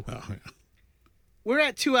a coup. Oh, yeah. We're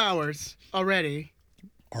at 2 hours already.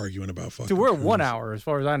 Arguing about fucking. Dude, we're at coups. 1 hour as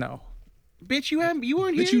far as I know. Bitch, you weren't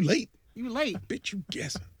here. Bitch, you late. You late. Bitch, you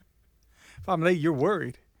guessing. If I'm late, you're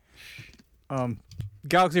worried.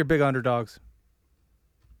 Galaxy are big underdogs,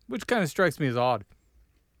 which kind of strikes me as odd.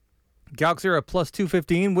 Galaxy are a plus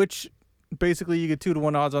 215, which basically you get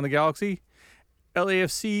 2-1 odds on the Galaxy.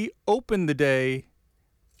 LAFC opened the day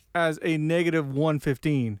as a negative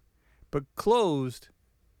 115, but closed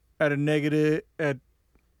at a negative at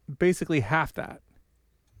basically half that.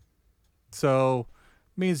 So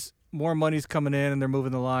means more money's coming in and they're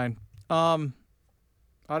moving the line. I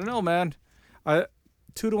don't know, man.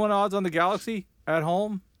 2-1 odds on the Galaxy at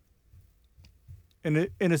home in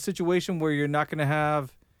a situation where you're not going to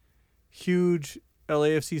have huge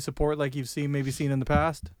LAFC support like you've seen in the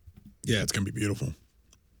past. Yeah, it's gonna be beautiful.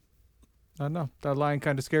 I don't know. That line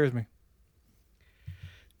kind of scares me.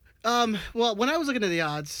 Well, when I was looking at the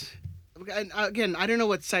odds, again, I don't know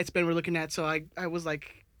what sites Ben were looking at, so I was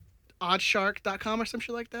like oddshark.com or some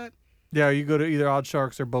shit like that. Yeah, you go to either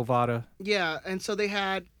OddsSharks or Bovada. Yeah, and so they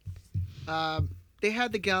had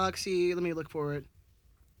the Galaxy. Let me look for it.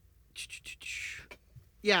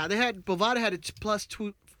 Yeah, they had Bovada had it plus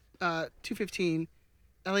 215,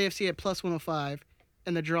 LAFC at plus 105,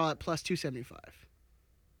 and the draw at plus 275.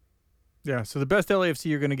 Yeah, so the best LAFC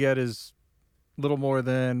you're going to get is a little more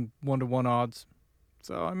than 1-1 odds.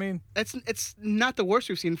 So, I mean, it's not the worst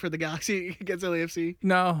we've seen for the Galaxy against LAFC.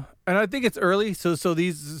 No, and I think it's early. So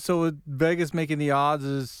Vegas making the odds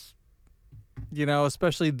is,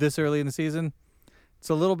 especially this early in the season, it's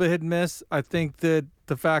a little bit hit and miss. I think that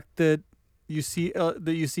the fact that you see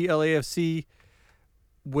LAFC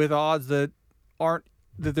with odds that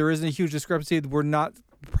there isn't a huge discrepancy, we're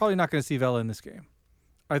probably not going to see Vela in this game.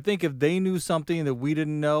 I think if they knew something that we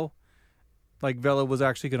didn't know, like Vela was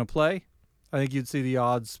actually going to play, I think you'd see the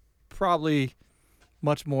odds probably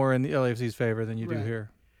much more in the LAFC's favor than you do here.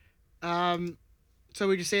 So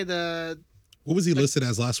would you say what was he listed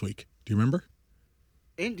as last week? Do you remember?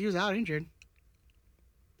 He was out injured.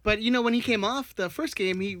 But when he came off the first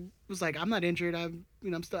game, he was like, "I'm not injured. I'm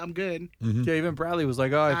good." Mm-hmm. Yeah, even Bradley was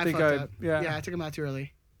like, "Oh, I took him out too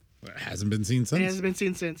early." It hasn't been seen since. It hasn't been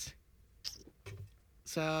seen since.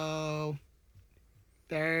 So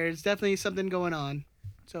there's definitely something going on.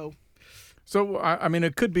 So I mean,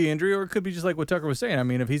 it could be injury, or it could be just like what Tucker was saying. I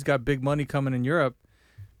mean, if he's got big money coming in Europe,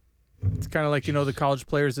 it's kind of like the college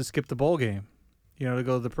players that skip the bowl game, to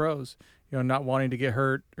go to the pros, not wanting to get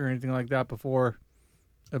hurt or anything like that before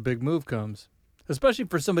a big move comes. Especially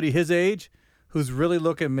for somebody his age, who's really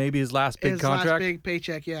looking maybe his last big contract, last big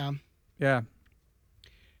paycheck. Yeah. Yeah.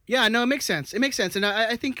 Yeah. No, it makes sense. And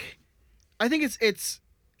I think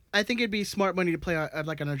it'd be smart money to play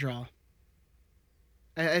like on a draw.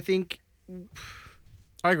 I think.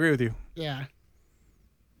 I agree with you. Yeah.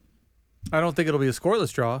 I don't think it'll be a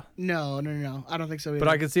scoreless draw. No. I don't think so either. But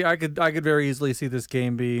I could very easily see this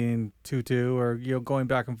game being 2-2 or going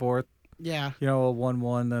back and forth. Yeah. A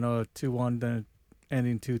 1-1, then a 2-1, then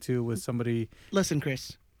ending 2-2 with somebody. Listen,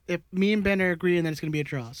 Chris. If me and Ben are agreeing that it's going to be a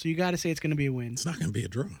draw, so you got to say it's going to be a win. It's not going to be a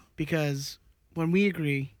draw. Because when we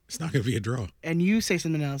agree, it's not going to be a draw. And you say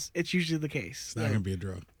something else, it's usually the case. It's not going to be a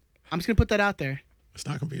draw. I'm just going to put that out there. It's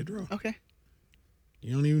not going to be a draw. Okay.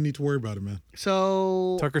 You don't even need to worry about it, man.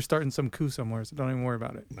 So Tucker's starting some coup somewhere, so don't even worry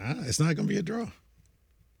about it. Nah, it's not going to be a draw.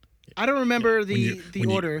 I don't remember the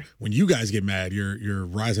order. When you guys get mad, you're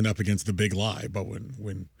rising up against the big lie. But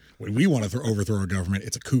when we want to overthrow a government,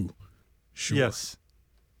 it's a coup. Sure. Yes.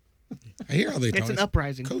 I hear how they talk. It's an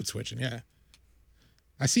uprising. Code switching, yeah.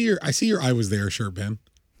 I see your I was there shirt, Ben.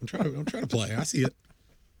 I'm trying to play. I see it.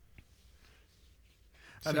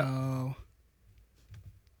 So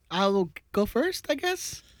I will go first, I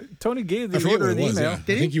guess. Tony gave the order in the email. Yeah. I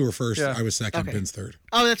think you were first. Yeah. I was second. Okay. Ben's third.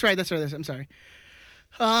 Oh, that's right. I'm sorry.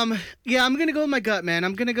 Yeah, I'm gonna go with my gut, man.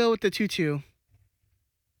 I'm gonna go with the 2-2.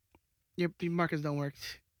 Your markers don't work,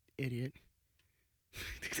 idiot.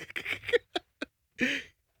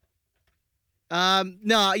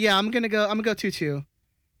 No, yeah, I'm gonna go 2-2.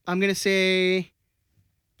 I'm gonna say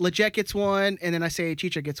Lletget gets one, and then I say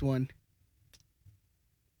Chicha gets one.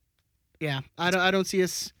 Yeah, I don't see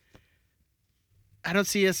us.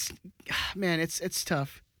 Man, it's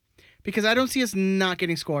tough because I don't see us not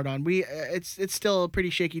getting scored on. It's still a pretty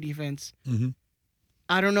shaky defense. Mm-hmm.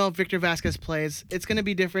 I don't know if Victor Vasquez plays. It's gonna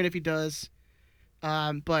be different if he does.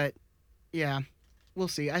 But yeah, we'll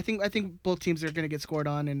see. I think both teams are gonna get scored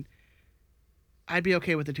on, and I'd be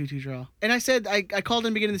okay with the 2-2 draw. And I said I called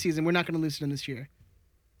in the beginning of the season we're not gonna lose it in this year.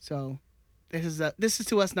 So this is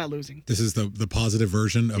to us not losing. This is the positive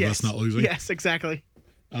version of us not losing. Yes, exactly.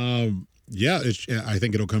 Yeah, I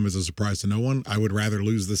think it'll come as a surprise to no one. I would rather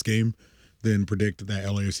lose this game than predict that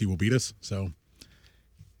LAFC will beat us. So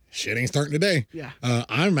shit ain't starting today. Yeah.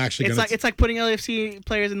 I'm actually gonna. It's like putting LAFC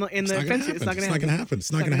players in the fence. It's not gonna happen.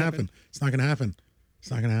 It's not gonna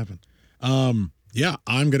happen. Yeah,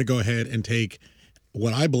 I'm gonna go ahead and take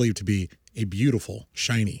what I believe to be a beautiful,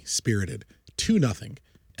 shiny, spirited 2-0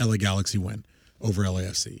 LA Galaxy win over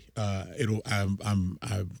LAFC. I'm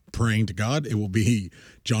praying to God it will be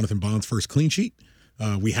Jonathan Bond's first clean sheet.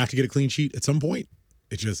 We have to get a clean sheet at some point.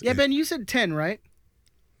 Ben, you said 10, right?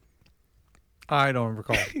 I don't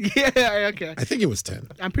recall. Yeah, okay. I think it was 10.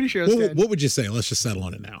 I'm pretty sure it was 10. What would you say? Let's just settle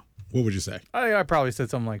on it now. What would you say? I probably said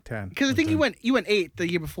something like 10. Because I think you went 8 the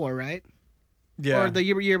year before, right? Yeah. Or the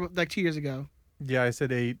year like 2 years ago. Yeah, I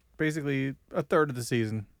said 8. Basically a third of the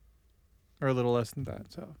season, or a little less than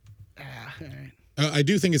that. So. All right. I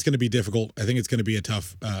do think it's going to be difficult. I think it's going to be a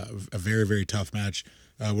tough, a very, very tough match.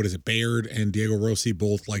 What is it? Bayard and Diego Rossi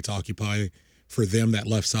both like to occupy for them that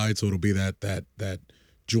left side, so it'll be that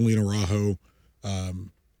Julian Araujo,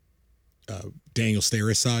 Daniel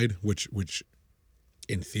Steres side, which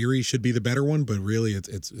in theory should be the better one, but really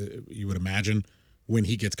it's you would imagine when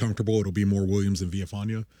he gets comfortable, it'll be more Williams and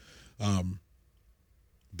Villafana.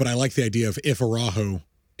 But I like the idea of if Araujo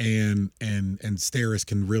and Steres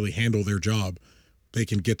can really handle their job, they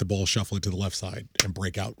can get the ball, shuffle it to the left side, and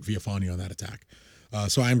break out Villafana on that attack.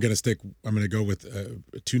 So I'm going to go with a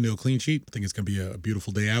 2-0 clean sheet. I think it's going to be a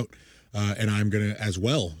beautiful day out. And I'm going to, as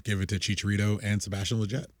well, give it to Chicharito and Sebastian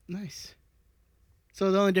Lletget. Nice.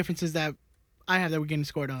 So the only difference is that I have that we're getting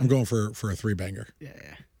scored on. I'm going for a 3-banger. Yeah.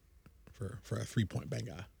 For a 3-point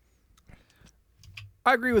banger.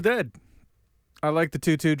 I agree with Ed. I like the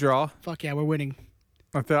 2-2 draw. Fuck yeah, we're winning.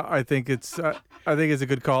 I think it's a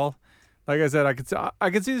good call. Like I said, I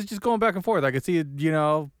could see this just going back and forth. I could see it,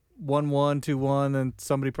 1-1, 2-1, and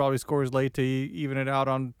somebody probably scores late to even it out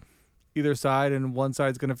on either side, and one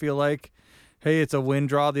side's going to feel like, hey, it's a win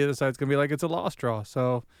draw. The other side's going to be like it's a loss draw.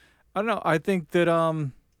 So I don't know. I think that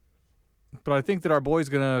but I think that our boy's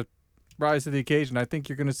going to rise to the occasion. I think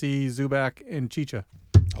you're going to see Zubak and Chicha.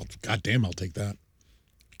 Goddamn, I'll take that.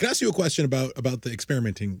 Can I ask you a question about the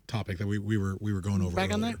experimenting topic that we were going over?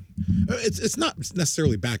 Back earlier? on that? It's not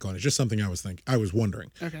necessarily back on it. It's just something I was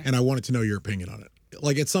wondering, Okay. and I wanted to know your opinion on it.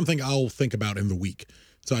 Like, it's something I'll think about in the week,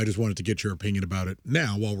 so I just wanted to get your opinion about it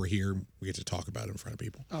now while we're here. We get to talk about it in front of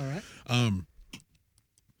people. All right.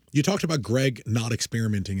 You talked about Greg not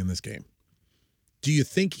experimenting in this game. Do you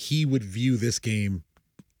think he would view this game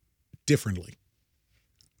differently?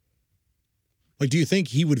 Like, do you think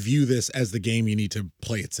he would view this as the game you need to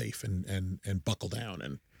play it safe and buckle down?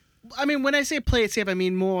 And I mean, when I say play it safe, I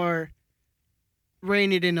mean more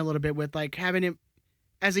rein it in a little bit with like having it,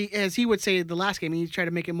 as he would say the last game, he tried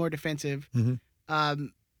to make it more defensive,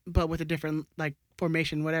 but with a different like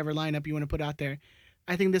formation, whatever lineup you want to put out there.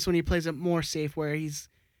 I think this one he plays it more safe, where he's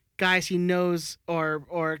guys he knows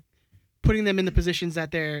or putting them in the positions that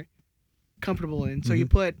they're comfortable in. So you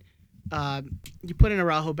put in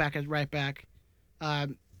Araujo back as right back.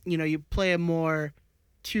 You play a more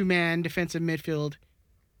 2-man defensive midfield.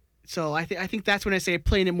 So I think that's when I say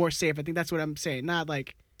playing it more safe. I think that's what I'm saying. Not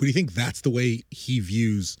like. But do you think that's the way he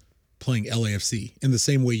views playing LAFC, in the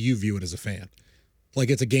same way you view it as a fan? Like,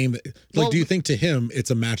 it's a game that, do you think to him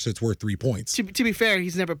it's a match that's worth 3 points? To be fair,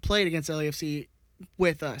 he's never played against LAFC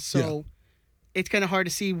with us, so it's kind of hard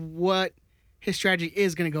to see what his strategy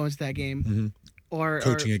is going to go into that game. Or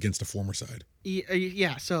coaching against a former side.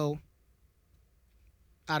 Yeah, so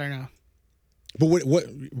I don't know. But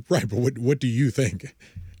what do you think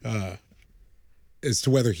as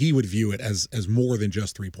to whether he would view it as more than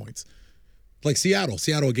just 3 points? Like Seattle,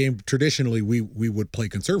 a game traditionally we would play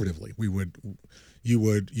conservatively. You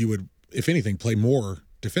would if anything play more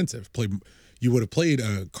defensive. You would have played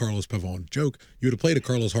a Carlos Pavon joke. You would have played a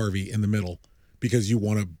Carlos Harvey in the middle because you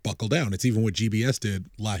want to buckle down. It's even what GBS did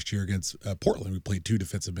last year against Portland. We played 2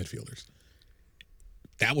 defensive midfielders.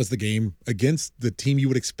 That was the game against the team you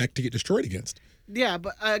would expect to get destroyed against. Yeah,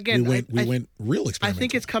 but again, we went real experimental. I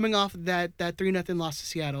think it's coming off that 3-0 loss to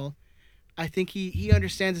Seattle. I think he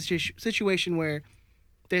understands the situation where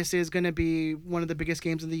this is going to be one of the biggest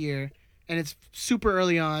games of the year, and it's super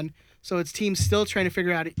early on, so it's teams still trying to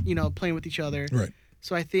figure out, playing with each other. Right.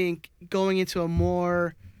 So I think going into a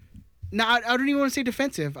more, I don't even want to say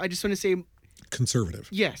defensive. I just want to say conservative.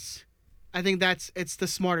 Yes, I think it's the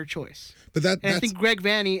smarter choice. But I think Greg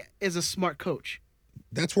Vanney is a smart coach.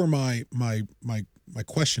 That's where my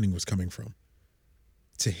questioning was coming from.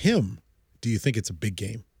 To him, do you think it's a big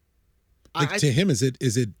game? Like, to him, is it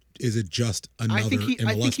just another MLS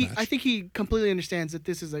match? I think he completely understands that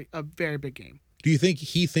this is a very big game. Do you think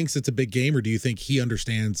he thinks it's a big game, or do you think he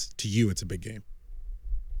understands to you it's a big game?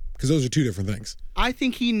 Because those are two different things. I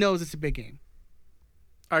think he knows it's a big game.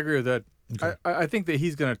 I agree with that. Okay. I think that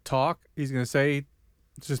he's going to talk. He's going to say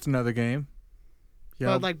it's just another game. Yeah.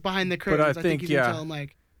 But like behind the curtains, I think he's going to tell him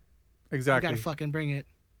like, exactly, you got to fucking bring it.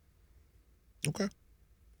 Okay. I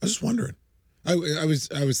was just wondering. I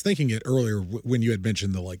was thinking it earlier when you had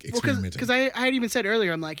mentioned the like experimenting. Because I had even said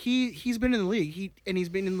earlier, I'm like he's been in the league. He's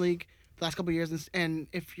been in the league the last couple of years, and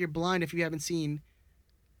if you're blind, if you haven't seen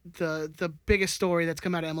the biggest story that's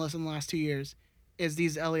come out of MLS in the last 2 years, is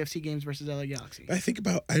these LAFC games versus LA Galaxy. I think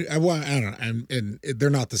about I don't know, and they're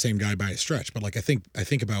not the same guy by a stretch, but like I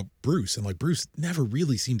think about Bruce, and like Bruce never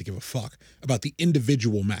really seemed to give a fuck about the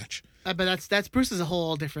individual match. But that's Bruce is a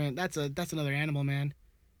whole different. That's another animal, man.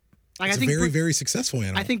 Like It's I think a very Bruce, very successful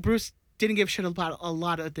animal. I think Bruce didn't give a shit about a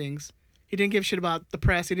lot of things. He didn't give a shit about the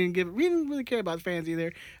press. He didn't really care about fans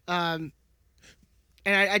either. And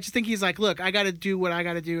I just think he's like, look, I got to do what I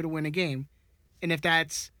got to do to win a game, and if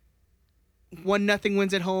that's 1-0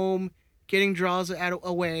 wins at home, getting draws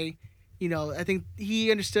away, I think he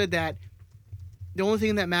understood that the only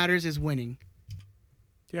thing that matters is winning.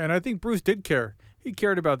 Yeah, and I think Bruce did care. He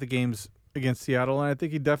cared about the games against Seattle, and I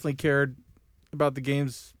think he definitely cared about the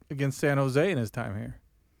games against San Jose in his time here.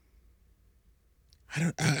 I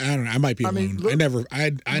don't know. I might be alone.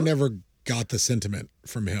 I never got the sentiment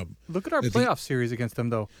from him. Look at our playoff series against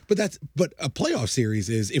them, though. But a playoff series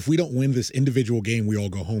is if we don't win this individual game, we all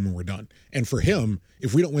go home and we're done. And for him,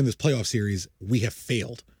 if we don't win this playoff series, we have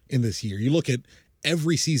failed in this year. You look at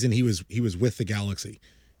every season he was with the Galaxy.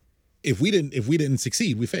 If we didn't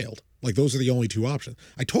succeed, we failed. Like those are the only two options.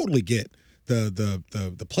 I totally get the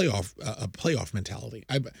playoff mentality.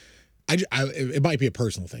 It might be a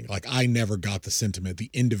personal thing. Like I never got the sentiment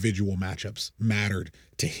the individual matchups mattered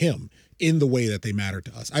to him in the way that they mattered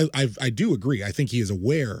to us. I do agree. I think he is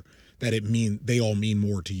aware that they all mean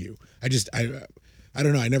more to you. I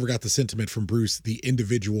don't know. I never got the sentiment from Bruce the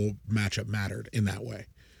individual matchup mattered in that way.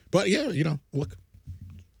 But yeah, look,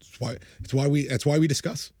 that's why we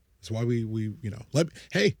discuss. That's why we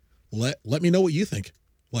let me know what you think.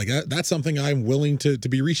 Like that's something I'm willing to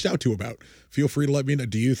be reached out to about. Feel free to let me know.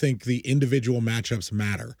 Do you think the individual matchups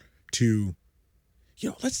matter to,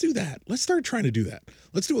 let's do that. Let's start trying to do that.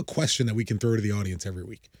 Let's do a question that we can throw to the audience every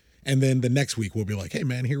week. And then the next week we'll be like, hey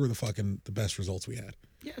man, here were the best results we had.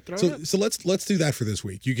 Yeah, throw it up. So let's do that for this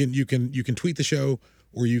week. You can tweet the show,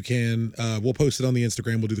 or you can we'll post it on the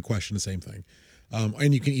Instagram. We'll do the question, the same thing.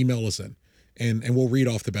 And you can email us in and we'll read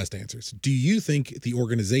off the best answers. Do you think the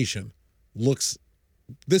organization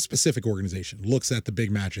this specific organization looks at the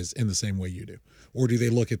big matches in the same way you do, or do they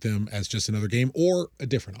look at them as just another game or a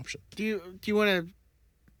different option? Do you want to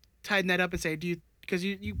tighten that up and say because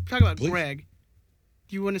you talk about Please. Greg?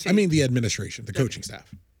 Do you want to say? I mean the administration, the coaching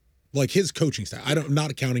staff, like his coaching staff.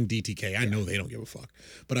 Not counting DTK. I know they don't give a fuck,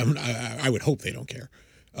 but I would hope they don't care.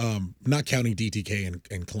 Not counting DTK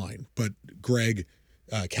and Klein, but Greg,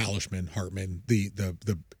 Kalishman, Hartman,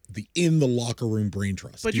 the in the locker room brain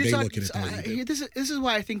trust. But do they talking, look at it the way you do? This is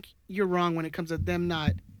why I think you're wrong when it comes to them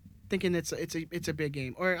not thinking it's a big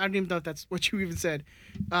game, or I don't even know if that's what you even said.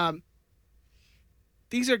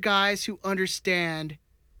 These are guys who understand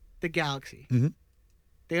the Galaxy. Mm-hmm.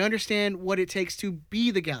 They understand what it takes to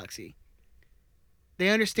be the Galaxy. They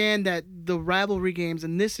understand that the rivalry games,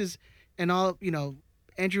 and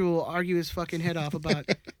Andrew will argue his fucking head off about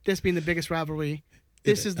this being the biggest rivalry.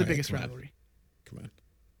 This is the biggest rivalry. Come on.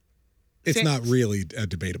 It's not really a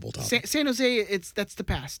debatable topic. San Jose, that's the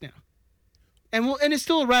past now, and it's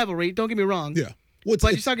still a rivalry. Don't get me wrong. Yeah, but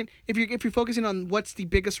you're talking if you're focusing on what's the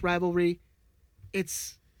biggest rivalry,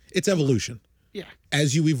 it's evolution. Yeah.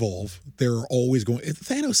 As you evolve, there are always going.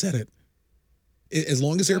 Thanos said it. As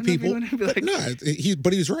long as there are people,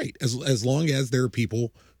 but he was right. As long as there are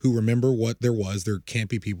people who remember what there was, there can't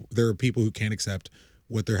be people. There are people who can't accept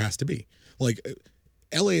what there has to be. Like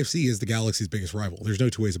LAFC is the Galaxy's biggest rival. There's no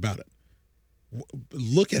two ways about it.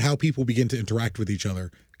 Look at how people begin to interact with each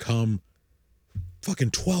other come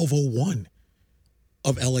fucking 12:01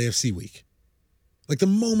 of LAFC week. Like the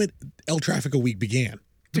moment El Tráfico week began.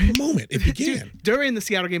 The moment it began. During the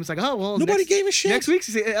Seattle game, it's like, oh, well. Nobody gave a shit. Next week's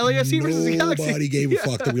LAFC versus the Galaxy. Nobody gave a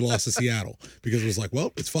fuck that we lost to Seattle because it was like,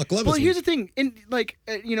 well, it's fuck Levis. Well, here's the thing.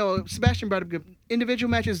 Sebastian brought up good. Individual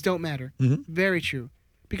matches don't matter. Mm-hmm. Very true.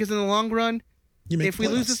 Because in the long run, if we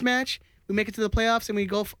lose this match, we make it to the playoffs and we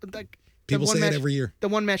go. People say it every year. The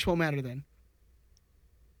one match won't matter then.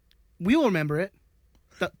 We will remember it.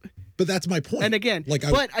 But that's my point. And again, my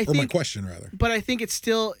question rather. But I think it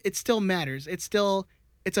still matters.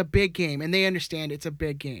 It's a big game, and they understand it's a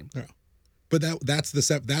big game. Yeah. But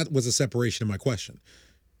that was a separation of my question.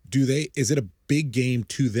 Is it a big game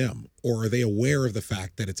to them, or are they aware of the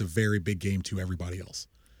fact that it's a very big game to everybody else?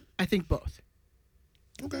 I think both.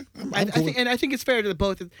 Okay. I think it's fair to the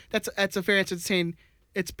both. That's a fair answer to saying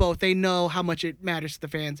it's both. They know how much it matters to the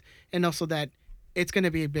fans, and also that it's going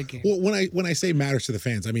to be a big game. Well, when I say matters to the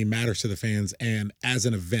fans, I mean matters to the fans, and as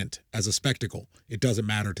an event, as a spectacle, it doesn't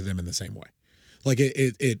matter to them in the same way. Like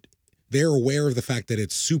they're aware of the fact that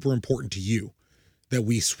it's super important to you that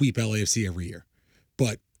we sweep LAFC every year.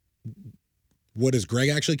 But what does Greg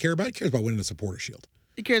actually care about? He cares about winning a supporter shield.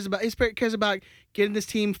 He cares about getting this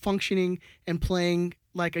team functioning and playing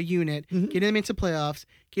like a unit, getting them into playoffs,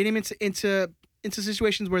 getting them into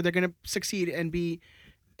situations where they're going to succeed and be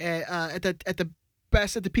at the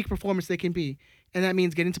best, at the peak performance they can be. And that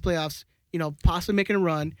means getting to playoffs, possibly making a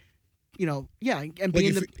run, and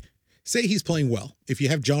being say he's playing well. If you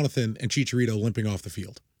have Jonathan and Chicharito limping off the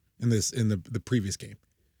field in the previous game,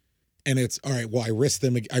 and it's all right, well,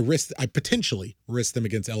 I potentially risk them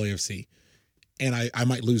against LAFC, and I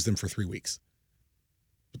might lose them for 3 weeks.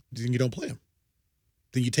 Then you don't play them.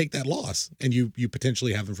 Then you take that loss and you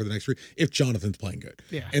potentially have them for the next 3 if Jonathan's playing good.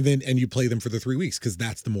 Yeah. And you play them for the 3 weeks because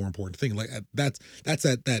that's the more important thing. Like that's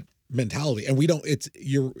that mentality. And we don't.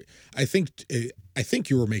 I think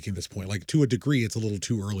you were making this point. Like to a degree, it's a little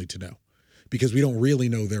too early to know because we don't really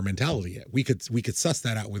know their mentality yet. We could suss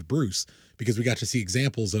that out with Bruce because we got to see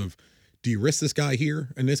examples of, do you risk this guy here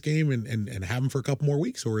in this game and have him for a couple more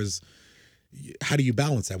weeks, or how do you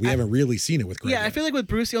balance that? We haven't really seen it with Greg. Yeah, I feel like with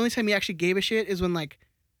Bruce, the only time he actually gave a shit is when like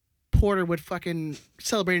Porter would fucking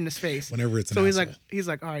celebrate in his face. Whenever it's he's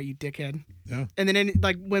like, all right, you dickhead. Yeah. And then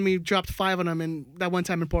like when we dropped 5 on him and that one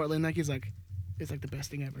time in Portland, like he's like, it's like the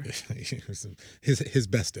best thing ever. his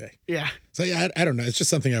best day. Yeah. So yeah, I don't know. It's just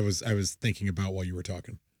something I was thinking about while you were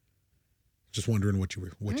talking. Just wondering what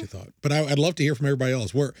you thought. But I'd love to hear from everybody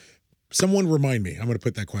else. Someone remind me. I'm going to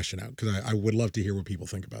put that question out because I would love to hear what people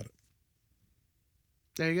think about it.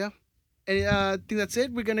 There you go. And I think that's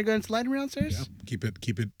it. We're gonna go into lightning round, sirs. Yeah. Keep it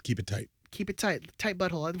tight. Keep it tight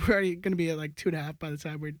butthole. We're already gonna be at like 2.5 by the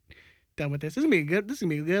time we're done with this. This is gonna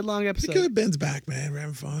be a good long episode. Good. Ben's back, man. We're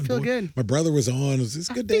having fun. Feel good. My brother was on. It's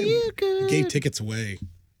a good day. Feel good. Gave tickets away.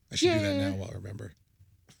 I should do that now while I remember.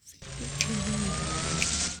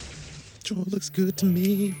 Joy looks good to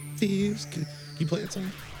me. Feels good. Can you play that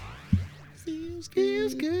song?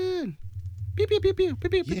 Feels good. Pew pew pew pew pew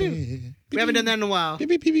pew pew. Yeah. We haven't done that in a while. Pew,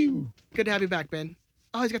 pew, pew, pew. Good to have you back, Ben.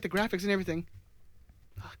 Oh, he's got the graphics and everything.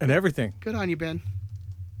 And everything. Good on you, Ben.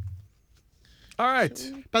 All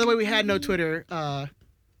right. By the way, we had no Twitter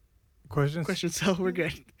Questions? so we're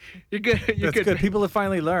good. You're good. You're That's good. Ben. People have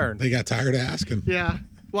finally learned. They got tired of asking. Yeah.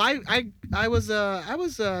 Well, I was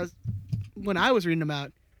when I was reading them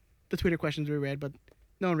out, the Twitter questions we read, but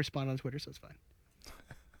no one responded on Twitter, so it's fine.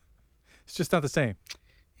 It's just not the same.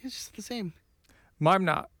 It's just the same.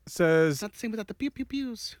 Mimnot says, It's not the same without the pew pew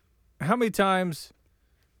pews. how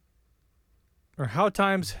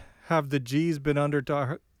times have the G's been under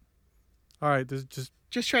to... All right, this is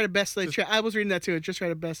Just try to best. I was reading that too. Just try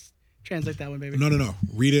to best translate that one, baby. No.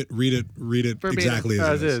 Read it Verbatim. exactly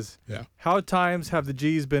as it is. Yeah. How times have the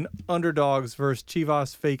G's been underdogs versus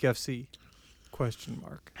Chivas Fake FC? Question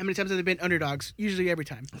mark. How many times have they been underdogs? Usually every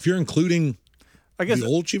time. If you're including I guess the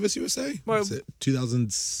old Chivas USA, Well- what's it,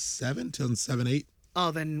 2007, 2008,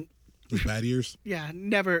 Oh, then those bad years. yeah,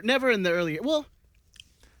 never in the early. Well,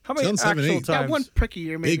 how many 2007, actual 8. times? that one pricky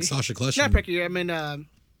year maybe. Big Sasha Kleshin. Not pricky year. I mean, Yeah,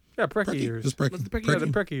 Precky years. Just Precky. Was the Precky Yeah, the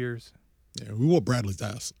years? Precky years. Yeah, we whooped Bradley's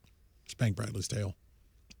ass. Spank Bradley's tail.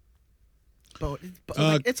 bone.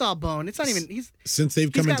 It's all bone. It's not even. He's Since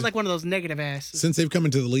they've come got into like one of those negative asses. since they've come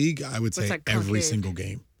into the league, I would say like every concave. single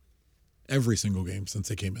game. Every single game since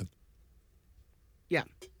they came in. Yeah,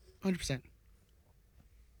 100%.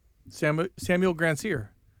 Samuel Gransier.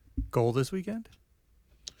 Goal this weekend?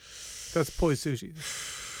 That's Poi Sushi.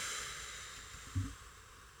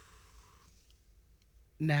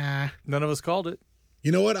 Nah. None of us called it.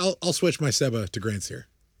 You know what? I'll switch my Seba to Gransier.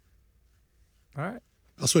 All right.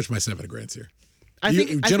 I'll switch my Seba to Gransier. I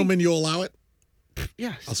think, Gentlemen, you'll allow it?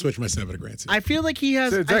 yeah. I'll switch my Seba to Gransier. I feel like he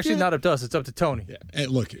has. So it's I actually feel- not up to us. It's up to Tony. Yeah.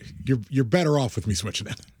 And look, you're better off with me switching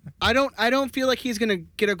it. I don't feel like he's gonna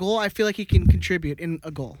get a goal. I feel like he can contribute in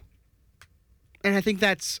a goal, and I think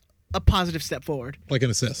that's a positive step forward. Like an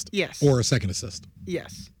assist. Yes. Or a second assist.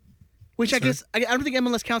 Yes. Which I Sure. guess I don't think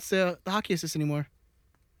MLS counts the hockey assist anymore.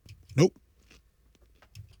 Nope.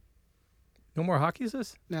 No more hockey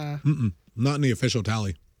assists? Nah. Not in the official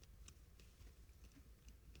tally.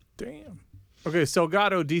 Damn. Okay,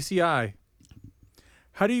 Salgado, DCI.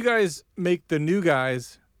 How do you guys make the new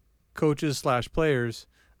guys, coaches / players,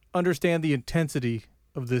 understand the intensity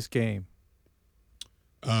of this game?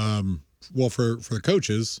 Well, for the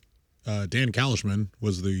coaches, Dan Kalishman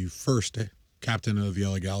was the first captain of the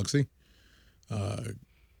LA Galaxy.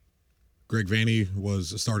 Greg Vanney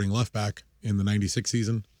was a starting left back in the 96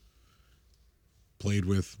 season. Played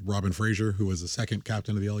with Robin Fraser, who was the second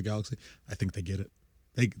captain of the LA Galaxy. I think they get it.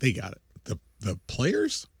 They got it. The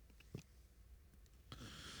players?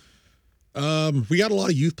 We got a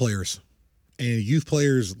lot of youth players. And youth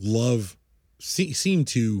players seem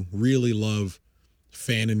to really love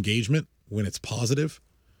fan engagement when it's positive.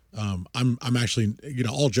 I'm actually,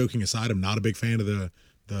 all joking aside, I'm not a big fan of the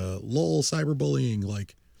LOL cyberbullying.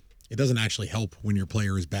 Like, it doesn't actually help when your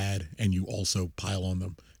player is bad and you also pile on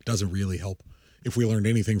them. It doesn't really help. If we learned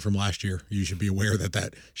anything from last year, you should be aware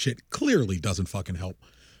that shit clearly doesn't fucking help.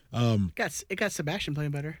 It got Sebastian playing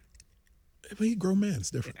better. But he grown man, it's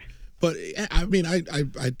different. But I mean, I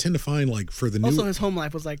tend to find, like, for the new. Also, his home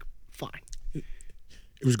life was like fine.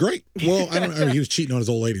 It was great. Well, I don't know. He was cheating on his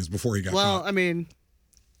old ladies before he got caught. I mean,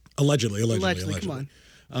 allegedly. Come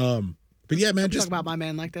on. But yeah, man, just talk about my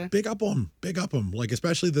man like that. Big up him. Like,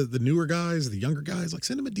 especially the newer guys, the younger guys. Like,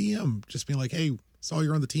 send him a DM, just being like, "Hey, saw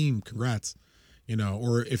you're on the team. Congrats."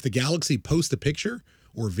 Or if the Galaxy post a picture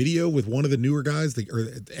or video with one of the newer guys,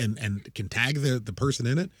 and can tag the person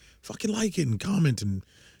in it, fucking like it and comment, and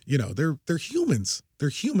they're humans. They're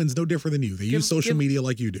humans, no different than you. They use social media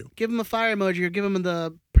like you do. Give them a fire emoji or give them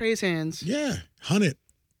the praise hands. Yeah, hunt it.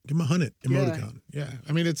 Give them a hunt it emoticon. Yeah,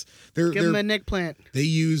 I mean give them a neck plant. They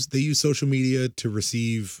use social media to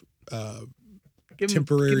receive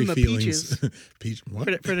temporary feelings. Peach,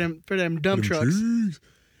 what? For them dump trucks.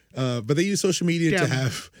 But they use social media to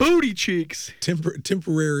have booty cheeks,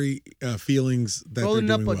 temporary feelings that rolling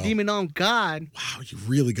they're up doing a well. demon on God. Wow, you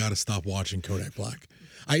really got to stop watching Kodak Black.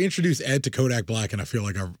 I introduced Ed to Kodak Black, and I feel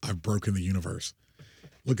like I've broken the universe.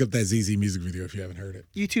 Look up that ZZ music video if you haven't heard it.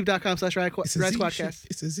 YouTube.com/RideSquadcast.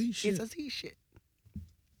 It's a Z shit. It's a Z shit.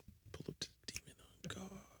 Pull up to the demon on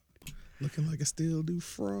God. Looking like I still do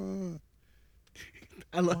fraud.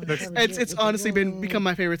 I love it. It's honestly become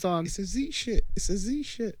my favorite song. It's a Z shit. It's a Z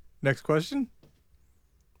shit. Next question.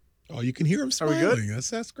 Oh, you can hear him smiling. Are we good?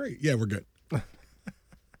 That's great. Yeah, we're good.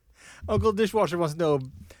 Uncle Dishwasher wants to know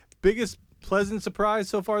biggest pleasant surprise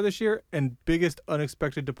so far this year and biggest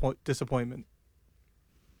unexpected disappointment.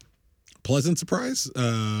 Pleasant surprise?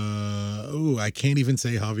 I can't even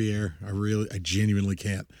say Javier. I genuinely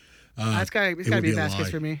can't. It's got to be Vasquez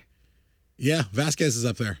for me. Yeah, Vasquez is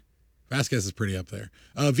up there. Vasquez is pretty up there.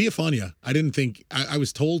 Villafaña, I didn't think I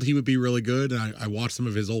was told he would be really good, and I watched some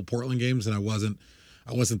of his old Portland games, and I wasn't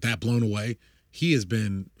that blown away. He has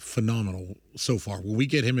been phenomenal so far. When we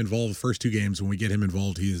get him involved, the first two games, when we get him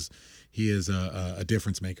involved, he is a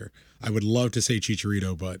difference maker. I would love to say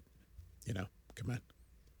Chicharito, but come on.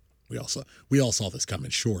 We all saw this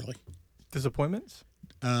coming, surely. Disappointments?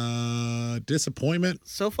 Disappointment.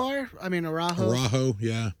 So far, I mean, Araujo,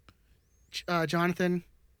 yeah. Jonathan.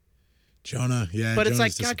 Jonah, yeah. But it's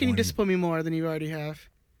like, how can you disappoint me more than you already have?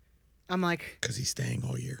 I'm like, because he's staying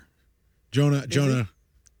all year. Jonah. Yeah.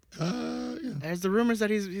 There's the rumors that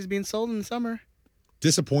he's being sold in the summer.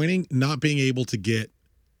 Disappointing, not being able to get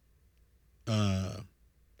a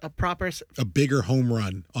bigger home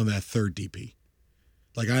run on that third DP.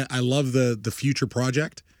 Like, I love the future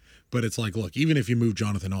project, but it's like, look, even if you move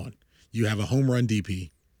Jonathan on, you have a home run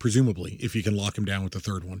DP, presumably, if you can lock him down with the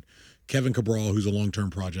third one. Kevin Cabral, who's a long-term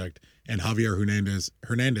project, and Javier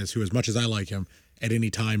Hernandez, who, as much as I like him, at any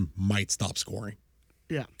time might stop scoring.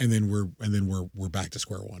 Yeah. And then we're back to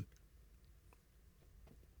square one.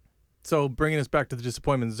 So bringing us back to the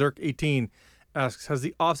disappointment, Zerk18 asks, has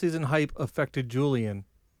the offseason hype affected Julian,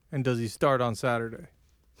 and does he start on Saturday?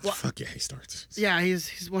 Well, fuck yeah, he starts. Yeah, he's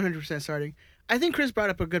 100% starting. I think Chris brought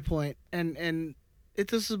up a good point, and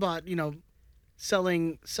this is about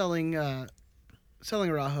selling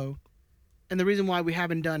Araujo, and the reason why we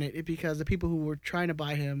haven't done it is because the people who were trying to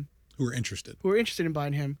buy him, who are interested in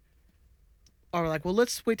buying him, are like, well,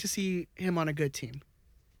 let's wait to see him on a good team,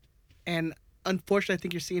 and unfortunately, I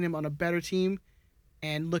think you're seeing him on a better team,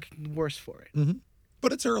 and looking worse for it. Mm-hmm.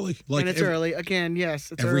 But it's early. Early. Again,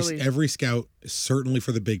 yes, it's early. Every scout, certainly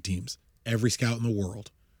for the big teams, every scout in the world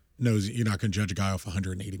knows you're not going to judge a guy off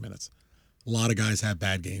 180 minutes. A lot of guys have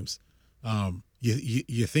bad games.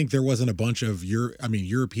 You think there wasn't a bunch of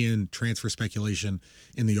European transfer speculation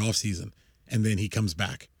in the offseason, and then he comes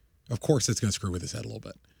back. Of course, it's going to screw with his head a little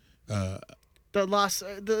bit. The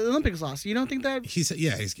Olympics loss. You don't think that?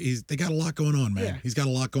 They got a lot going on, man. Yeah. He's got a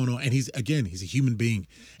lot going on, and he's a human being.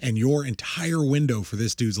 And your entire window for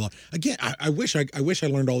this dude's life. Again, I wish I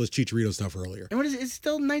learned all this Chicharito stuff earlier. And what is it? It's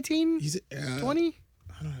still 19? He's 20?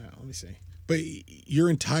 I don't know. Let me see. But your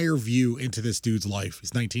entire view into this dude's life,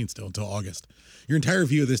 he's 19 still until August. Your entire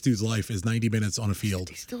view of this dude's life is 90 minutes on a field.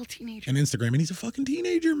 He's still a teenager. And Instagram, and he's a fucking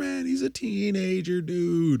teenager, man. He's a teenager,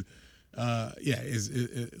 dude.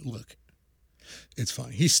 Look. It's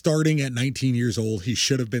fine. He's starting at 19 years old. He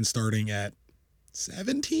should have been starting at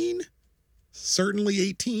 17, certainly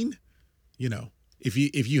 18.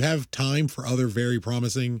 If you have time for other very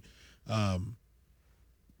promising 18,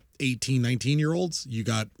 19-year-olds, you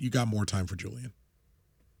got more time for Julian.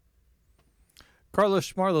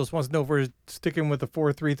 Carlos Schmarlos wants to know if we're sticking with the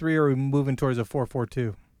 4-3-3 or are we moving towards a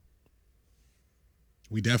 4-4-2.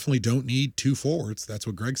 We definitely don't need 2 forwards. That's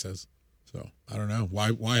what Greg says. So I don't know why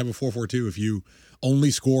have a 4-4-2 if you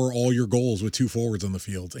only score all your goals with 2 forwards on the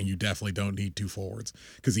field, and you definitely don't need 2 forwards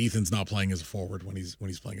because Ethan's not playing as a forward when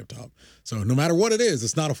he's playing up top. So no matter what it is,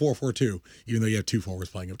 it's not a 4-4-2, even though you have 2 forwards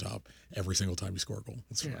playing up top every single time you score a goal.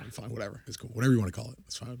 It's fine, whatever. It's cool. Whatever you want to call it,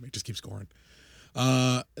 it's fine with me. Just keep scoring.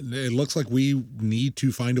 It looks like we need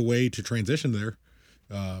to find a way to transition there.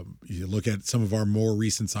 You look at some of our more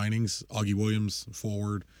recent signings: Augie Williams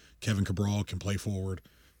forward, Kevin Cabral can play forward.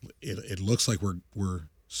 It looks like we're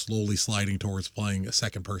slowly sliding towards playing a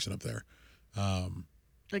second person up there.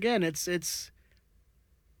 Again, it's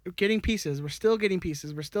getting pieces. We're still getting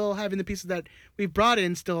pieces. We're still having the pieces that we've brought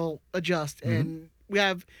in still adjust, and we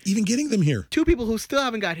have even getting them here. 2 people who still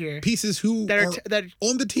haven't got here. Pieces who are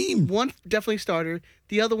on the team. One definitely starter.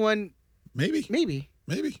 The other one maybe.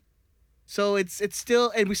 So it's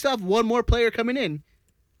still, and we still have 1 more player coming in.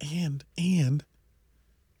 And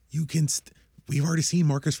you can. We've already seen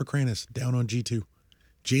Marcus Vercranis down on G2.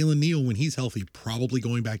 Jalen Neal, when he's healthy, probably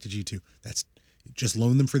going back to G2. That's just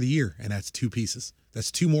loan them for the year, and that's 2 pieces.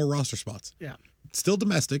 That's 2 more roster spots. Yeah. Still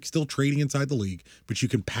domestic, still trading inside the league, but you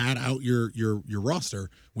can pad out your roster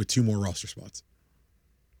with 2 more roster spots.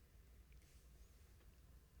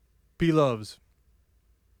 B Loves.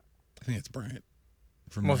 I think it's Bryant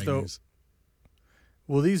from Most Nag dope. News.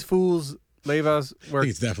 Will these fools Levas I wear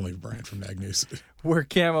think it's definitely Bryant from Nag News. wear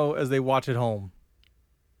camo as they watch at home?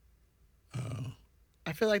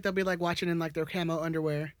 I feel like they'll be like watching in like their camo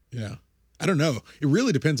underwear Yeah. I don't know. It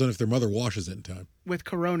really depends on if their mother washes it in time. with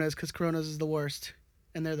Coronas, because Coronas is the worst,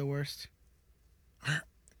 and they're the worst.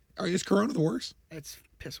 Is Corona the worst? It's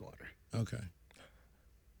piss water. Okay.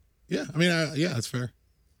 Yeah, I mean, yeah, that's fair.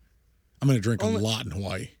 I'm going to drink a lot in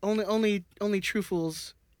Hawaii. Only true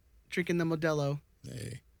fools drinking the Modelo.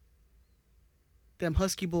 Hey. Them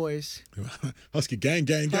Husky boys. Husky gang.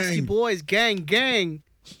 Husky boys, gang.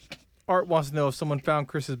 Art wants to know if someone found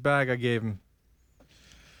Chris's bag I gave him.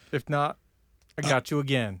 If not, I got you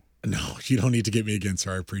again. No, you don't need to get me again,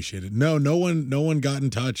 sir. I appreciate it. No one got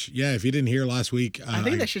in touch. Yeah, if you didn't hear last week, I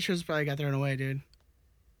think that shit probably got thrown away, dude.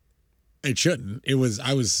 It shouldn't.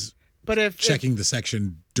 I was checking the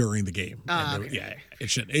section during the game. Okay. It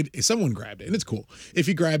shouldn't. Someone grabbed it, and it's cool. If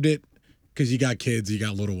you grabbed it, because you got kids, you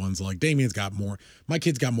got little ones. Like Damien's got more. My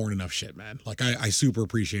kid's got more than enough shit, man. Like I super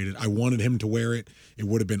appreciate it. I wanted him to wear it. It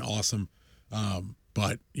would have been awesome.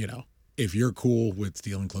 But if you're cool with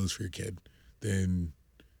stealing clothes for your kid, then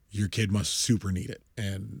your kid must super need it.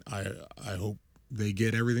 And I hope they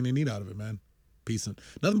get everything they need out of it, man.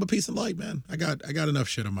 Nothing but peace and light, man. I got enough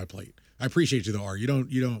shit on my plate. I appreciate you though, Art. You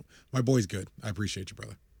don't. My boy's good. I appreciate you,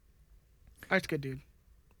 brother. Art's good, dude.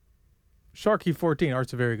 Sharky14.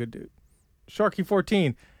 Art's a very good dude.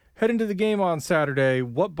 Sharky14. Heading to the game on Saturday.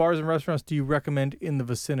 What bars and restaurants do you recommend in the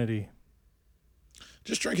vicinity?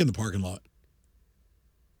 Just drink in the parking lot.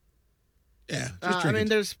 Yeah, just drink. I mean,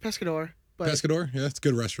 there's Pescador. But Pescador? Yeah, that's a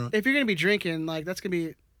good restaurant. if you're gonna be drinking, like that's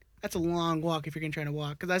a long walk if you're gonna try to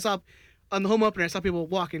walk. Because I saw on the home opener, I saw people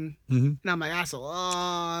walking, and I'm like, that's a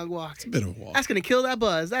long walk. It's a bit of a walk. That's gonna kill that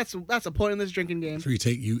buzz. That's a pointless drinking game. So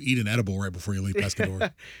you eat an edible right before you leave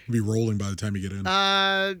Pescador. You'll be rolling by the time you get in.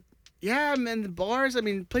 Yeah, man, the bars. I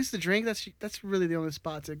mean, place to drink. That's really the only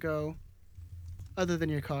spot to go, other than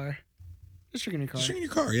your car. Just drink in your car. Just drink in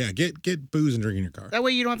your car. Yeah, get booze and drink in your car. That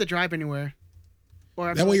way you don't have to drive anywhere.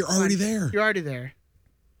 Or that way you're already there. You're already there.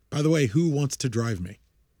 By the way, who wants to drive me?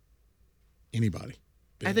 Anybody?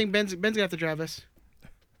 Ben. I think Ben's gonna have to drive us.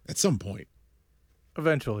 At some point.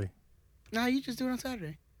 Eventually. No, you just do it on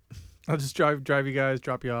Saturday. I'll just drive you guys,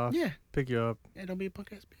 drop you off. Yeah. Pick you up. Yeah, don't be a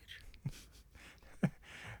punk ass bitch.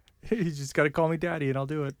 You just got to call me daddy and I'll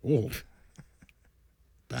do it. Whoa.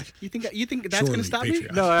 Back. You think that's gonna stop me?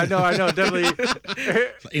 No, I know, definitely.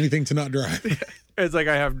 Anything to not drive. It's like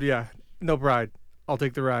I have, no pride. I'll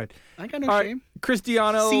take the ride. I got no All shame. Right,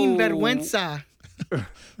 Cristiano. Sin vergüenza.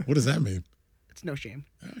 What does that mean? It's no shame.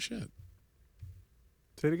 Oh, shit.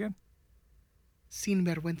 Say it again. Sin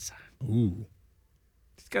vergüenza. Ooh.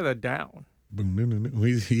 He's got that down.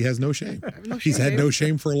 He has no shame. No He's shame, had baby. no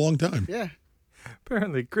shame for a long time. Yeah.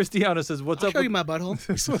 Apparently, Cristiano says, "What's I'll up?" show you my butthole.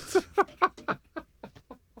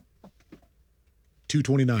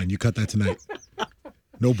 229. You cut that tonight.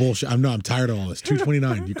 No bullshit. I'm tired of all this.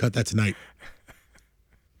 229. You cut that tonight.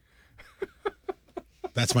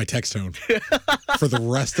 That's my text tone for the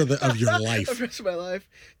rest of your life. The rest of my life.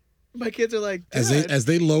 My kids are like, As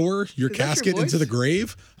they lower your casket into the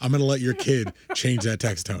grave, I'm gonna let your kid change that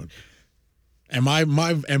text tone. And my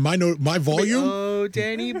volume. Oh,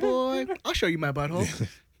 Danny boy. I'll show you my butthole.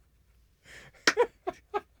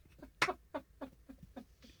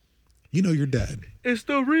 You know your dad. It's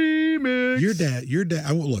the remix. Your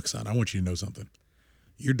dad. Look, son, I want you to know something.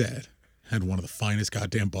 Your dad had one of the finest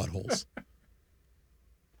goddamn buttholes.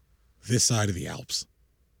 This side of the Alps.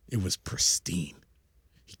 It was pristine.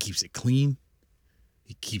 He keeps it clean.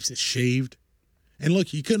 He keeps it shaved. And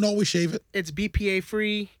look, you couldn't always shave it. It's BPA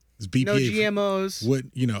free. It's BPA no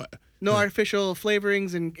GMOs. No artificial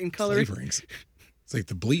flavorings and coloring. Flavorings. It's like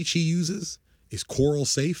the bleach he uses is coral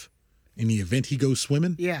safe. In the event he goes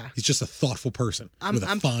swimming, yeah, he's just a thoughtful person with a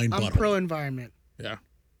fine butthole. I'm pro environment. Yeah.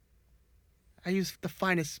 I use the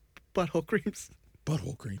finest butthole creams.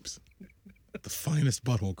 Butthole creams. The finest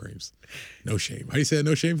butthole creams. No shame. How do you say that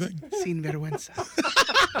no shame thing? Sin vergüenza.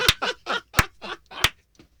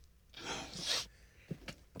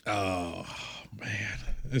 Oh, man.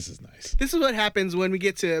 This is nice. This is what happens when we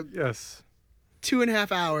get to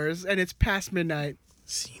 2.5 hours and it's past midnight.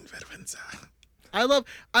 Sin vergüenza. I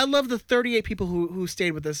love the 38 people who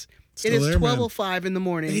stayed with us. Still it is there, 12:05 in the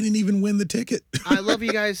morning. They didn't even win the ticket. I love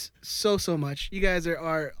you guys so much. You guys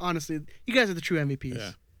are honestly, you guys are the true MVPs.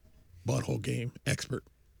 Yeah. Butthole game expert.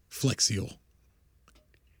 Flex Seal.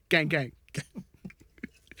 Gang.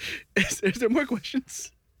 Is there more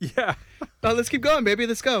questions? Yeah. Let's keep going, baby.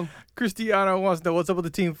 Let's go. Cristiano wants to know what's up with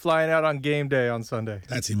the team flying out on game day on Sunday.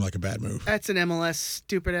 That seemed like a bad move. That's an MLS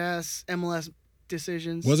stupid ass MLS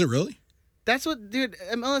decisions. Was it really? That's what, dude.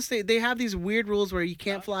 MLS they have these weird rules where you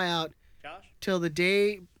can't fly out till the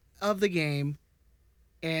day of the game,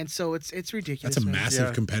 and so it's ridiculous. That's a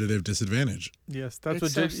massive competitive disadvantage. Yes, that's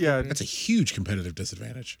It's what. so Yeah, stupid. That's a huge competitive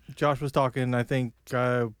disadvantage. Josh was talking, I think,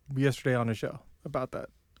 yesterday on the show about that.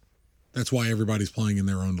 That's why everybody's playing in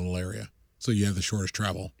their own little area, so you have the shortest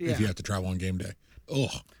travel if you have to travel on game day. Ugh.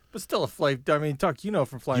 But still a flight. I mean, Tuck,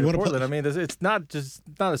 from flying to Portland. I mean, it's not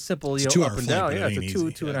a simple, It's a up 2-hour and flight, down. but Yeah, it it's a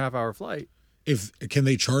ain't easy. 2.5 hour flight. Can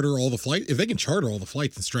they charter all the flights? If they can charter all the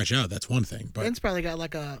flights and stretch out, that's one thing. But Ben's probably got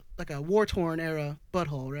like a war torn era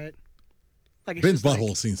butthole, right? Like it's Ben's just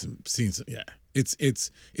butthole seen some. Yeah,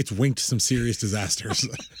 it's winked some serious disasters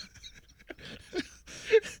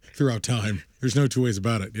throughout time. There's no two ways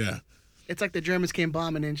about it. Yeah. It's like the Germans came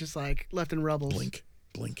bombing and just like left in rubble. Blink.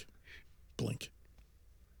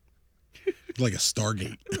 Like a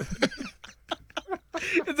Stargate.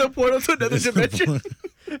 It's a portal to another dimension.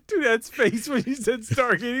 Dude, that face when you said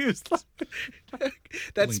Stargate, he was like,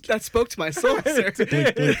 that spoke to my soul, sir.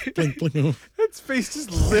 blink. that face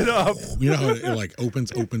just lit up. You know how it like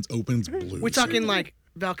opens, blue. We're talking like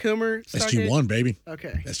Val Kilmer, Stargate? SG-1, baby.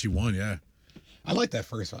 Okay. SG-1, yeah. I like that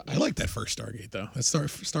first Stargate though. That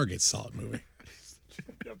Stargate's a solid movie.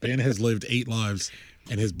 Ben has lived 8 lives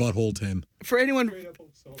and his butthole 10. For anyone,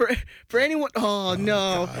 oh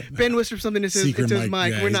no, God, no. Ben whispered something into his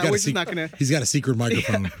mic. Yeah, We're just not gonna. He's got a secret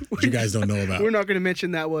microphone that you guys don't know about. We're not gonna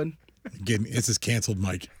mention that one. It's his canceled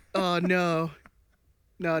mic. Oh no.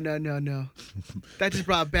 No. That just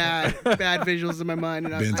brought bad visuals in my mind,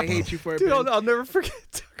 and I hate you for it. Dude, Ben. I'll never forget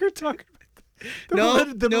Tucker talking No,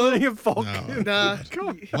 the Millennium Falcon. Nah.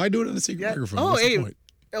 Why do it in a secret microphone? Oh, What's the hey. point?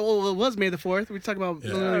 Well, it was May the 4th. We talking about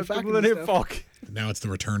Millennium Falcon. and Millennium stuff. Falcon. Now it's the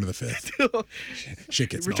return of the 5th. Shit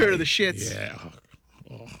gets Return naughty. of the shits. Yeah.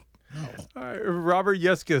 Oh, no. All right, Robert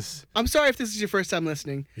Yeskus. I'm sorry if this is your first time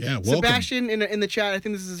listening. Yeah, welcome. Sebastian in the chat, I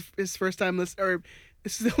think this is his first time listening, or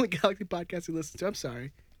this is the only Galaxy podcast he listens to. I'm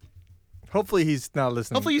sorry. Hopefully he's not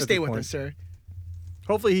listening. Hopefully you at stay this with point. us, sir.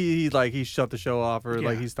 Hopefully he shut the show off or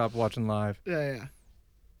Yeah. he stopped watching live. Yeah.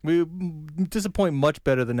 We disappoint much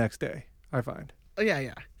better the next day, I find. Oh,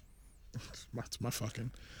 yeah. That's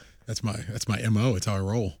my MO. It's how I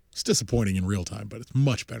roll. It's disappointing in real time, but it's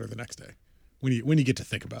much better the next day. When you get to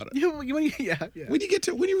think about it. Yeah. When you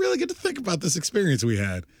really get to think about this experience we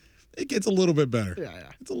had, it gets a little bit better.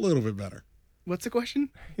 Yeah. It's a little bit better. What's the question?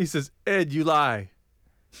 He says, Ed, you lie.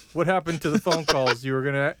 What happened to the phone calls you were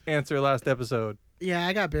going to answer last episode? Yeah,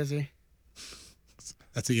 I got busy.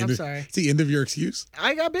 That's the I'm end. sorry. It's the end of your excuse.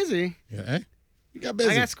 I got busy. Yeah, eh? You got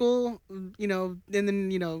busy. I got school, and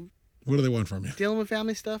then, What do they want from you? dealing with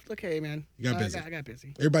family stuff. Look, hey, man. You got busy. I got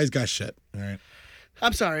busy. Everybody's got shit. All right.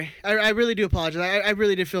 I'm sorry. I really do apologize. I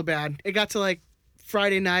really did feel bad. It got to like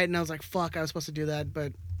Friday night, and I was like, fuck, I was supposed to do that.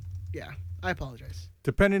 But yeah, I apologize.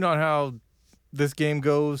 Depending on how this game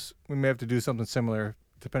goes, we may have to do something similar,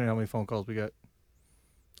 depending on how many phone calls we get.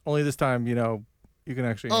 Only this time, you can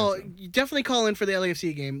actually answer. You definitely call in for the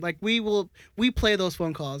LAFC game. Like, we play those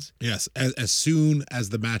phone calls. Yes, as soon as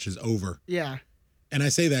the match is over. Yeah. And I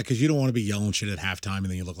say that because you don't want to be yelling shit at halftime and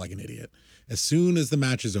then you look like an idiot. As soon as the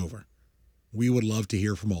match is over, We would love to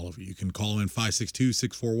hear from all of you. You can call in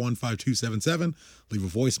 562-641-5277. Leave a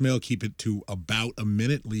voicemail. Keep it to about a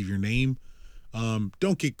minute. Leave your name.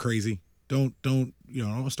 Don't get crazy. Don't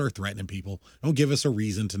start threatening people. Don't give us a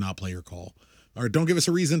reason to not play your call. Or don't give us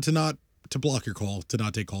a reason to block your call, to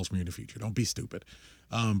not take calls from you in the future. Don't be stupid.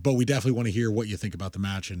 But we definitely want to hear what you think about the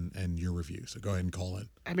match and your review. So go ahead and call in.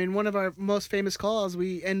 I mean, one of our most famous calls,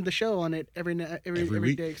 we end the show on it every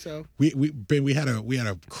week. day. So we had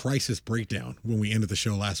a crisis breakdown when we ended the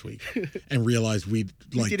show last week and realized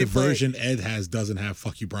the version Ed has doesn't have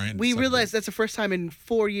 "fuck you, Brian." We realized that's the first time in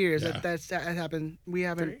 4 years Yeah. that happened. We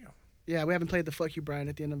haven't played the "fuck you, Brian"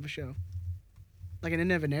 at the end of the show. Like an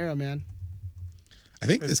end of an era, man. I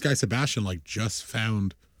think this guy Sebastian just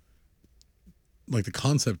found the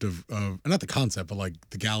concept of not the concept, but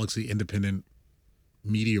the Galaxy independent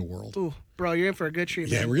media world. Ooh, bro, you're in for a good treat,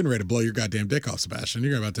 man. Yeah, we're getting ready to blow your goddamn dick off, Sebastian.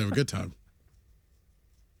 You're about to have a good time.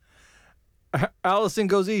 Allison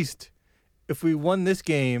goes east. If we won this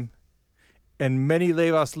game and many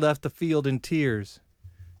Levas left the field in tears,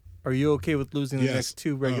 are you okay with losing the Yes. next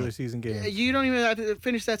 2 regular season games? You don't even have to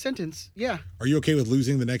finish that sentence. Yeah. Are you okay with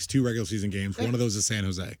losing the next 2 regular season games? One of those is San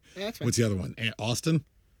Jose. Yeah, that's fine. What's the other one? Austin?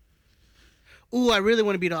 Ooh, I really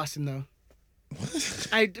want to beat Austin though.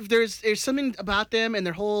 What? There's something about them and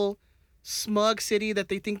their whole smug city that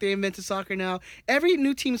they think they invented soccer now. Every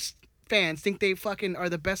new team's fans think they fucking are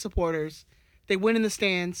the best supporters. They win in the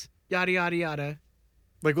stands, yada yada yada.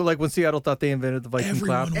 Like when Seattle thought they invented the Viking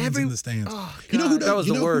clap. Everyone wins in the stands. Oh, You know who God. That was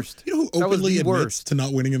the worst. You know who That was openly the admits worst. to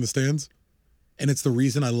not winning in the stands? And it's the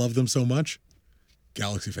reason I love them so much?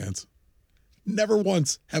 Galaxy fans. Never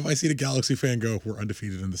once have I seen a Galaxy fan go, "We're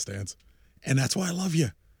undefeated in the stands." And that's why I love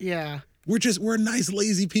you. Yeah. We're nice,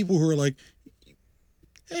 lazy people who are like,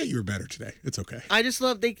 "Hey, you were better today. It's okay." I just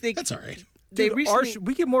love they That's all right. they Dude, recently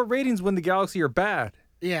we get more ratings when the Galaxy are bad.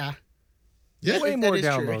 yeah. Yeah. Way more That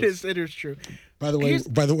is true. downloads. It is true. By the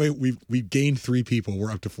way, we've gained 3 people.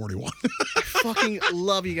 We're up to 41. Fucking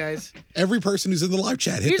love you guys. Every person who's in the live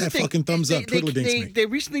chat, hit Here's the that thing. fucking thumbs up. Twiddly dinks me. They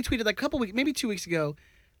recently tweeted a couple weeks, maybe 2 weeks ago,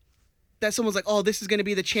 that someone's like, "Oh, this is gonna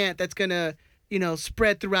be the chant that's gonna,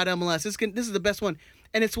 spread throughout MLS. This is the best one,"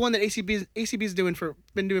 and it's one that ACB's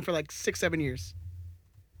been doing for like 6-7 years.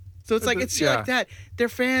 So it's like it's shit like that. Their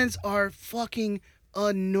fans are fucking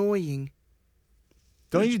annoying.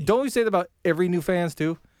 Don't you say that about every new fans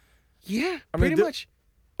too? Yeah, I mean, pretty much.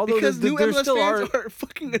 Although Because new there MLS still fans are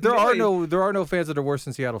fucking there annoying. are no fans that are worse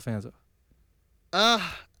than Seattle fans though.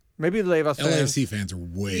 Maybe the Levas fans. LAFC fans are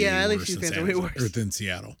way LAFC worse than fans are San way Jose- worse. or than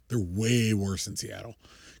Seattle. They're way worse than Seattle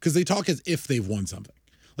because they talk as if they've won something.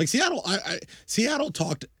 Like Seattle, Seattle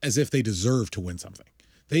talked as if they deserve to win something.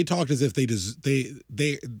 They talked as if the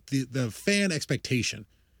fan expectation,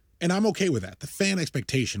 and I'm okay with that. The fan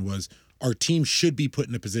expectation was our team should be put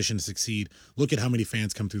in a position to succeed. Look at how many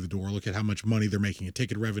fans come through the door. Look at how much money they're making in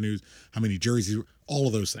ticket revenues, how many jerseys, all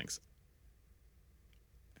of those things.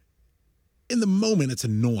 In the moment, it's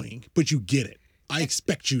annoying, but you get it. I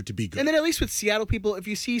expect you to be good. And then at least with Seattle people, if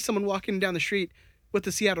you see someone walking down the street with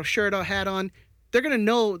the Seattle shirt or hat on, they're gonna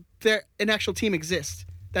know an actual team exists,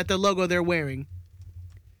 that the logo they're wearing.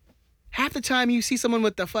 Half the time you see someone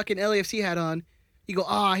with the fucking LAFC hat on, you go, "Oh,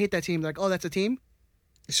 I hate that team." They're like, "Oh, that's a team?"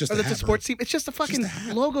 It's just Or a that's a hat, sports bro. team. It's just a fucking just a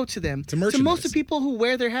hat. logo to them. It's a To most merchandise. of the people who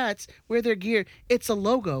wear their hats, wear their gear, it's a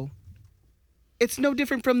logo. It's no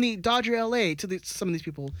different from the Dodger LA to some of these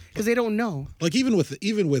people because they don't know. Like even with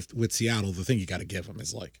Seattle, the thing you got to give them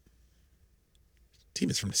is team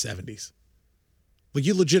is from the 70s. Like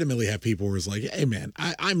you legitimately have people who is like, "Hey man,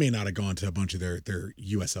 I may not have gone to a bunch of their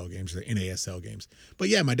USL games, their NASL games, but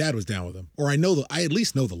yeah, my dad was down with them, or I at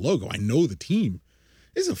least know the logo, I know the team."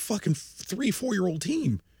 This is a fucking 3-4-year-old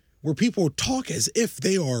team where people talk as if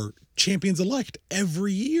they are champions elect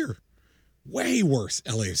every year. Way worse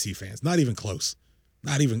LAFC fans. Not even close.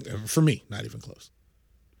 Not even, for me, not even close.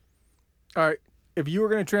 All right. If you were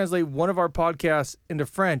going to translate one of our podcasts into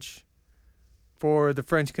French for the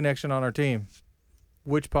French connection on our team,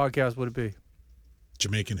 which podcast would it be?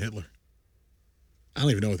 Jamaican Hitler. I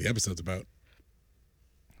don't even know what the episode's about.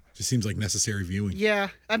 Just seems like necessary viewing. Yeah,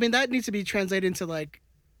 I mean that needs to be translated into like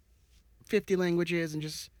 50 languages and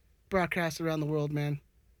just broadcast around the world, man.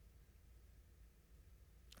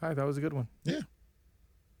 All right, that was a good one. Yeah.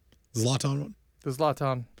 Zlatan one. The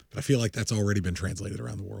Zlatan. But I feel like that's already been translated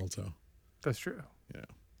around the world, so That's true.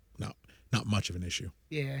 not much of an issue.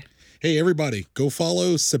 Yeah. Hey, everybody, go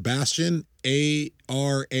follow Sebastian, ARAQUE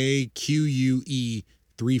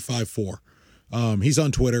 354. He's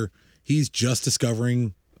on Twitter. He's just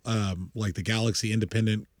discovering the Galaxy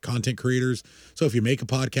independent content creators. So if you make a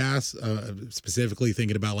podcast, specifically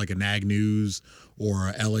thinking about like a Nag News or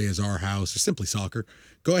a LA is Our House or Simply Soccer,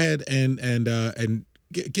 go ahead and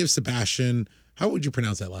give Sebastian. How would you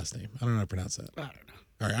pronounce that last name? I don't know how to pronounce that. I don't know.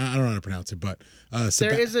 All right, I don't know how to pronounce it, but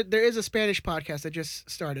there is a Spanish podcast that just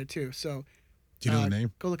started too. So do you know the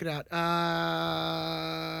name? Go look it out.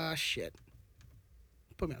 Shit.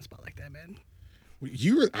 Put me on the spot like that, man.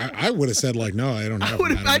 I would have said like, no, I don't know.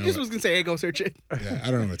 I just was gonna say, hey, go search it. Yeah,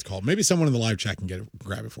 I don't know what it's called. Maybe someone in the live chat can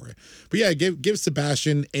grab it for you. But yeah, give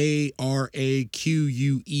Sebastian ARAQUE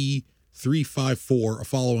 354 a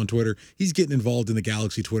follow on Twitter. He's getting involved in the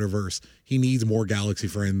Galaxy Twitterverse. He needs more Galaxy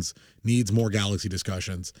friends, needs more Galaxy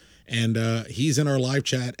discussions, and he's in our live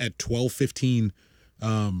chat at 12:15,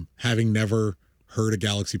 having never heard a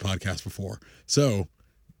Galaxy podcast before. So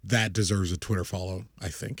that deserves a Twitter follow, I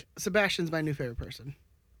think. Sebastian's my new favorite person.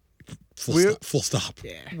 Full stop.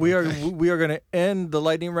 Yeah. We are going to end the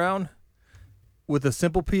lightning round with a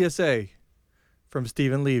simple PSA from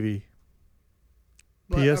Stephen Levy.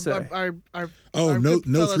 PSA. Our no good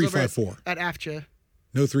fellas over 354. at AFCHA.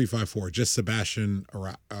 No 354. Just Sebastian.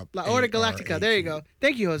 La Hora Galactica. There you go.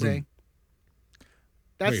 Thank you, Jose.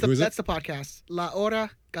 That's the podcast. La Hora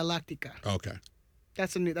Galactica. Okay.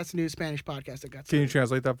 That's a new Spanish podcast that got. Can you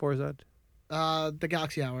translate that for us, Ed? The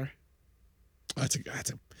Galaxy Hour. That's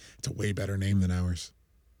a way better name than ours.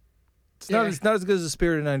 It's not as good as the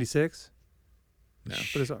Spirit of '96. No,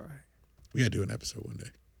 but it's all right. We gotta do an episode one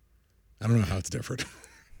day. I don't know how it's different.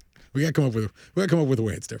 we gotta come up with a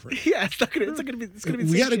way it's different. Yeah, it's gonna be.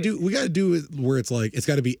 We gotta do it where it's like it's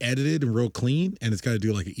got to be edited and real clean, and it's got to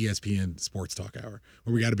do like an ESPN Sports Talk Hour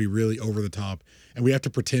where we got to be really over the top, and we have to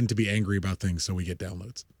pretend to be angry about things so we get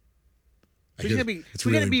downloads. We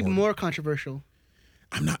gotta be more controversial.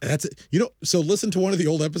 I'm not. That's it. So listen to one of the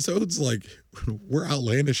old episodes. Like we're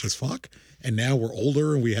outlandish as fuck, and now we're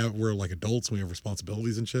older and we're like adults and we have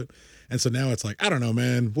responsibilities and shit. And so now it's like I don't know,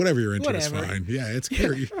 man. Whatever you're into is fine. Yeah, it's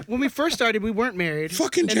scary. When we first started, we weren't married.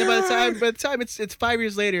 Fucking and then by the time it's 5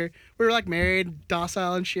 years later, we were like married,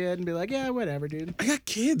 docile and shit, and be like, yeah, whatever, dude. I got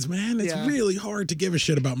kids, man. It's really hard to give a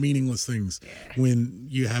shit about meaningless things when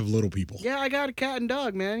you have little people. Yeah, I got a cat and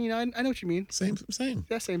dog, man. I know what you mean. Same.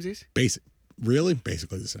 Yeah, samesies.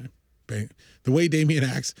 Basically the same. The way Damien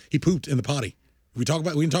acts, he pooped in the potty. We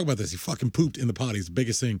didn't talk about this. He fucking pooped in the potty. It's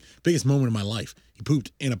the biggest moment of my life. He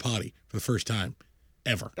pooped in a potty for the first time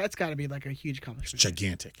ever. That's got to be like a huge accomplishment. It's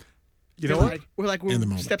gigantic. You know what?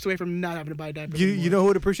 We're steps away from not having to buy a diaper. You know who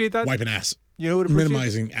would appreciate that? Wiping ass. You know who would appreciate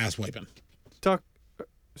minimizing ass wiping.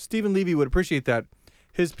 Stephen Levy would appreciate that.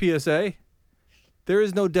 His PSA: there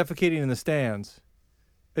is no defecating in the stands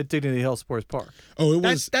at Dignity Health Sports Park. Oh, it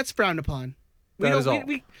was. That's frowned upon.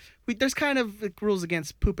 There's kind of like rules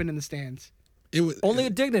against pooping in the stands. It was only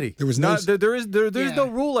at Dignity. There was there's no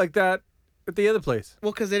rule like that at the other place.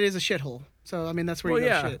 Well, because it is a shithole. So I mean, that's where you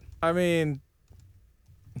go shit. I mean,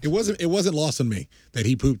 it wasn't lost on me that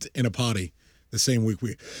he pooped in a potty the same week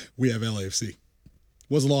we have LAFC.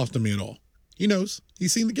 Wasn't lost on me at all. He knows.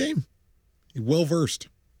 He's seen the game. He's well versed.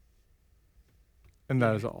 And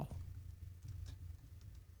that is all.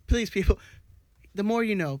 Please, people. The more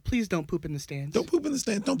you know, please don't poop in the stands. Don't poop in the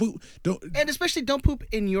stands. Don't poop. And especially don't poop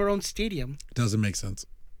in your own stadium. Doesn't make sense.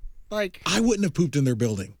 Like I wouldn't have pooped in their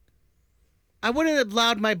building. I wouldn't have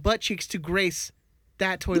allowed my butt cheeks to grace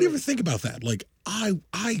that toilet. What do you ever think about that? Like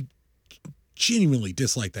I genuinely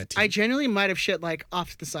dislike that team. I genuinely might have shit like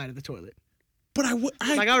off the side of the toilet. But I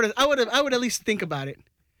would at least think about it.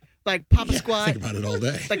 Like Papa squat. Think about it all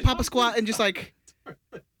day. Like Papa squat and just like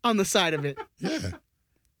on the side of it. Yeah.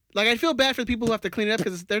 Like, I feel bad for the people who have to clean it up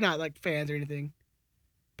because they're not, like, fans or anything.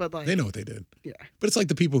 But, like... They know what they did. Yeah. But it's like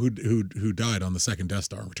the people who died on the second Death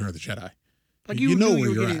Star in Return of the Jedi. Like, you know where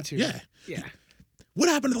you're at. Into. Yeah. Yeah. What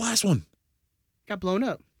happened to the last one? Got blown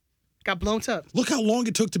up. Look how long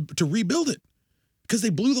it took to rebuild it. Because they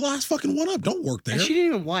blew the last fucking one up. Don't work there. And she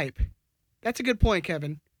didn't even wipe. That's a good point,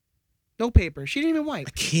 Kevin. No paper. She didn't even wipe.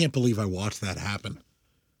 I can't believe I watched that happen.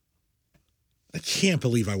 I can't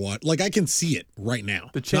believe I watched. Like, I can see it right now.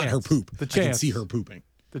 The chance. Not her poop. The chance. I can see her pooping.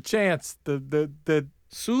 The chance. The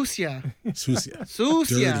Sucia.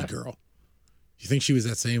 Dirty girl. You think she was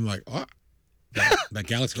that same, like, that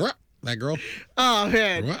Galaxy, that girl? Oh,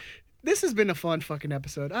 man. This has been a fun fucking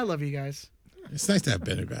episode. I love you guys. It's nice to have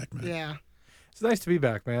Benny back, man. Yeah. It's nice to be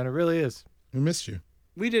back, man. It really is. We missed you.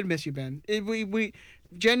 We did miss you, Ben. We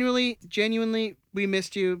genuinely, we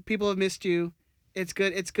missed you. People have missed you. It's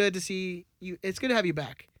good. It's good to see you. It's good to have you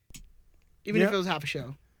back, even if it was half a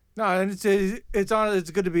show. No, and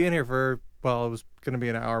it's good to be in here for. Well, it was going to be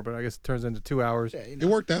an hour, but I guess it turns into 2 hours. Yeah, It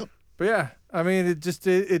worked out. But yeah, I mean,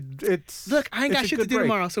 it's. Look, I ain't got shit to do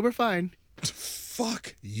tomorrow, so we're fine.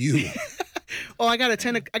 Fuck you. Oh, I got a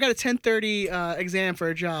 10:30 exam for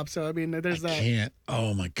a job, so I mean, there's that. Can't.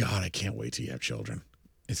 Oh my God, I can't wait till you have children.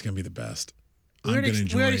 It's gonna be the best. We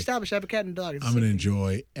already established I have a cat and dog. I'm gonna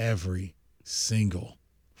enjoy every single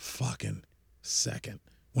fucking second.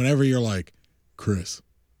 Whenever you're like, Chris,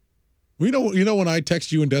 you know when I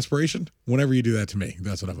text you in desperation? Whenever you do that to me,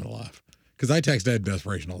 that's when I'm gonna laugh. Because I text Ed in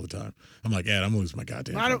desperation all the time. I'm like, Ed, I'm losing my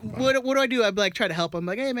goddamn mind. What do I do? I'd like try to help him.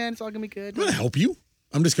 Like, hey man, it's all gonna be good. I'm gonna help you.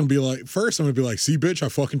 I'm just gonna be like, first I'm gonna be like, see, bitch, I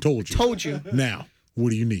fucking told you. Told you. Now, what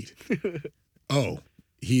do you need? Oh,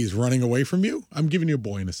 he's running away from you? I'm giving you a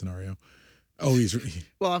boy in a scenario. Oh,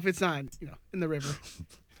 well, if it's not, in the river.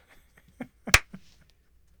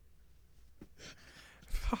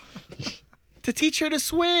 To teach her to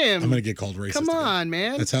swim. I'm gonna get called racist. Come on,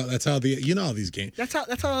 man. That's how how these games. That's how.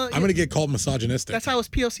 I'm gonna get called misogynistic. That's how us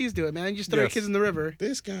POCs do it, man. You just throw your kids in the river.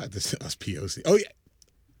 This us POC. Oh yeah.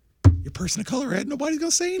 Your person of color, Ed. Nobody's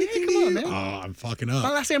gonna say anything. Come on, man. Oh, I'm fucking up.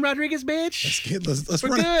 My last name Rodriguez, bitch. Let's We're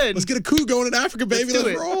run good. Let's get a coup going in Africa, baby. Let's do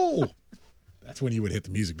Let's it. roll. That's when you would hit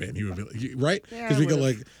the music band. You would be right? Because we go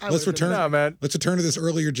like, let's return. No, man. Let's return to this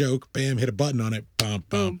earlier joke. Bam, hit a button on it. Bum,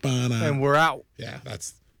 bum, bum, and we're out. Yeah,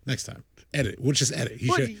 that's next time. Edit. We'll just edit. He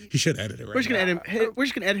should edit it right. We're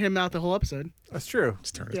just gonna edit him out the whole episode. That's true.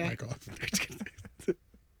 Just turn his mic off.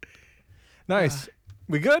 Nice.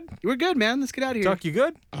 We good? We're good, man. Let's get out of here. Chuck, you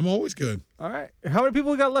good? I'm always good. All right. How many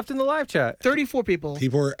people we got left in the live chat? 34 people.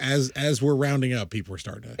 People are as we're rounding up. People are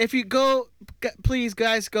starting to. If you go, please,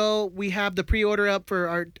 guys, go. We have the pre-order up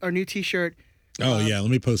for our new T-shirt. Oh yeah, let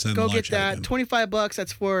me post that. In the live get chat that. again. $25.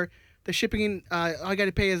 That's for the shipping. All I got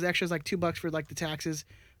to pay is extras like $2 for like the taxes.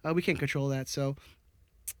 We can't control that, so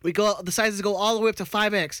we go. The sizes go all the way up to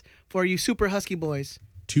 5X for you super husky boys.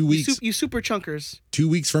 2 weeks. You super chunkers. 2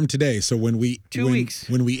 weeks from today. So when we 2 weeks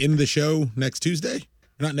when we end the show next Tuesday,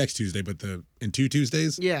 not next Tuesday, but in 2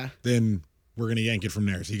 Tuesdays. Yeah. Then we're gonna yank it from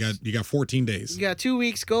there. So you got 14 days. You got 2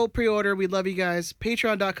 weeks. Go pre-order. We love you guys.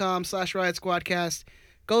 Patreon.com/Riot Squadcast.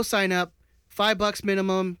 Go sign up. $5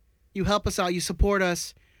 minimum. You help us out. You support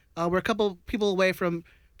us. We're a couple people away from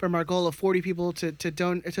our goal of 40 people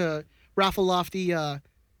to raffle off the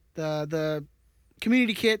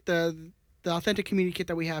community kit, the authentic community kit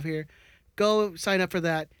that we have here. Go sign up for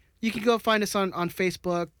that. You can go find us on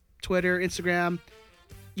Facebook, Twitter, Instagram,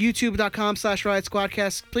 youtube.com/Riot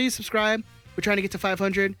Squadcast. Please subscribe. We're trying to get to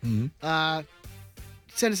 500. Mm-hmm.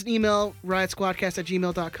 Send us an email,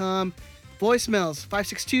 riotsquadcast@gmail.com. Voicemails,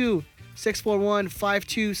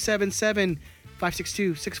 562-641-5277.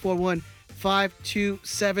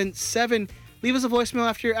 562-641-5277. Leave us a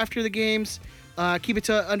voicemail after the games. Keep it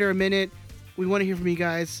to under a minute. We want to hear from you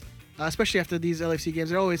guys, especially after these LFC games.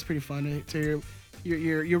 They're always pretty fun to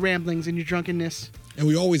hear your ramblings and your drunkenness. And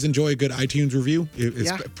we always enjoy a good iTunes review.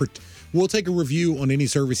 We'll take a review on any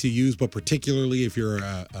service you use, but particularly if you're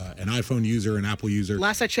an iPhone user, an Apple user.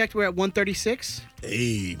 Last I checked, we're at 136.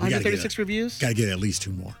 Hey, 136 reviews. Got to get at least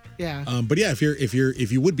 2 more. Yeah. But yeah, if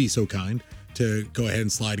you would be so kind to go ahead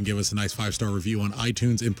and slide and give us a nice 5-star review on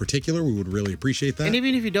iTunes in particular, we would really appreciate that. And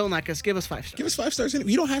even if you don't like us, give us 5 stars. Give us 5 stars.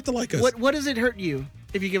 You don't have to like us. What does it hurt you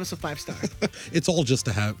if you give us a 5-star? It's all just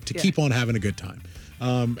to keep on having a good time.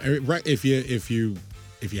 Right? If you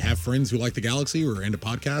have friends who like the Galaxy or are into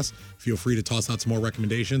podcasts, feel free to toss out some more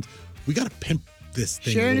recommendations. We got to pimp this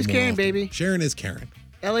thing. Sharing is caring, often. baby. Sharing is caring.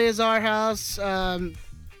 LA is our house.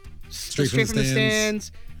 Straight from the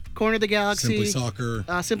stands. Corner of the Galaxy. Simply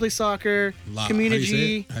Soccer.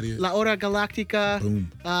 Community. La Hora Galactica.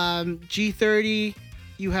 Boom. G30.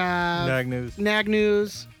 You have Nag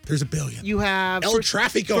News. There's a billion. You have El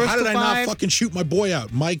Trafico. How did I not fucking shoot my boy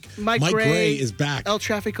out? Mike Gray is back.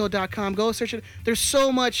 ElTrafico.com. Go search it. There's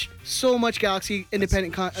so much Galaxy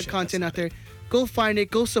independent content out there. Go find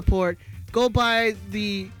it. Go support. Go buy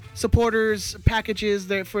the supporters packages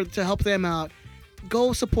to help them out.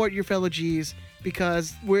 Go support your fellow G's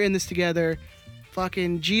because we're in this together.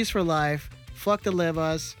 Fucking G's for life. Fuck the live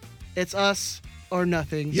us. It's us or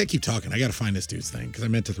nothing. You gotta keep talking. I gotta find this dude's thing because I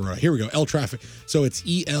meant to throw it out. Here we go. El Traffic. So it's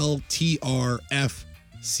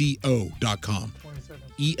ELTRFCO.com.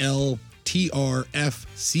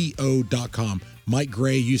 ELTRFCO.com. Mike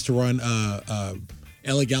Gray used to run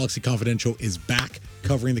LA Galaxy Confidential, is back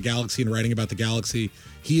covering the Galaxy and writing about the Galaxy.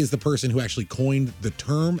 He is the person who actually coined the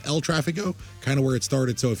term El Trafico, kind of where it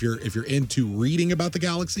started. So if you're into reading about the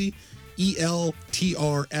Galaxy,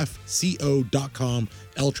 ELTRFCO.com.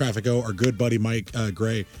 El Trafico, our good buddy Mike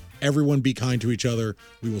Gray. Everyone be kind to each other.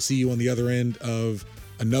 We will see you on the other end of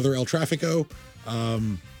another El Trafico.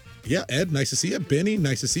 Yeah, Ed, nice to see you. Benny,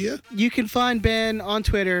 nice to see you. You can find Ben on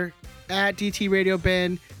Twitter at DT Radio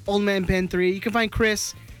Ben, Old Man Ben 3. You can find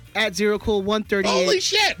Chris at ZeroCool138. Holy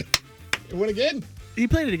shit! It went again. He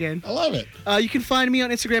played it again. I love it. You can find me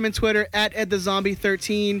on Instagram and Twitter at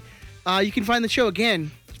EdTheZombie13. You can find the show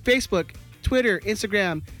again, Facebook, Twitter,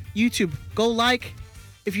 Instagram, YouTube. Go like.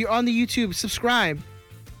 If you're on the YouTube, subscribe.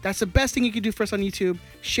 That's the best thing you can do for us on YouTube.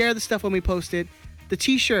 Share the stuff when we post it. The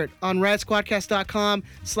t-shirt on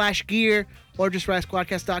radsquadcast.com/gear or just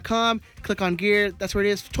radsquadcast.com. Click on gear. That's where it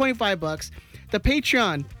is for $25. The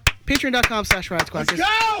Patreon, patreon.com/radsquadcast. Let's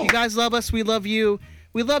go! You guys love us. We love you.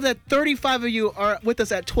 We love that 35 of you are with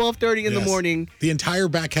us at 12:30 in the morning. The entire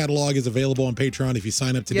back catalog is available on Patreon. If you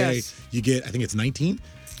sign up today, Yes. you get, I think it's 19.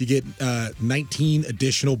 You get 19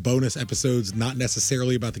 additional bonus episodes, not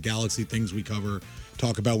necessarily about the Galaxy things we cover,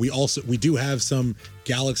 talk about. We do have some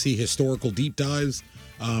Galaxy historical deep dives,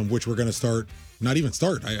 which we're going to start, not even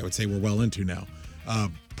start, I would say we're well into now,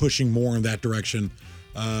 pushing more in that direction.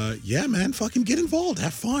 Yeah, man, fucking get involved.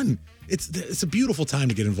 Have fun. It's a beautiful time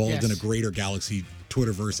to get involved in a greater Galaxy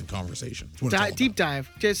Twitterverse and conversation. It's what it's all about. Deep dive.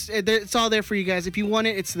 Just it's all there for you guys. If you want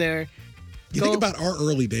it, it's there. You think about our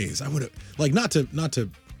early days. I would have, like, not to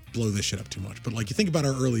blow this shit up too much, but like, you think about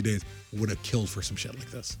our early days, would have killed for some shit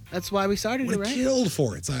like this. That's why we started it, Would have right? killed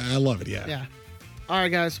for it. I love it. Yeah. Yeah. All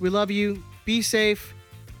right, guys. We love you. Be safe.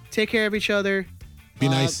 Take care of each other. Be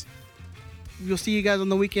nice. We'll see you guys on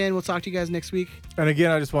the weekend. We'll talk to you guys next week. And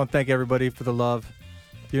again, I just want to thank everybody for the love.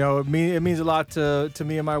 You know, it means a lot to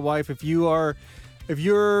me and my wife. If you're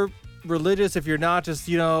religious, if you're not, just,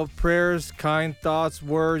 you know, prayers, kind thoughts,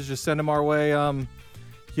 words, just send them our way.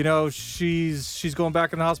 You know, she's going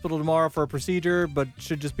back in the hospital tomorrow for a procedure, but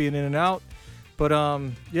should just be an in and out. But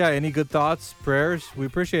yeah, any good thoughts, prayers, we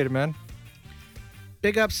appreciate it, man.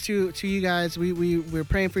 Big ups to you guys. We're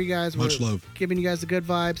praying for you guys. Much we're love. Giving you guys the good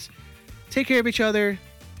vibes. Take care of each other.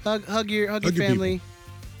 Hug your family.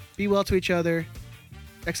 Be well to each other.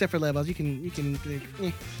 Except for Levels. You can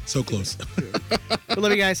So close. We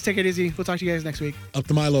love you guys. Take it easy. We'll talk to you guys next week. Up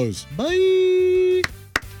the Milos. Bye.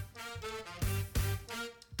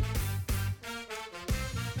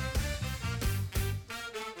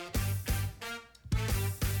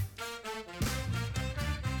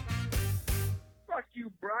 Fuck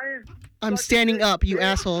you, Brian. I'm standing up, you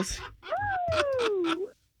assholes.